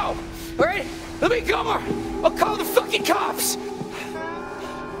 Let me go! Alright? Let me go, or I'll call the fucking cops!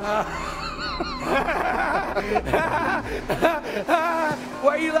 Why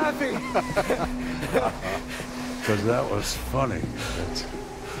are you laughing? Because that was funny.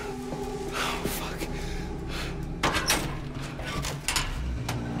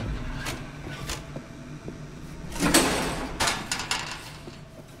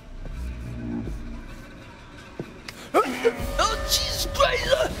 Oh, Jesus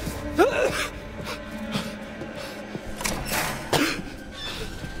Christ!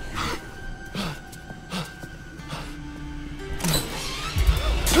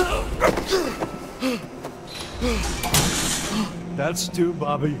 That's two,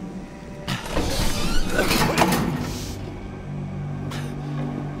 Bobby.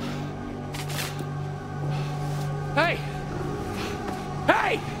 Hey!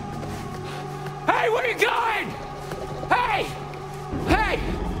 Hey! Hey, where you going? Hey! Hey!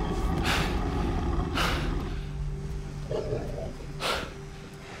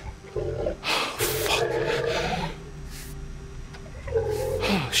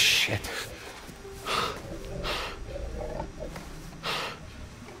 Oh, shit.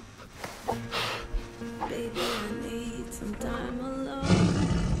 Baby, I need some time alone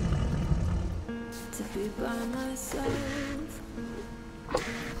to be by myself.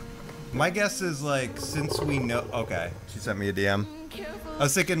 My guess is like, since we know. Okay, she sent me a DM. I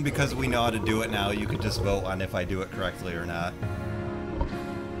was thinking because we know how to do it now, you could just vote on if I do it correctly or not.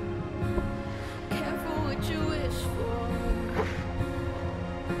 Careful what you wish for.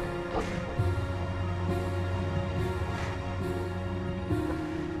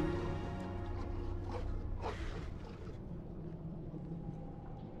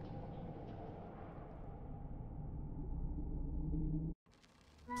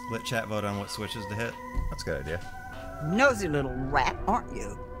 Split chat vote on what switches to hit. That's a good idea. Nosy little rat, aren't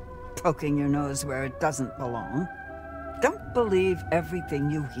you? Poking your nose where it doesn't belong. Don't believe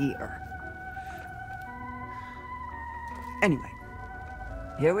everything you hear. Anyway,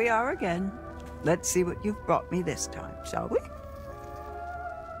 here we are again. Let's see what you've brought me this time, shall we?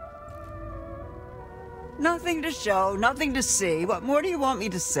 Nothing to show, nothing to see. What more do you want me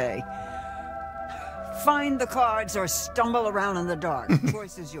to say? Find the cards or stumble around in the dark.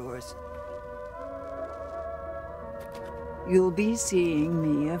 Choice is yours. You'll be seeing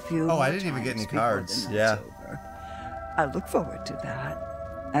me a few Oh, more I didn't even get times any before cards. the night's Yeah. over. I look forward to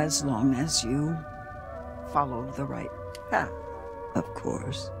that, as long as you follow the right path, of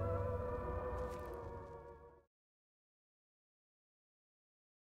course.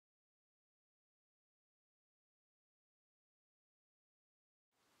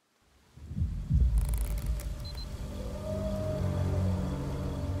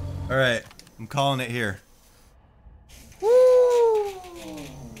 All right, I'm calling it here.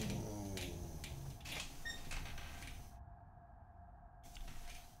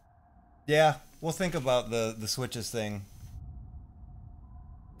 Yeah, we'll think about the switches thing.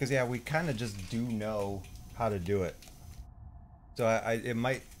 Because yeah, we kind of just do know how to do it. So it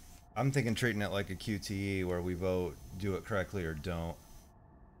might, I'm thinking treating it like a QTE where we vote do it correctly or don't.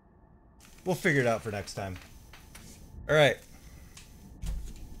 We'll figure it out for next time. All right.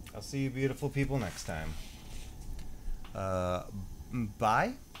 I'll see you beautiful people next time. Bye.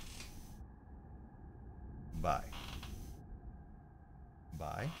 Bye.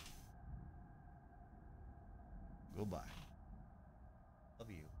 Bye. Goodbye.